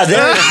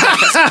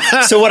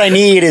 Yeah. So what I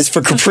need is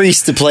for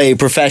Caprice to play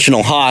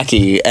professional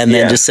hockey and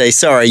then just say,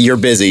 sorry, you're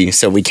busy,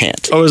 so we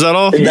can't. Oh, is that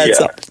all?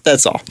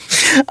 That's all.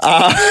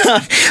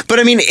 But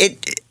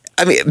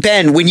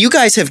Ben, when you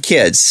guys have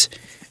kids...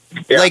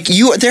 Yeah.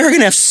 They're going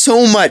to have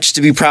so much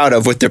to be proud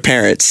of with their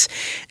parents.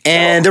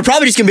 And they're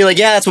probably just going to be like,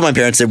 yeah, that's what my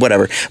parents did,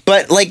 whatever.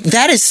 But,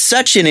 that is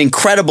such an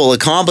incredible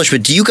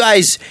accomplishment. Do you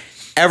guys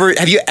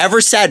have you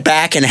ever sat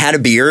back and had a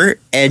beer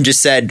and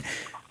just said,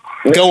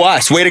 go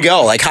us, way to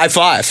go, high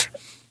five?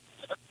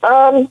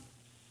 Not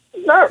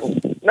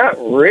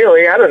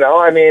really. I don't know.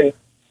 I mean,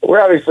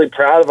 we're obviously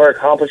proud of our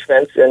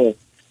accomplishments. And,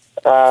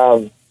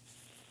 I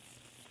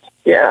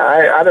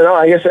don't know.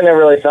 I guess I never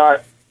really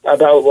thought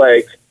about,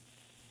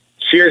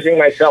 cheersing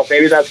myself.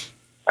 Maybe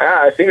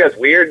I think that's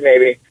weird.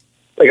 Maybe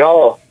hey,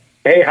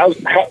 hey,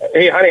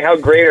 honey, how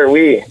great are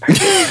we?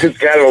 It's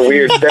kind of a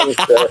weird sentence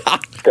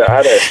to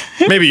utter.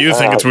 Maybe you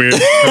think it's weird. I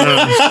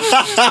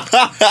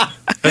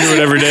do it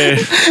every day.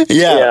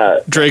 Yeah.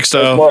 Drake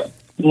style.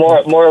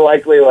 more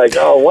likely like,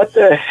 oh, what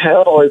the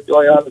hell is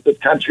going on with this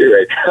country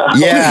right now?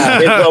 Yeah.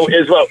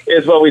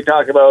 is what we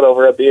talk about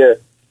over a beer.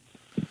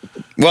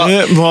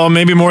 Well,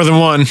 maybe more than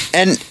one.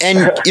 And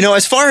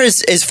as far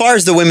as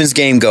the women's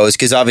game goes,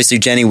 because obviously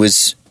Jenny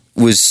was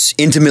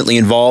intimately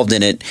involved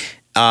in it.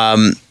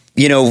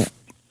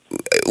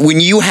 When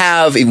you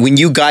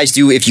guys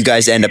do, if you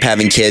guys end up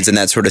having kids and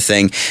that sort of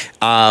thing,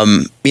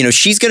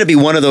 she's going to be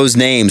one of those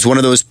names, one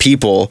of those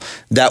people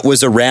that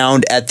was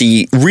around at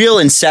the real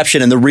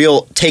inception and the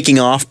real taking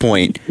off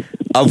point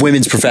of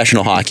women's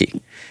professional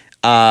hockey.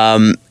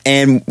 And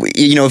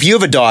if you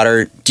have a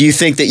daughter, do you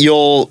think that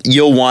you'll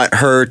want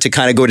her to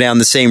kind of go down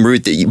the same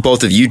route that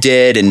both of you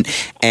did and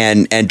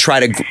try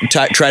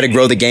to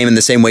grow the game in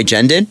the same way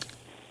Jen did?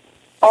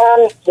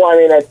 Well, I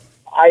mean,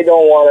 I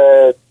don't want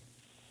to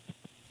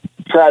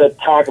try to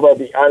talk about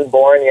the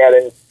unborn yet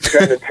and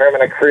try to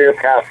determine a career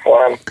path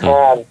for him.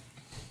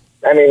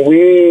 I mean,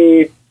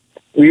 we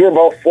were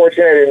both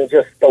fortunate in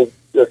just the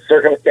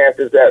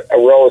circumstances that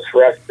arose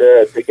for us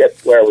to get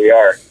to where we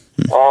are.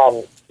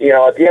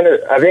 At the end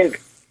of, I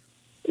think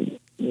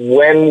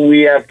when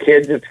we have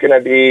kids, it's going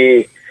to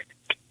be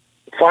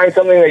find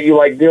something that you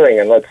like doing,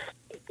 and let's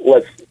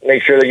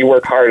make sure that you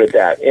work hard at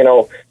that.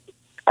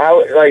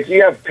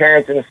 You have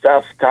parents and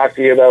stuff talk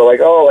to you about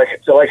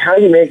how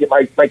do you make it?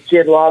 My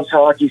kid loves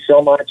hockey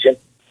so much, and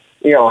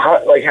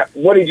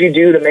what did you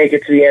do to make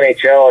it to the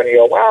NHL? And you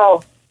go,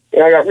 wow,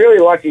 I got really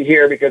lucky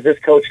here because this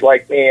coach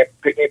liked me and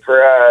picked me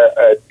for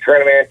a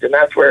tournament, and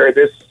that's where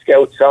this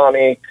scout saw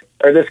me,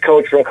 or this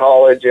coach from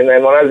college. And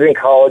then when I was in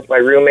college, my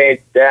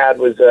roommate's dad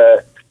was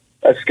a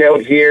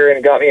scout here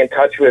and got me in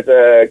touch with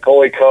a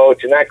goalie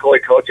coach, and that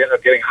goalie coach ended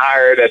up getting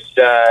hired at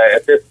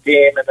this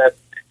team, and then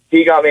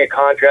he got me a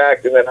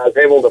contract, and then I was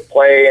able to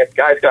play, and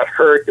guys got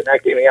hurt, and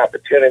that gave me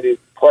opportunity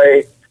to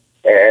play.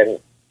 And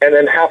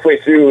then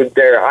halfway through,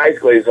 their eyes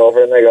glaze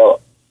over, and they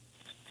go,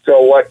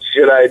 so what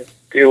should I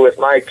do with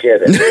my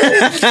kid? And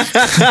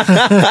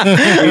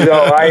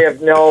I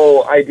have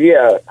no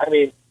idea. I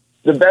mean,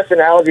 the best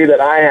analogy that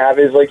I have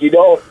is like, you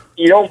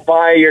don't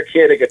buy your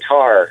kid a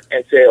guitar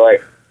and say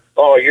like,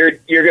 oh, you're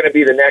going to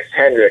be the next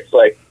Hendrix.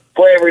 Like,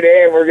 play every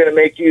day, and we're going to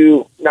make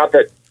you, not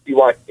that you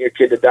want your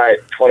kid to die at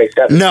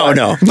 27. No.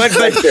 But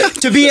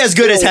to be as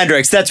good as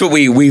Hendrix, that's what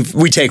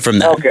we take from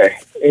that. Okay.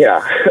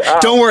 Yeah.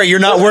 Don't worry,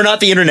 we're not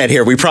the internet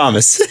here, we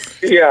promise.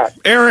 Yeah.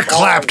 Eric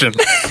Clapton.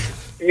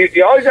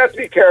 You always have to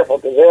be careful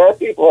because there are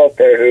people out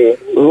there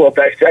who will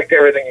dissect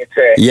everything you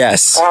say.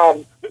 Yes.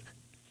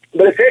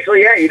 But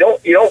essentially, yeah, you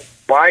don't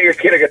buy your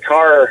kid a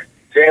guitar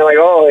saying like,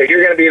 oh,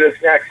 you're going to be this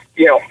next,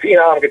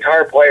 phenom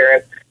guitar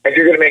player and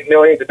you're going to make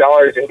millions of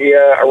dollars and be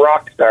a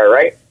rock star,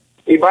 right?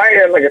 You buy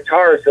them a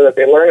guitar so that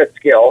they learn a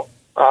skill.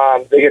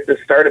 They get to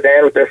start a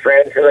band with their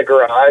friends in the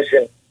garage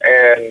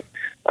and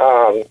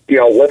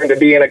learn to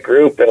be in a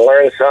group and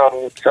learn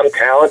some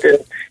talent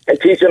and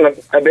teach them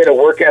a bit of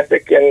work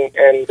ethic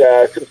and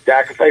some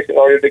sacrifice in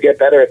order to get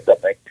better at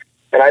something.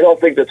 And I don't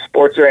think that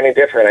sports are any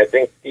different. I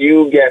think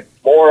you get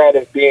more out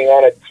of being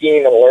on a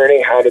team and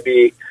learning how to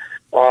be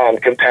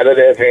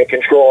competitive and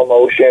control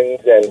emotions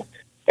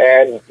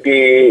and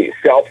be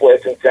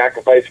selfless and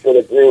sacrifice for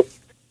the group.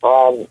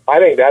 I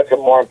think that's a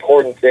more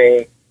important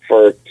thing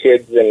for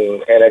kids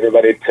and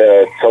everybody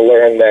to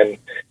learn than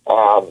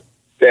I'm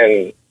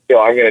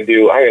going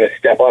to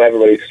step on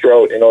everybody's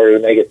throat in order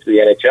to make it to the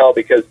NHL,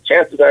 because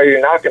chances are you're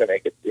not going to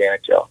make it to the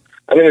NHL.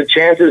 I mean, the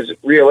chances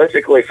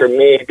realistically for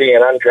me being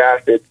an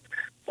undrafted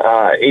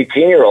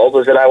 18-year-old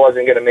was that I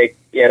wasn't going to make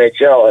the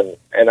NHL,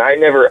 and I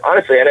never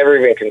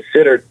even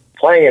considered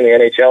playing in the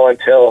NHL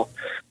until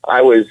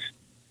I was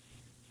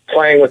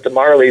playing with the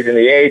Marlies in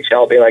the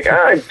AHL, being like,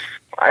 I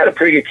had a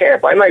pretty good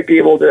camp. I might be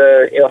able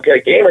to, get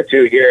a game or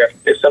two here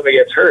if somebody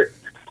gets hurt.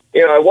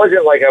 It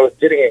wasn't like I was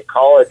sitting in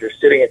college or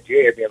sitting in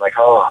junior being like,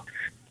 oh,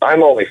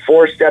 I'm only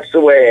 4 steps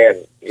away,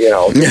 and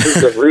this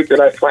is the route that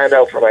I've planned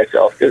out for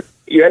myself. Because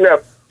you end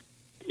up,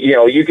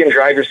 you can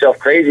drive yourself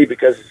crazy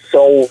because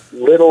so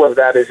little of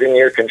that is in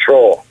your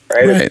control,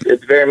 right?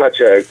 It's very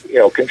much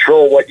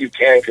control what you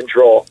can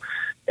control,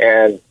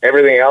 and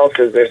everything else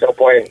is there's no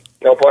point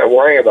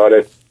worrying about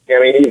it. I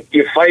mean,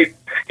 you fight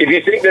if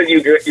you think that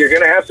you're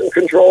going to have some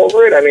control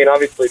over it. I mean,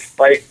 obviously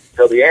fight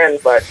till the end,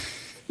 but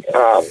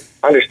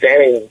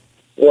understanding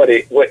what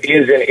is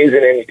and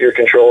isn't in your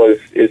control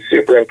is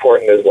super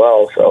important as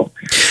well. So,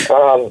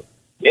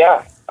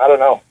 yeah. I don't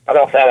know. I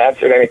don't know if that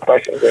answered any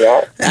questions at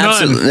all.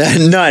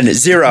 Absolutely none.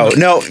 Zero.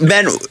 No,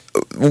 Ben.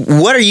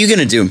 What are you going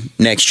to do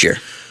next year?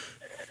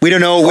 We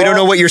don't know. We don't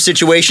know what your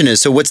situation is.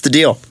 So what's the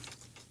deal?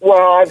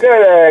 Well, I've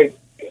got a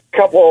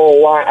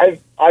couple.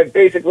 I've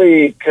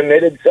basically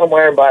committed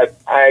somewhere, but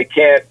I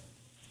can't.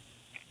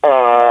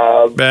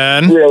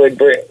 Ben, really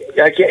bring.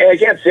 I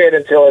can't say it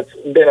until it's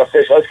been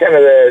official. It's kind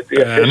of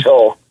the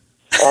official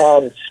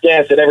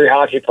stance that every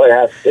hockey player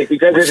has to take,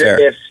 because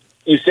if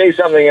you say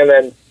something and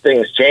then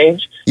things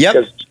change. Yep.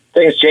 Because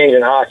things change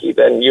in hockey,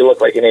 then you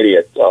look like an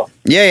idiot. So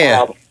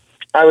yeah.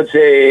 I would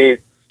say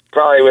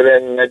probably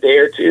within a day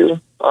or two,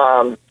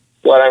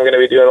 what I'm going to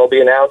be doing will be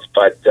announced.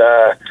 But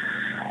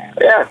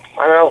Yeah,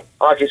 I know.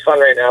 Hockey's fun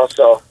right now,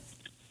 so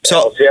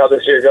we'll see how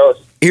this year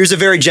goes. Here's a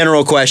very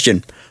general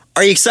question.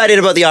 Are you excited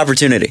about the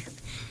opportunity?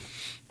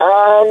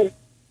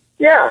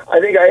 Yeah, I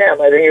think I am.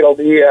 I think it'll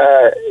be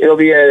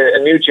a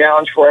new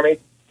challenge for me.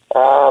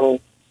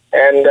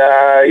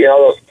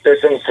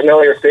 There's some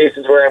familiar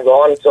faces where I'm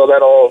going, so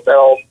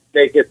that'll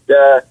make it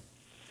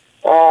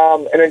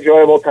an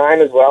enjoyable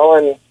time as well.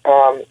 And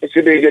it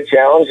should be a good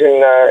challenge,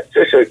 and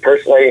especially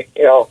personally,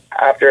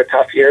 after a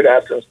tough year, to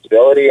have some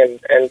stability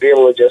and be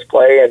able to just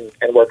play and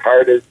work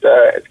hard is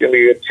it's going to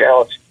be a good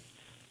challenge.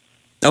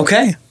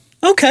 Okay.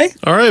 All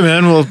right,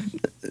 man. Well,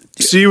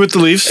 see you with the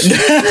Leafs.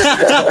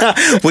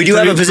 We do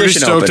have a position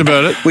stoked open.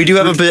 about it. We do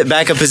have a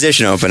backup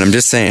position open. I'm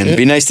just saying. It'd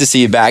be nice to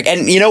see you back.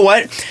 And you know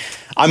what?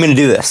 I'm going to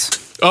do this.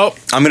 Oh.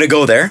 I'm going to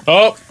go there.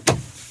 Oh.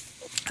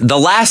 The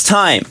last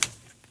time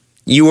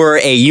you were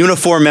a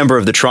uniform member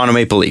of the Toronto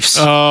Maple Leafs.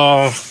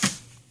 Oh.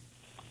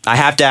 I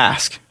have to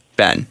ask,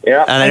 Ben.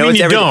 Yeah. And I know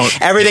you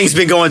don't. Everything's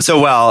been going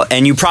so well,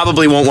 and you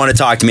probably won't want to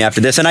talk to me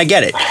after this, and I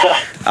get it.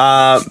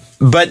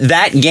 But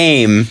that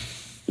game,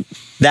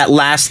 that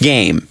last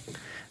game,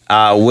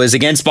 was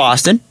against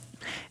Boston.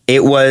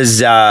 It was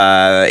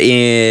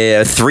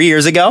 3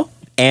 years ago,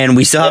 and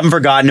we still haven't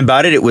forgotten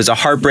about it. It was a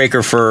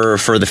heartbreaker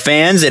for the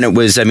fans, and it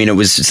was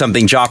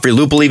something Joffrey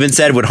Lupul even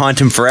said would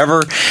haunt him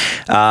forever.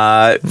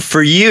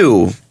 For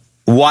you,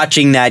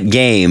 watching that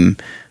game,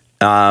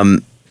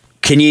 can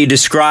you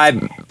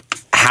describe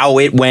how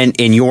it went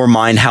in your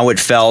mind, how it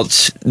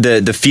felt,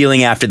 the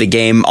feeling after the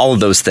game, all of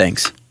those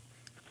things?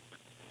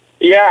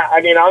 Yeah, I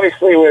mean,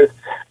 obviously,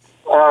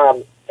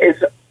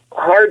 it's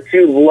hard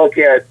to look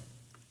at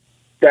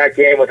that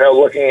game without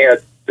looking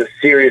at the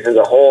series as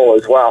a whole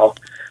as well.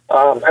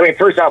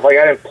 First off, I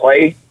didn't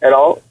play at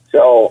all,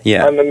 so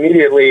yeah. I'm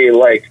immediately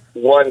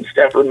one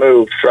step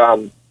removed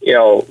from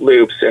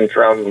Loops and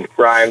from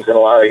Grimes and a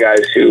lot of the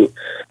guys who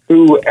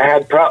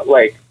had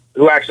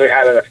who actually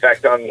had an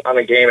effect on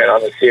the game and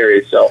on the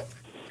series. So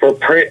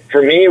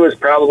for me, it was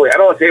probably, I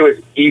don't want to say it was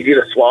easy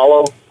to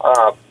swallow,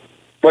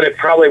 but it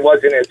probably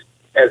wasn't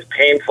as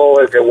painful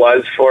as it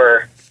was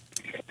for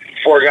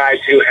guys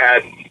who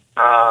had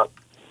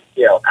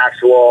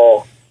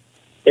actual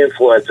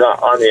influence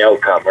on the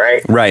outcome,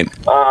 right? Right.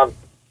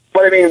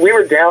 But we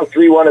were down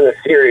 3-1 in the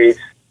series,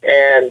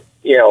 and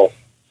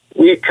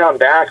we come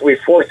back. We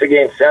forced a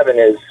game 7,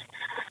 is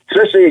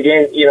especially a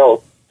game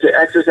to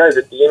exercise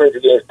the demons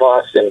against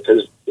Boston,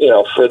 because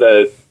for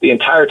the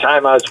entire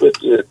time I was with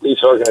the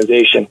Leafs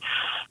organization,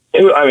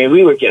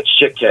 we would get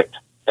shit kicked,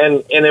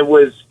 and it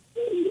was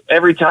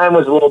every time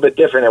was a little bit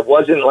different. It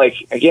wasn't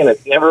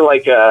it's never we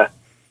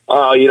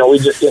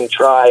just didn't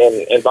try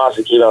and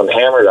Boston came out and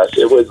hammered us.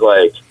 It was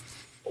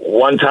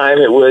one time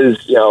it was,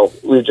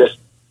 we just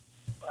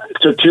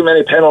took too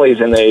many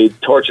penalties and they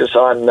torched us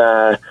on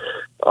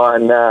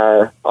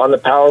the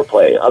power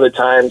play. Other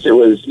times it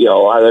was,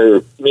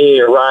 either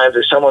me or Rhymes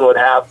or someone would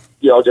have,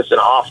 just an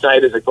off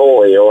night as a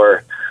goalie,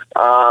 or,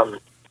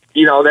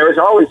 there was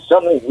always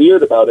something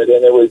weird about it.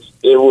 And it was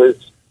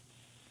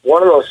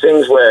one of those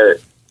things where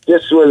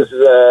this was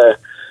the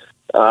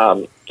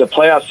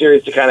playoff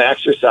series to kind of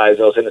exercise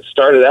those. And it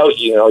started out,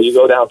 you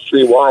go down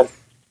 3-1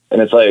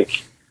 and it's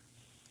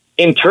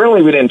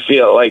internally we didn't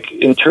feel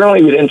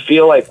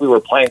like we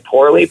were playing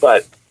poorly,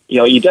 but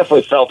you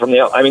definitely felt from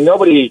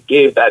nobody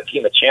gave that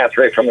team a chance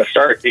right from the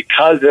start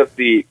because of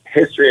the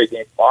history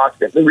against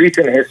Boston, the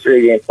recent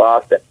history against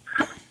Boston.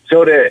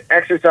 So to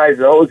exercise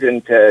those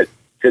and to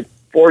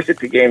force it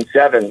to game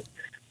 7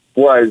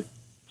 was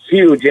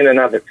huge in and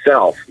of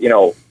itself.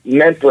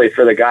 Mentally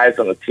for the guys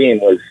on the team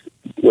was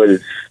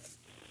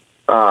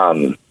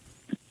an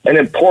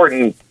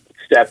important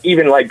step,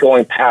 even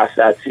going past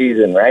that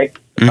season, right?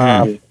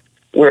 Mm-hmm.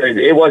 Where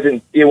it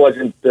wasn't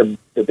the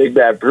big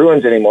bad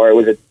Bruins anymore. It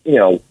was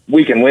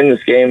we can win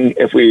this game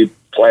if we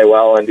play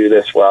well and do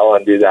this well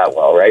and do that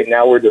well, right?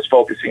 Now we're just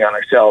focusing on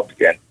ourselves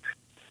again.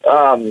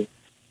 And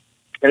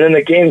then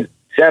the game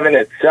 7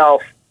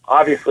 itself,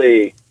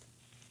 obviously,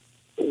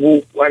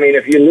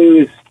 if you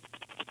lose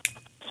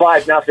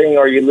 5-0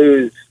 or you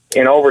lose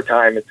in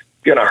overtime, it's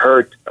gonna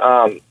hurt.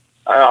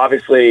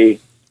 Obviously,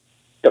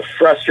 the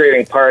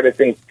frustrating part I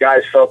think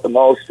guys felt the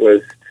most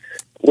was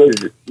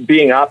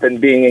being up and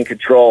being in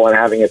control and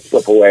having it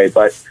slip away.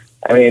 But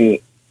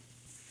I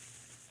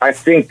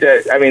think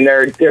that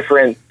there are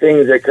different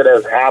things that could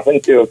have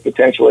happened to have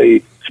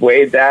potentially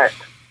swayed that.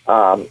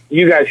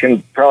 You guys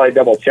can probably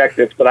double check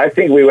this, but I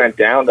think we went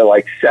down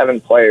to 7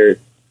 players.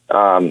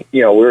 We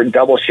were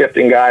double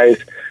shifting guys.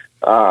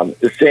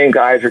 The same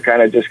guys are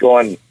kind of just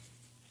going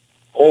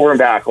over and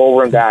back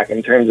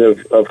in terms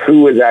of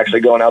who was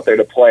actually going out there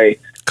to play.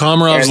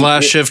 Komarov's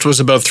last shift was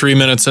about 3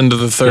 minutes into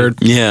the third.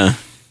 Yeah.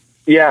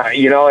 Yeah,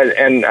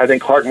 and I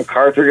think Clark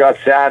MacArthur got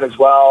sad as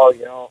well.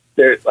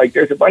 There's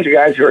a bunch of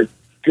guys who are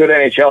good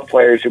NHL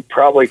players who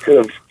probably could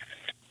have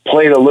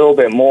played a little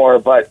bit more.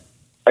 But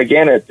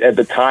again, at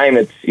the time,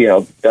 it's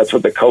that's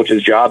what the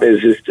coach's job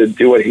is to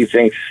do what he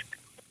thinks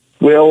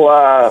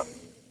will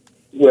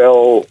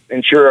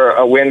ensure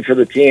a win for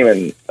the team.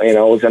 And it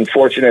was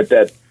unfortunate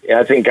that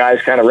I think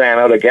guys kind of ran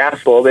out of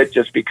gas a little bit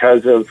just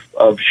because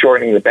of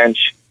shortening the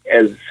bench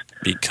as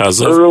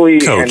early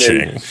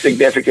coaching. and as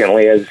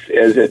significantly as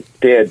it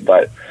did.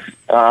 But,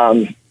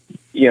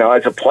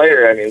 as a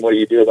player, I mean, what do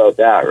you do about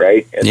that,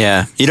 right?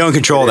 You don't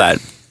control that.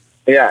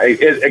 Yeah,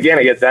 it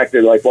gets back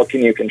to, like, what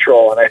can you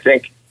control? And I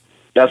think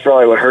that's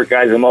probably what hurt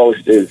guys the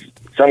most is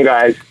some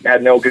guys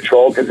had no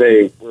control because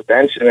they were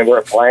benched and they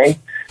weren't playing.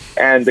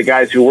 And the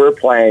guys who were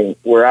playing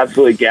were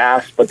absolutely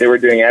gassed, but they were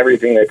doing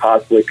everything they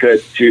possibly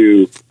could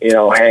to,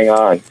 hang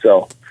on.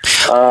 So,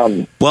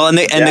 and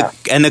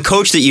the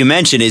coach that you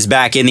mentioned is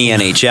back in the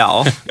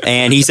NHL,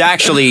 and he's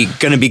actually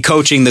going to be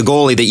coaching the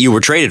goalie that you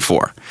were traded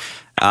for.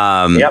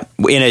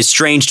 In a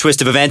strange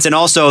twist of events, and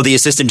also the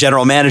assistant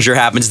general manager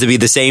happens to be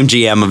the same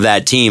GM of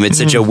that team. It's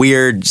such a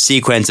weird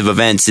sequence of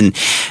events. And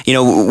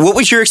what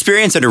was your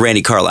experience under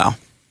Randy Carlyle?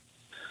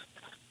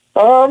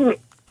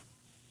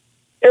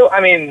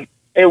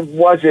 It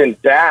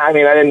wasn't that. I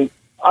mean,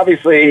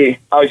 obviously,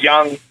 I was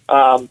young.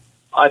 I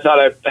thought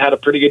I had a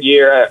pretty good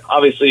year.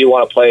 Obviously, you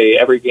want to play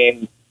every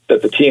game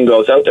that the team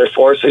goes out there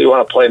for, so you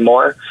want to play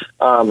more.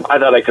 I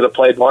thought I could have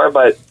played more,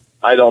 but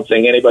I don't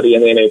think anybody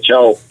in the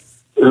NHL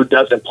who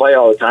doesn't play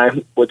all the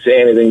time would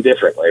say anything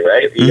differently,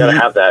 right? You got to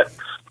have that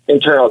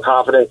internal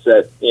confidence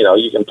that,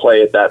 you can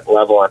play at that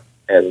level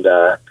and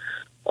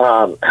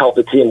help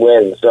the team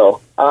win.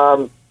 So,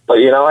 but,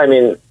 he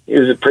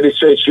was a pretty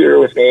straight shooter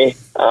with me.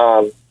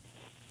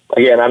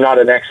 Again, I'm not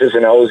an X's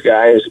and O's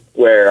guy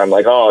where I'm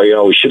like,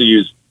 we should have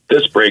used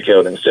this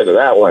breakout instead of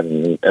that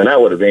one, and that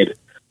would have made,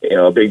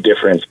 a big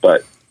difference.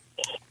 But,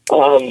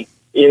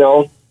 he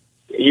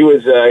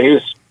was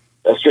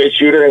a straight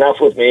shooter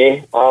enough with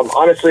me.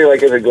 Honestly,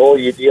 like as a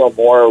goalie, you deal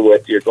more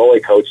with your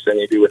goalie coach than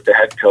you do with the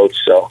head coach.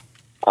 So,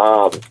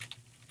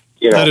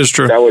 that is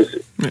true.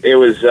 It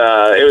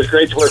was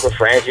great to work with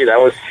Frankie. That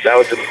was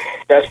the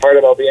best part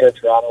about being in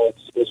Toronto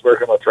was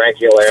working with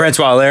Frankie Allaire.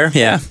 Francois Allaire,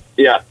 yeah.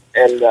 Yeah.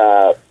 And,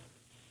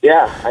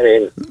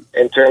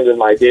 in terms of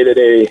my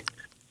day-to-day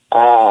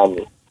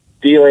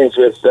dealings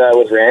with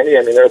Randy,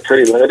 they were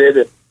pretty limited.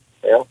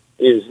 And,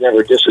 he was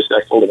never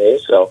disrespectful to me.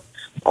 So,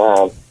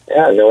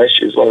 no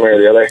issues one way or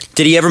the other.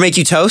 Did he ever make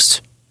you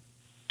toast?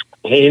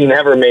 He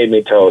never made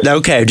me toast.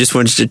 Okay, just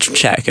wanted to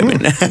check. No,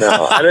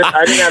 I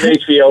didn't have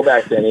HBO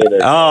back then either.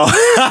 Oh.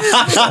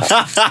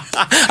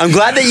 I'm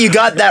glad that you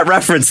got that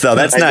reference, though.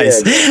 That's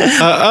nice.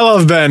 I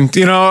love Ben.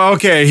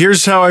 Okay,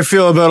 here's how I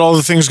feel about all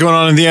the things going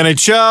on in the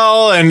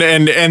NHL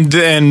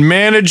and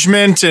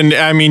management.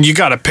 And, you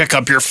got to pick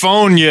up your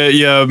phone, you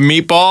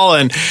meatball.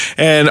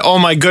 And oh,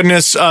 my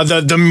goodness,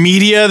 the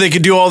media, they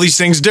could do all these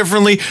things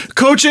differently.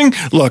 Coaching,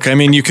 look,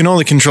 you can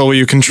only control what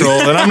you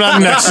control. And I'm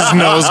not an X's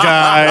and O's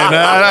guy. And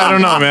I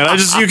don't know, man.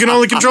 You can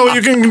only control what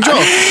you can control.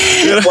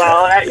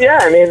 Well,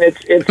 it's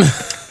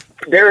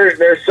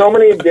there's so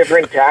many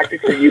different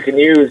tactics that you can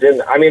use,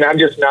 and I'm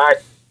just not.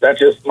 That's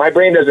just my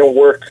brain doesn't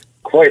work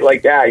quite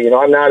like that.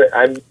 I'm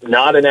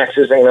not an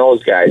X's and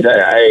O's guy.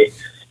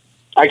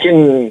 I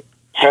can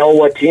tell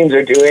what teams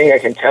are doing. I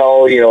can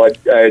tell a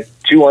 2-1-2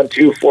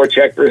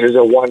 forecheck versus a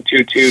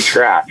 1-2-2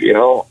 trap.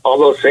 All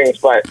those things,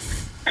 but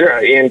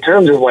in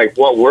terms of like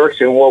what works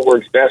and what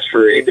works best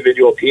for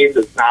individual teams,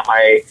 it's not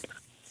my.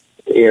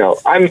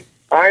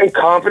 I'm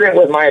confident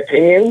with my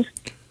opinions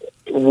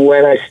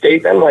when I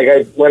state them.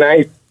 When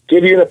I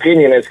give you an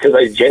opinion, it's because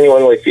I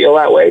genuinely feel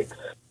that way.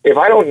 If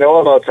I don't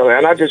know about something,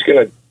 I'm not just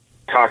going to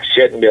talk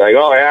shit and be like,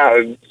 oh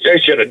yeah, I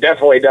should have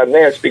definitely done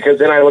this, because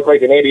then I look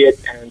like an idiot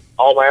and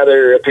all my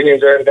other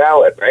opinions are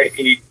invalid, right?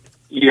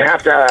 You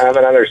have to have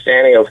an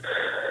understanding of,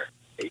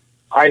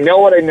 I know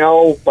what I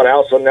know, but I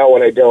also know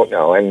what I don't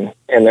know. And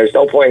there's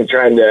no point in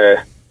trying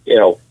to,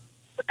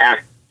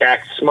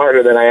 act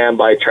smarter than I am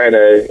by trying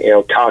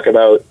to, talk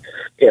about,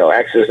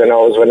 X's and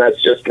O's when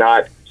that's just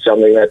not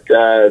something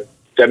that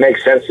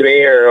makes sense to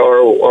me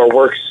or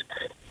works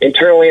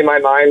internally in my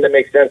mind that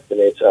makes sense to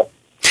me. So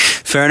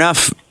fair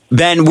enough.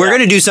 Ben, we're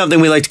going to do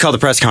something we like to call the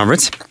press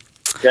conference.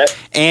 Okay.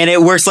 And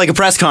it works like a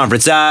press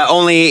conference.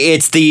 Only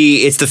it's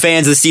the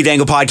fans of the Steve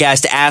Dangle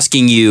podcast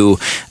asking you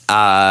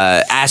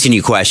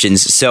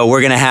questions. So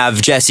we're going to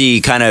have Jesse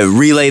kind of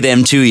relay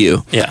them to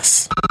you.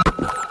 Yes.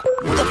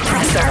 The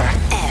Presser.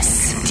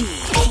 SDP.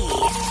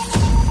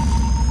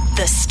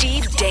 The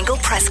Steve Dangle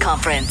Press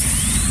Conference.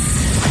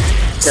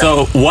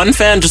 So one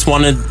fan just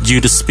wanted you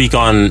to speak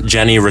on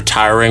Jenny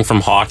retiring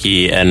from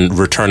hockey and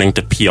returning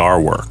to PR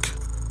work.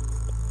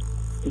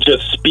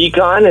 Just speak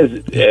on as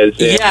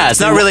yeah, it's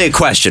not really a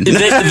question. They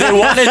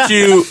wanted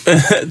you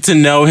to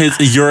know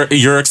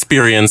your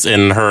experience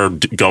in her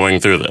going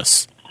through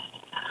this.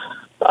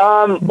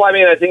 I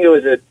think it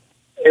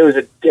was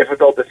a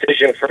difficult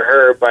decision for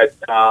her, but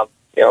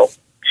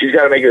she's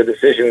got to make a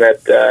decision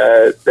that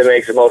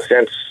makes the most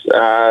sense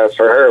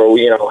for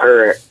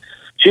her.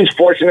 She's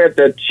fortunate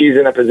that she's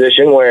in a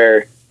position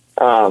where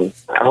I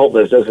hope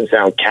this doesn't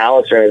sound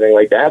callous or anything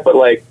like that, but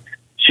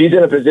she's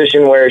in a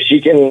position where she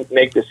can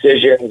make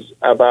decisions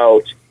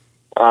about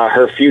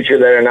her future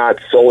that are not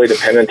solely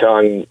dependent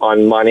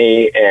on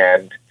money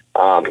and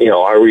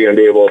are we going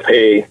to be able to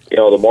pay,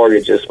 the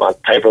mortgage this month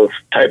type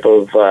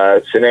of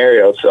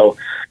scenario. So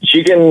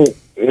she can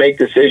make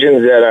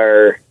decisions that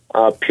are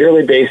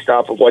purely based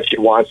off of what she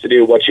wants to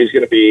do, what she's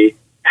going to be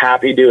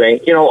happy doing.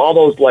 All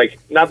those, like,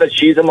 not that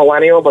she's a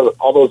millennial, but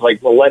all those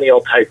like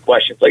millennial type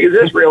questions. Like, is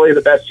this really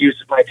the best use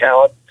of my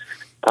talent?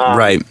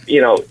 Right.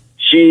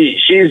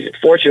 She's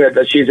fortunate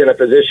that she's in a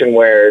position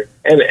where,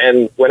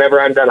 and whenever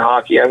I'm done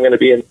hockey, I'm going to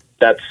be in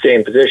that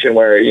same position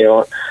where,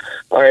 all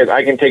right,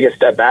 I can take a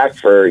step back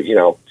for,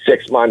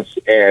 6 months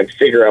and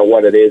figure out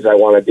what it is I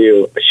want to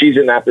do. She's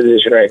in that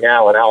position right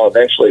now, and I'll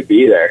eventually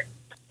be there.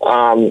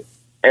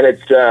 And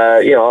it's,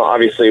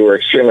 obviously we're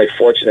extremely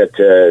fortunate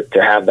to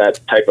have that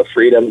type of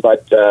freedom,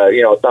 but,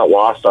 it's not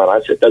lost on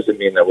us. It doesn't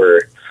mean that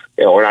we're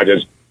not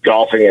just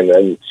golfing and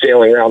then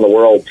sailing around the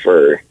world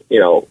for,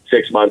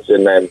 6 months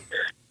and then,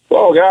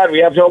 oh God, we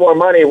have no more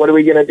money. What are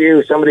we going to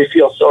do? Somebody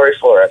feels sorry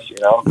for us,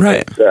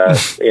 Right.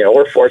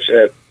 We're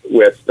fortunate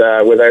with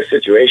our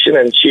situation,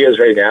 and she is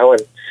right now.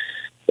 And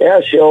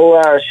yeah,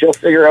 she'll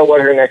figure out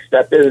what her next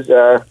step is,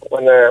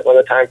 when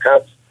the time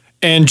comes.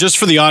 And just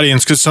for the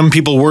audience, because some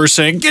people were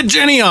saying, get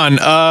Jenny on.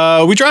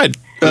 We tried.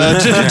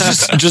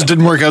 It just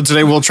didn't work out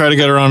today. We'll try to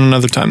get her on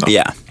another time, though.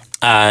 Yeah.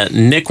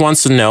 Nick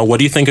wants to know, what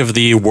do you think of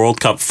the World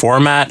Cup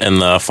format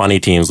and the funny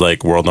teams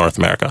like World North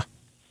America?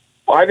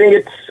 Well, I think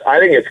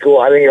it's cool.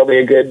 I think it'll be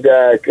a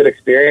good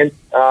experience.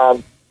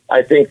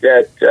 I think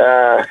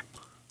that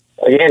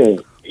again,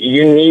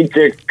 you need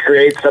to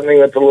create something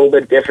that's a little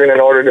bit different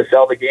in order to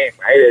sell the game,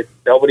 right?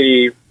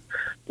 Nobody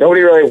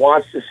really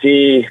wants to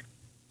see.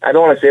 I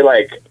don't want to say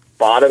like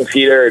bottom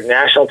feeder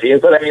national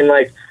teams, but I mean,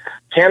 like,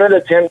 Canada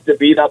tends to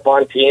beat up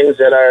on teams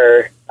that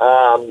are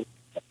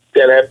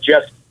that have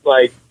just,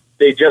 like,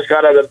 they just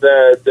got out of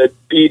the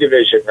B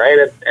division, right?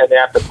 And they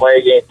have to play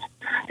against,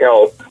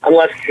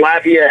 unless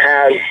Latvia's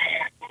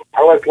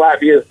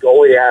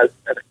goalie has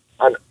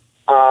an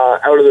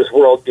out of this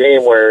world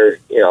game where,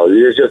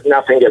 there's just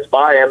nothing gets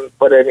by him.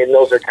 But I mean,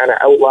 those are kind of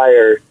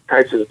outlier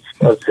types of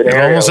scenarios.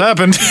 It almost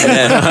happened.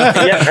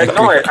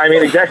 I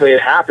mean, exactly,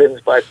 it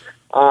happens, but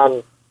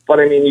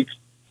I mean,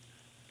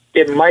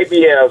 it might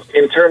be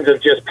in terms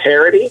of just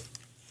parity.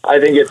 I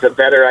think it's a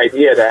better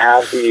idea to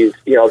have these,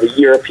 the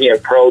European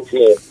pro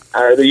team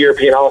or the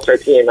European All-Star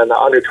team and the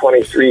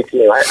under-23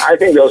 team. I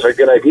think those are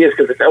good ideas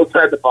because it's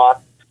outside the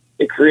box.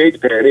 It creates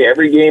parity.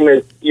 Every game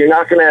is,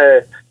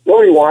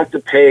 nobody wants to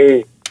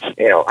pay, I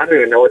don't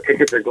even know what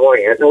tickets are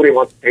going at. Nobody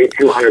wants to pay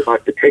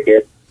 $200 a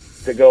ticket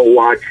to go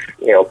watch,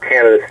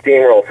 Canada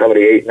steamroll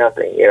somebody 8-0,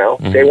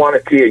 Mm-hmm. They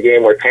want to see a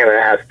game where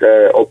Canada has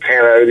to,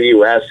 Canada or the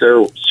U.S.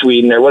 or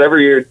Sweden or whatever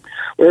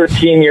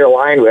team you're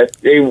aligned with.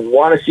 They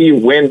want to see you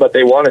win, but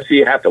they want to see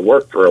you have to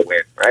work for a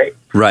win, right?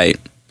 Right.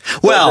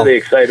 Well, the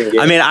exciting games.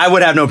 I mean, I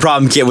would have no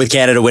problem with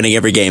Canada winning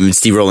every game and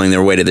steamrolling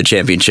their way to the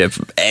championship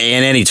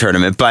in any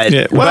tournament. But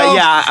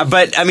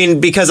I mean,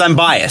 because I'm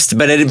biased.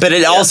 But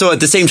it also at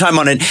the same time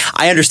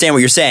I understand what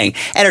you're saying.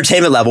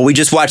 Entertainment level. We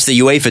just watched the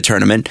UEFA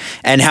tournament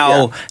and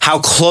how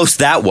close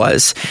that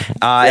was,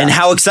 and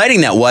how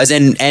exciting that was.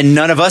 And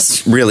none of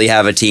us really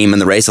have a team in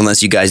the race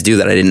unless you guys do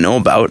that I didn't know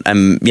about.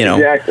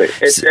 Exactly.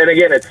 And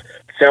again, it's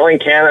selling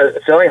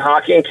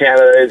hockey in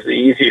Canada is the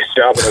easiest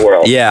job in the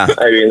world. Yeah.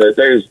 I mean,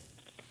 there's.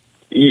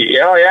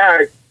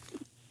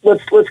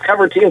 Let's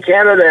cover Team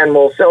Canada and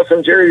we'll sell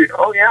some jerseys.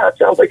 Oh yeah, that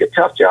sounds like a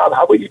tough job.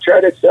 How about you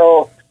try to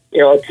sell,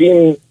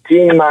 Team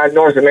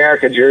North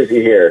America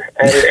jersey here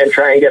and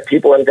try and get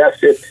people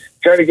invested.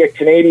 Try to get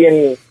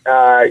Canadian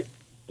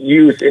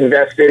youth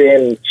invested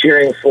in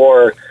cheering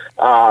for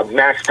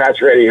Max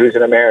Pacioretty, who's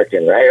an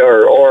American, right?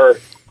 Or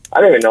I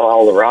don't even know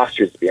all the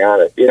rosters, to be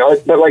honest.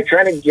 But like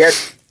trying to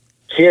get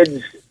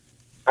kids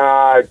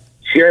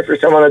cheering for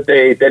someone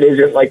that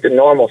isn't like the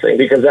normal thing,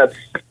 because that's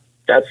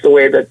the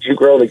way that you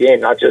grow the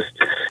game. Not just,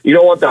 you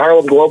don't want the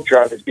Harlem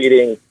Globetrotters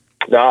beating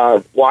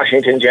the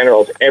Washington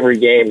Generals every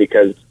game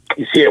because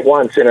you see it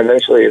once and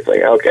eventually it's like,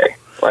 okay,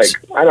 like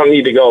I don't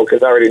need to go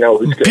because I already know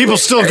who's going. People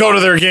still go to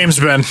their games,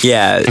 Ben.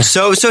 Yeah.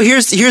 So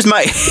here's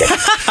my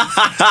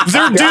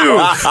they're due.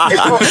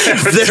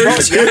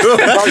 They're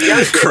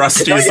due.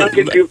 Crusty.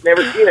 You've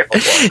never seen it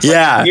before.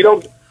 Yeah.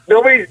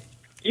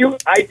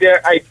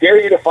 I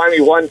dare you to find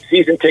me one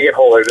season ticket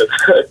holder to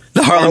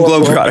the Harlem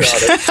Globetrotters.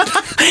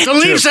 The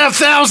Leafs have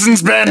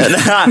thousands, Ben.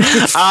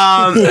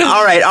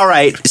 All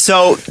right.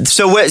 So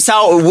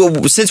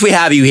since we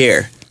have you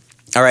here,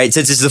 all right,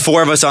 since it's the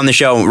four of us on the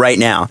show right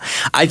now,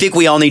 I think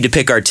we all need to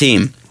pick our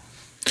team,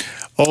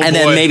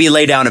 then maybe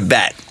lay down a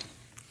bet.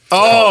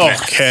 Oh,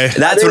 okay.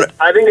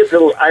 I think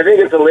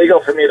it's illegal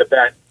for me to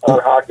bet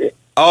on hockey.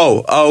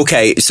 Oh,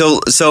 okay.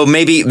 So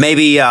maybe.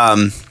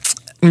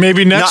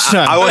 Maybe next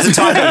time. I wasn't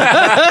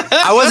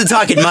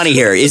talking money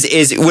here.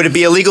 Would it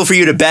be illegal for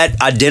you to bet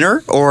a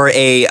dinner or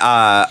a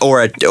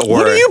What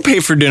do you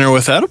pay for dinner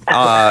with, Adam?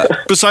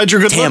 Besides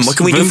your good looks, what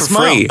can we do for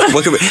free?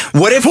 What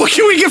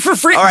can we get for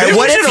free? All right, Maybe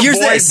what if here's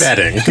this?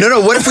 Betting. No.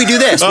 What if we do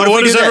this?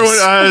 What is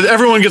everyone?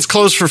 Everyone gets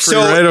clothes for free,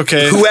 right?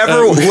 Okay.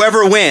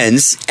 Whoever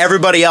wins,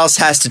 everybody else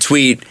has to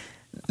tweet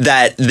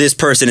that this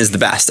person is the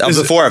best of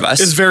the four of us.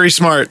 Is very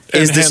smart.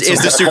 And Is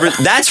the super?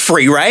 That's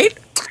free, right?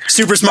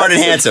 Super smart and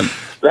handsome.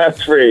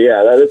 That's free.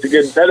 Yeah, that is a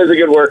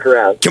good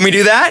workaround. Can we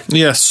do that?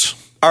 Yes.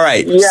 All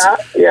right.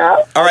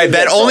 Yeah. All right,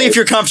 Ben. Only if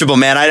you're comfortable,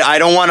 man. I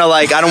don't want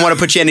to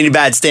put you in any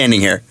bad standing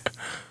here.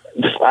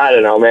 I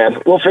don't know,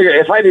 man. We'll figure.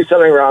 If I do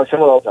something wrong,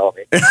 someone will tell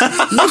me.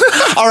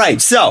 All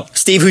right. So,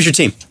 Steve, who's your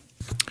team?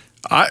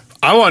 I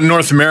want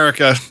North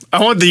America.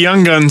 I want the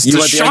Young Guns to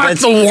want the Young shock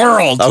Guns? the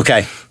world.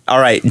 Okay. All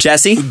right,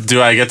 Jesse.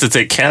 Do I get to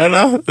take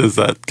Canada?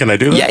 Can I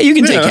do that? Yeah, you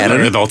can take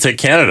Canada. I'll take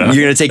Canada.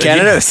 You're gonna take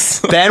Canada.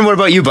 Yes. Ben, what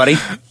about you, buddy?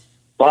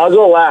 Well, I'll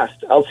go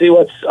last. I'll see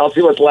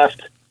what's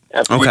left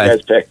after you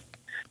guys pick.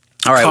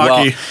 All right.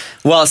 Cocky.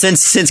 Well,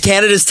 since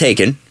Canada's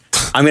taken,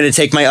 I'm going to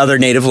take my other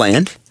native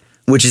land,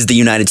 which is the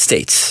United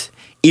States.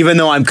 Even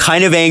though I'm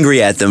kind of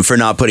angry at them for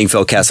not putting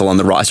Phil Kessel on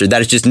the roster,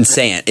 that is just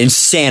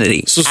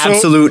insanity,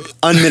 absolute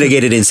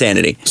unmitigated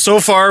insanity.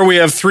 So far, we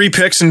have 3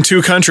 picks in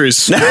 2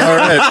 countries. All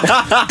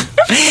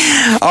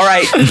right. All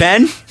right,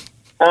 Ben.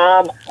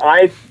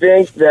 I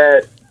think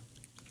that.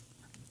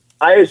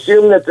 I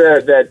assume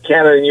that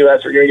Canada and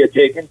U.S. are going to get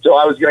taken, so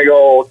I was going to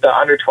go the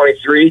under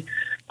 23,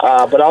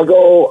 but I'll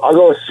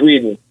go with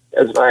Sweden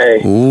as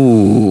my.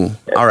 Ooh,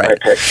 all right. My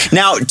pick.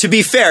 Now, to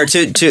be fair,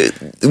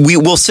 we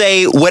will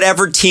say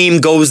whatever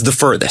team goes the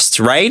furthest,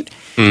 right?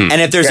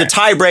 And if there's a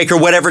tiebreaker,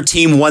 whatever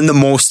team won the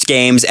most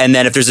games, and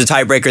then if there's a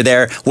tiebreaker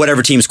there,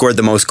 whatever team scored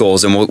the most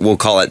goals, and we'll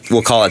call it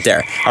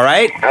there. All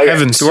right?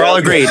 Heavens. So we're all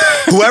agreed.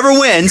 Whoever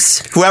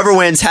wins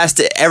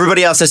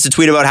everybody else has to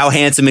tweet about how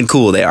handsome and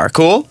cool they are.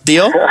 Cool?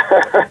 Deal?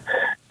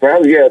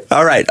 Sounds good.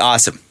 All right,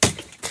 awesome.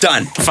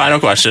 Done.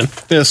 Final question.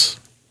 Yes.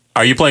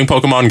 Are you playing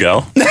Pokemon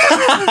Go?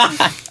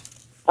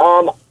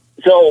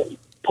 So,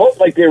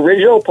 like the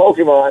original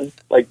Pokemon,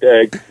 like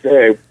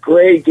the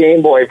gray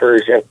Game Boy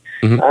version,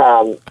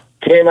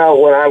 came out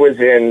when I was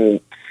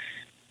in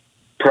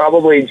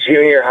probably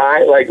junior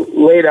high, like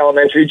late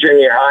elementary,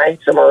 junior high,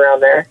 somewhere around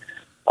there.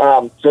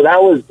 So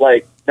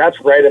that's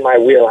right in my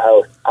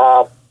wheelhouse.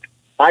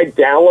 I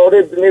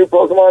downloaded the new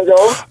Pokemon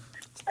Go,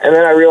 and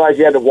then I realized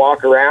you had to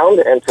walk around,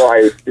 and so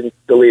I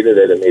deleted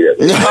it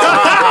immediately.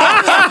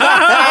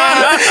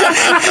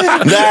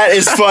 That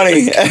is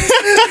funny.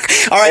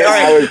 All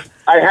right.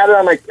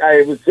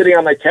 I was sitting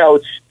on my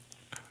couch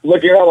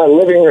looking around my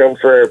living room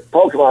for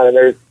Pokemon, and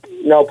there's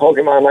no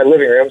Pokemon in my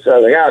living room, so I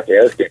was like, okay,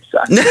 this game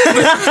sucks.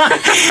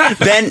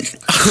 Ben,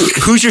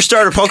 who's your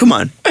starter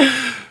Pokemon?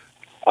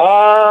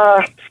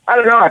 I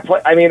don't know. I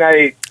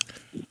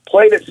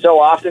played it so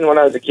often when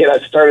I was a kid. I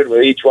started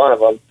with each one of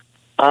them.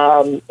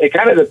 It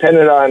kind of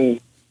depended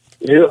on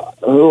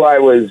who I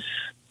was,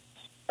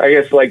 I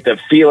guess, like the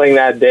feeling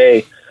that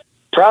day.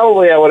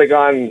 Probably I would have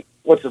gone,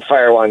 what's the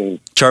fire one?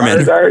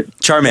 Charmander.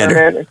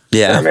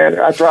 Yeah.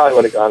 Charmander. I probably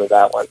would have gone to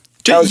that one.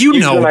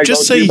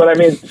 Just say. But I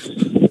mean,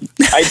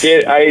 I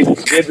did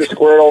the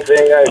Squirtle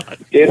thing. I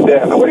didn't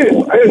know what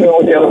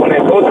the other one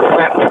is. What was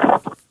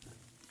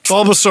the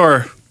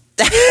Bulbasaur.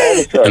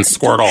 And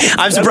Squirtle. I'm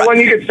That's surprised. the one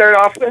you could start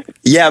off with?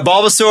 Yeah,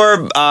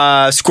 Bulbasaur,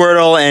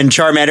 Squirtle, and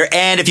Charmander.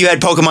 And if you had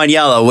Pokemon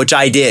Yellow, which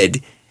I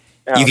did,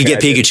 you could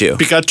get Pikachu.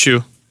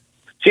 Pikachu.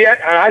 See,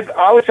 I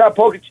always thought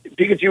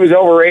Pikachu was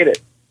overrated.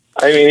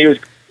 I mean, he was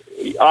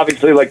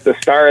obviously like the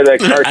star of the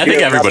cartoon. I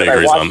think everybody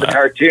agrees on that.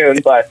 I watched the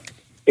cartoon, but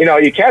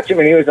you catch him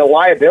and he was a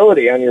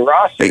liability on your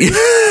roster.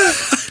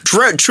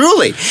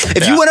 Truly.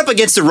 If you went up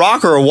against a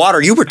rock or a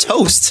water, you were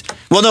toast.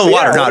 Well, no,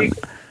 water, not.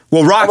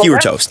 Well, rock, you were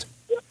toast.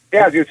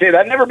 Yeah, I was going to say,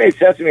 that never made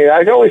sense to me.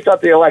 I always thought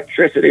the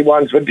electricity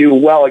ones would do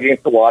well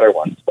against the water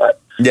ones,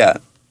 but... Yeah.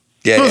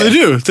 Yeah, No, yeah. they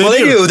do.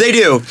 They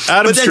do.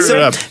 Adam screwed it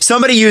up.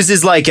 Somebody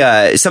uses like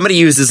a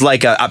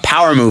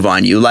power move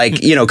on you,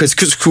 because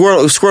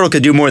Squirtle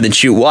could do more than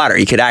shoot water.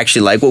 He could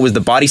actually what was the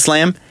body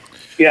slam?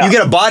 Yeah. You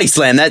get a body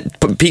slam, that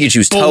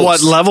Pikachu's toast. Well,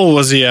 what level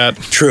was he at?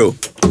 True,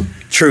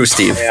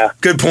 Steve. Yeah.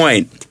 Good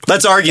point.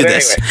 Let's argue But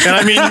this. anyway. And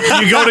I mean,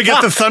 you go to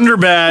get the Thunder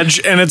Badge,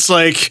 and it's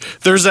like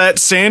there's that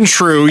sand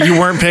shrew you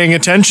weren't paying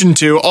attention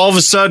to. All of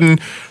a sudden,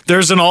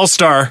 there's an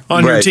all-star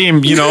on your Right.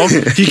 team. He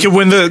could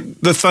win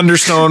the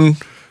Thunderstone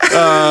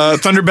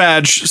Thunder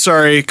Badge.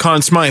 Sorry,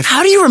 Conn Smythe.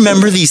 How do you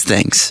remember these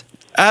things?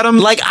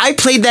 Adam, I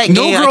played that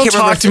no game. I girl can't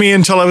remember talked to me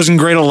until I was in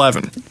grade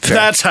 11. Fair.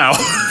 That's how.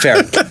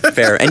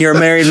 Fair. And you're a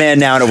married man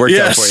now, and it worked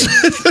out for you.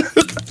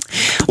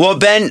 Well,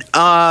 Ben, do we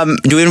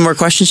have any more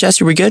questions,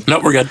 Jesse? Are we good?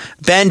 Nope, we're good.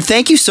 Ben,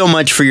 thank you so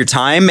much for your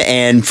time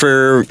and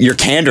for your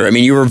candor. I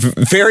mean, you were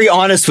very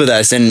honest with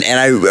us, and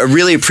I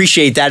really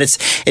appreciate that. It's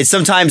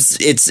sometimes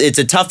it's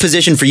a tough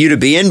position for you to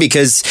be in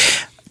because,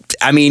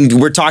 I mean,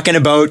 we're talking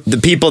about the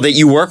people that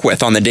you work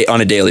with on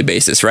a daily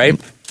basis, right?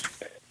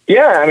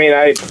 Yeah, I mean,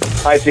 I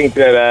think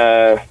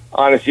that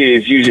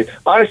honesty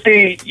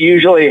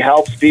usually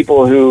helps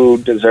people who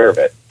deserve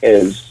it,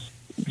 is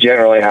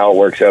generally how it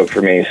works out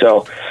for me.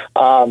 So,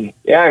 I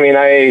mean,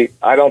 I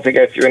don't think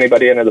I threw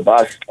anybody under the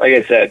bus. Like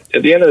I said,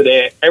 at the end of the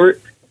day,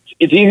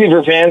 it's easy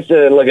for fans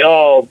to look,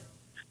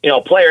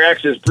 player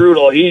X is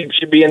brutal. He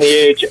should be in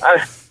the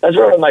AHL. That's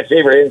one of my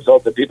favorite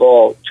insults that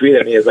people tweet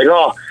at me is like,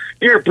 oh,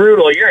 you're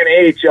brutal. You're an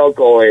AHL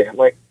goalie. I'm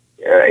like,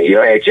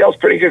 UAHL's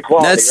pretty good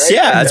quality. That's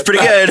right? that's pretty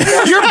good.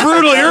 You're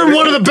brutal. You're in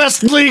one of the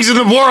best leagues in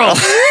the world.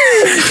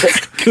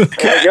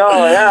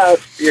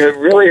 You're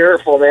really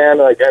hurtful, man.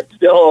 Like I'm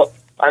still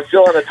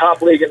in the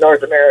top league in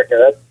North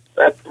America.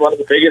 That's one of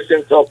the biggest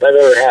insults I've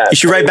ever had. You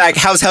should write back,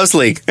 how's House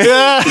League?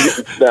 Yeah.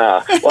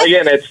 Well,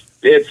 again,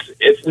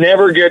 it's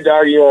never good to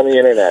argue on the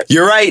internet.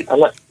 You're right.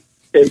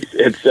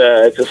 It's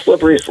a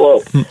slippery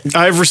slope.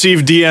 I've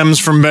received DMs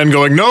from Ben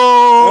going, no.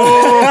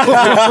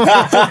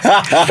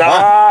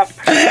 Stop.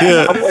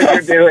 Stop what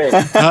you're doing.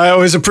 I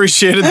always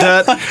appreciated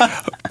that.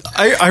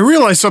 I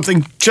realized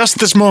something just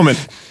this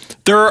moment.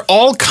 There are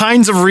all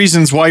kinds of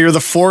reasons why you're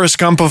the Forrest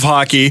Gump of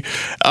hockey.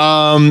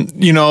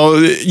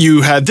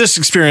 You had this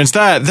experience,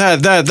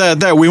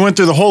 that. We went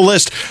through the whole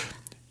list.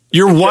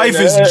 Your wife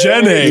is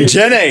Jenny.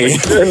 Jenny.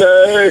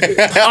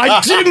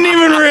 I didn't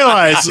even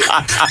realize.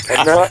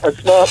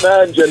 It's not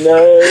that, Jenny.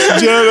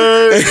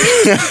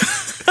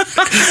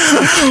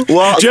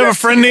 Well, do you have a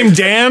friend named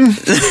Dan?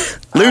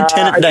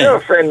 Lieutenant I do Dan.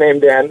 have a friend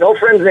named Dan. No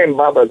friends named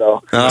Bubba,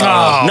 though.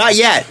 Not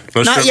yet.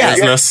 No Not strip yet.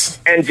 business.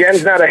 And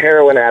Jen's not a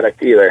heroin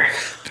addict either.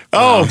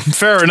 Oh,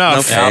 fair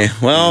enough. Okay.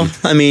 Well,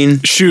 I mean,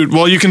 Shoot.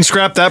 Well, you can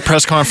scrap that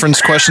press conference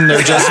question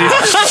there, Jesse.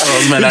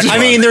 I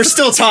mean, there's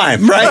still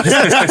time, right?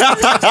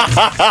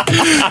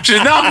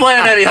 She's not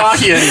playing any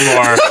hockey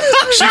anymore.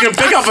 She can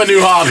pick up a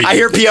new hobby. I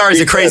hear PR is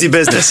a crazy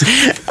business.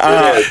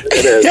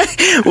 It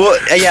is. Well,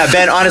 yeah,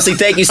 Ben, honestly,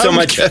 thank you so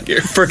much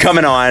for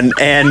coming on.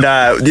 And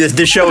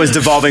this show is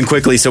devolving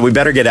quickly, so we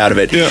better get out of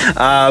it.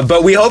 Yeah.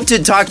 But we hope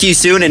to talk to you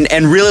soon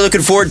and really looking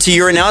forward to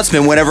your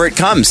announcement whenever it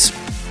comes.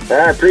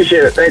 I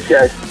appreciate it. Thanks,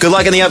 guys. Good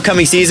luck in the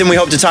upcoming season. We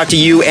hope to talk to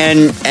you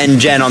and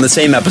Jen on the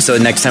same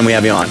episode next time we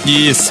have you on.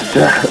 Yes.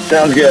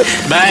 Sounds good.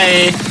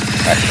 Bye.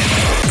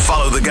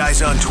 Follow the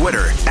guys on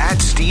Twitter at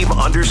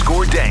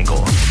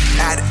Steve_Dangle,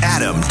 at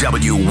Adam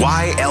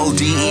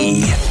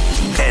WYLDE,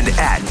 and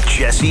at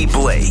Jesse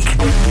Blake.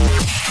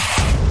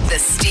 The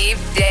Steve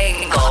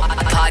Dangle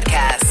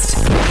Podcast.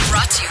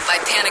 Brought to you by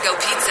Panago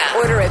Pizza.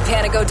 Order at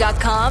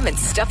panago.com and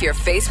stuff your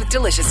face with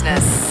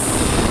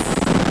deliciousness.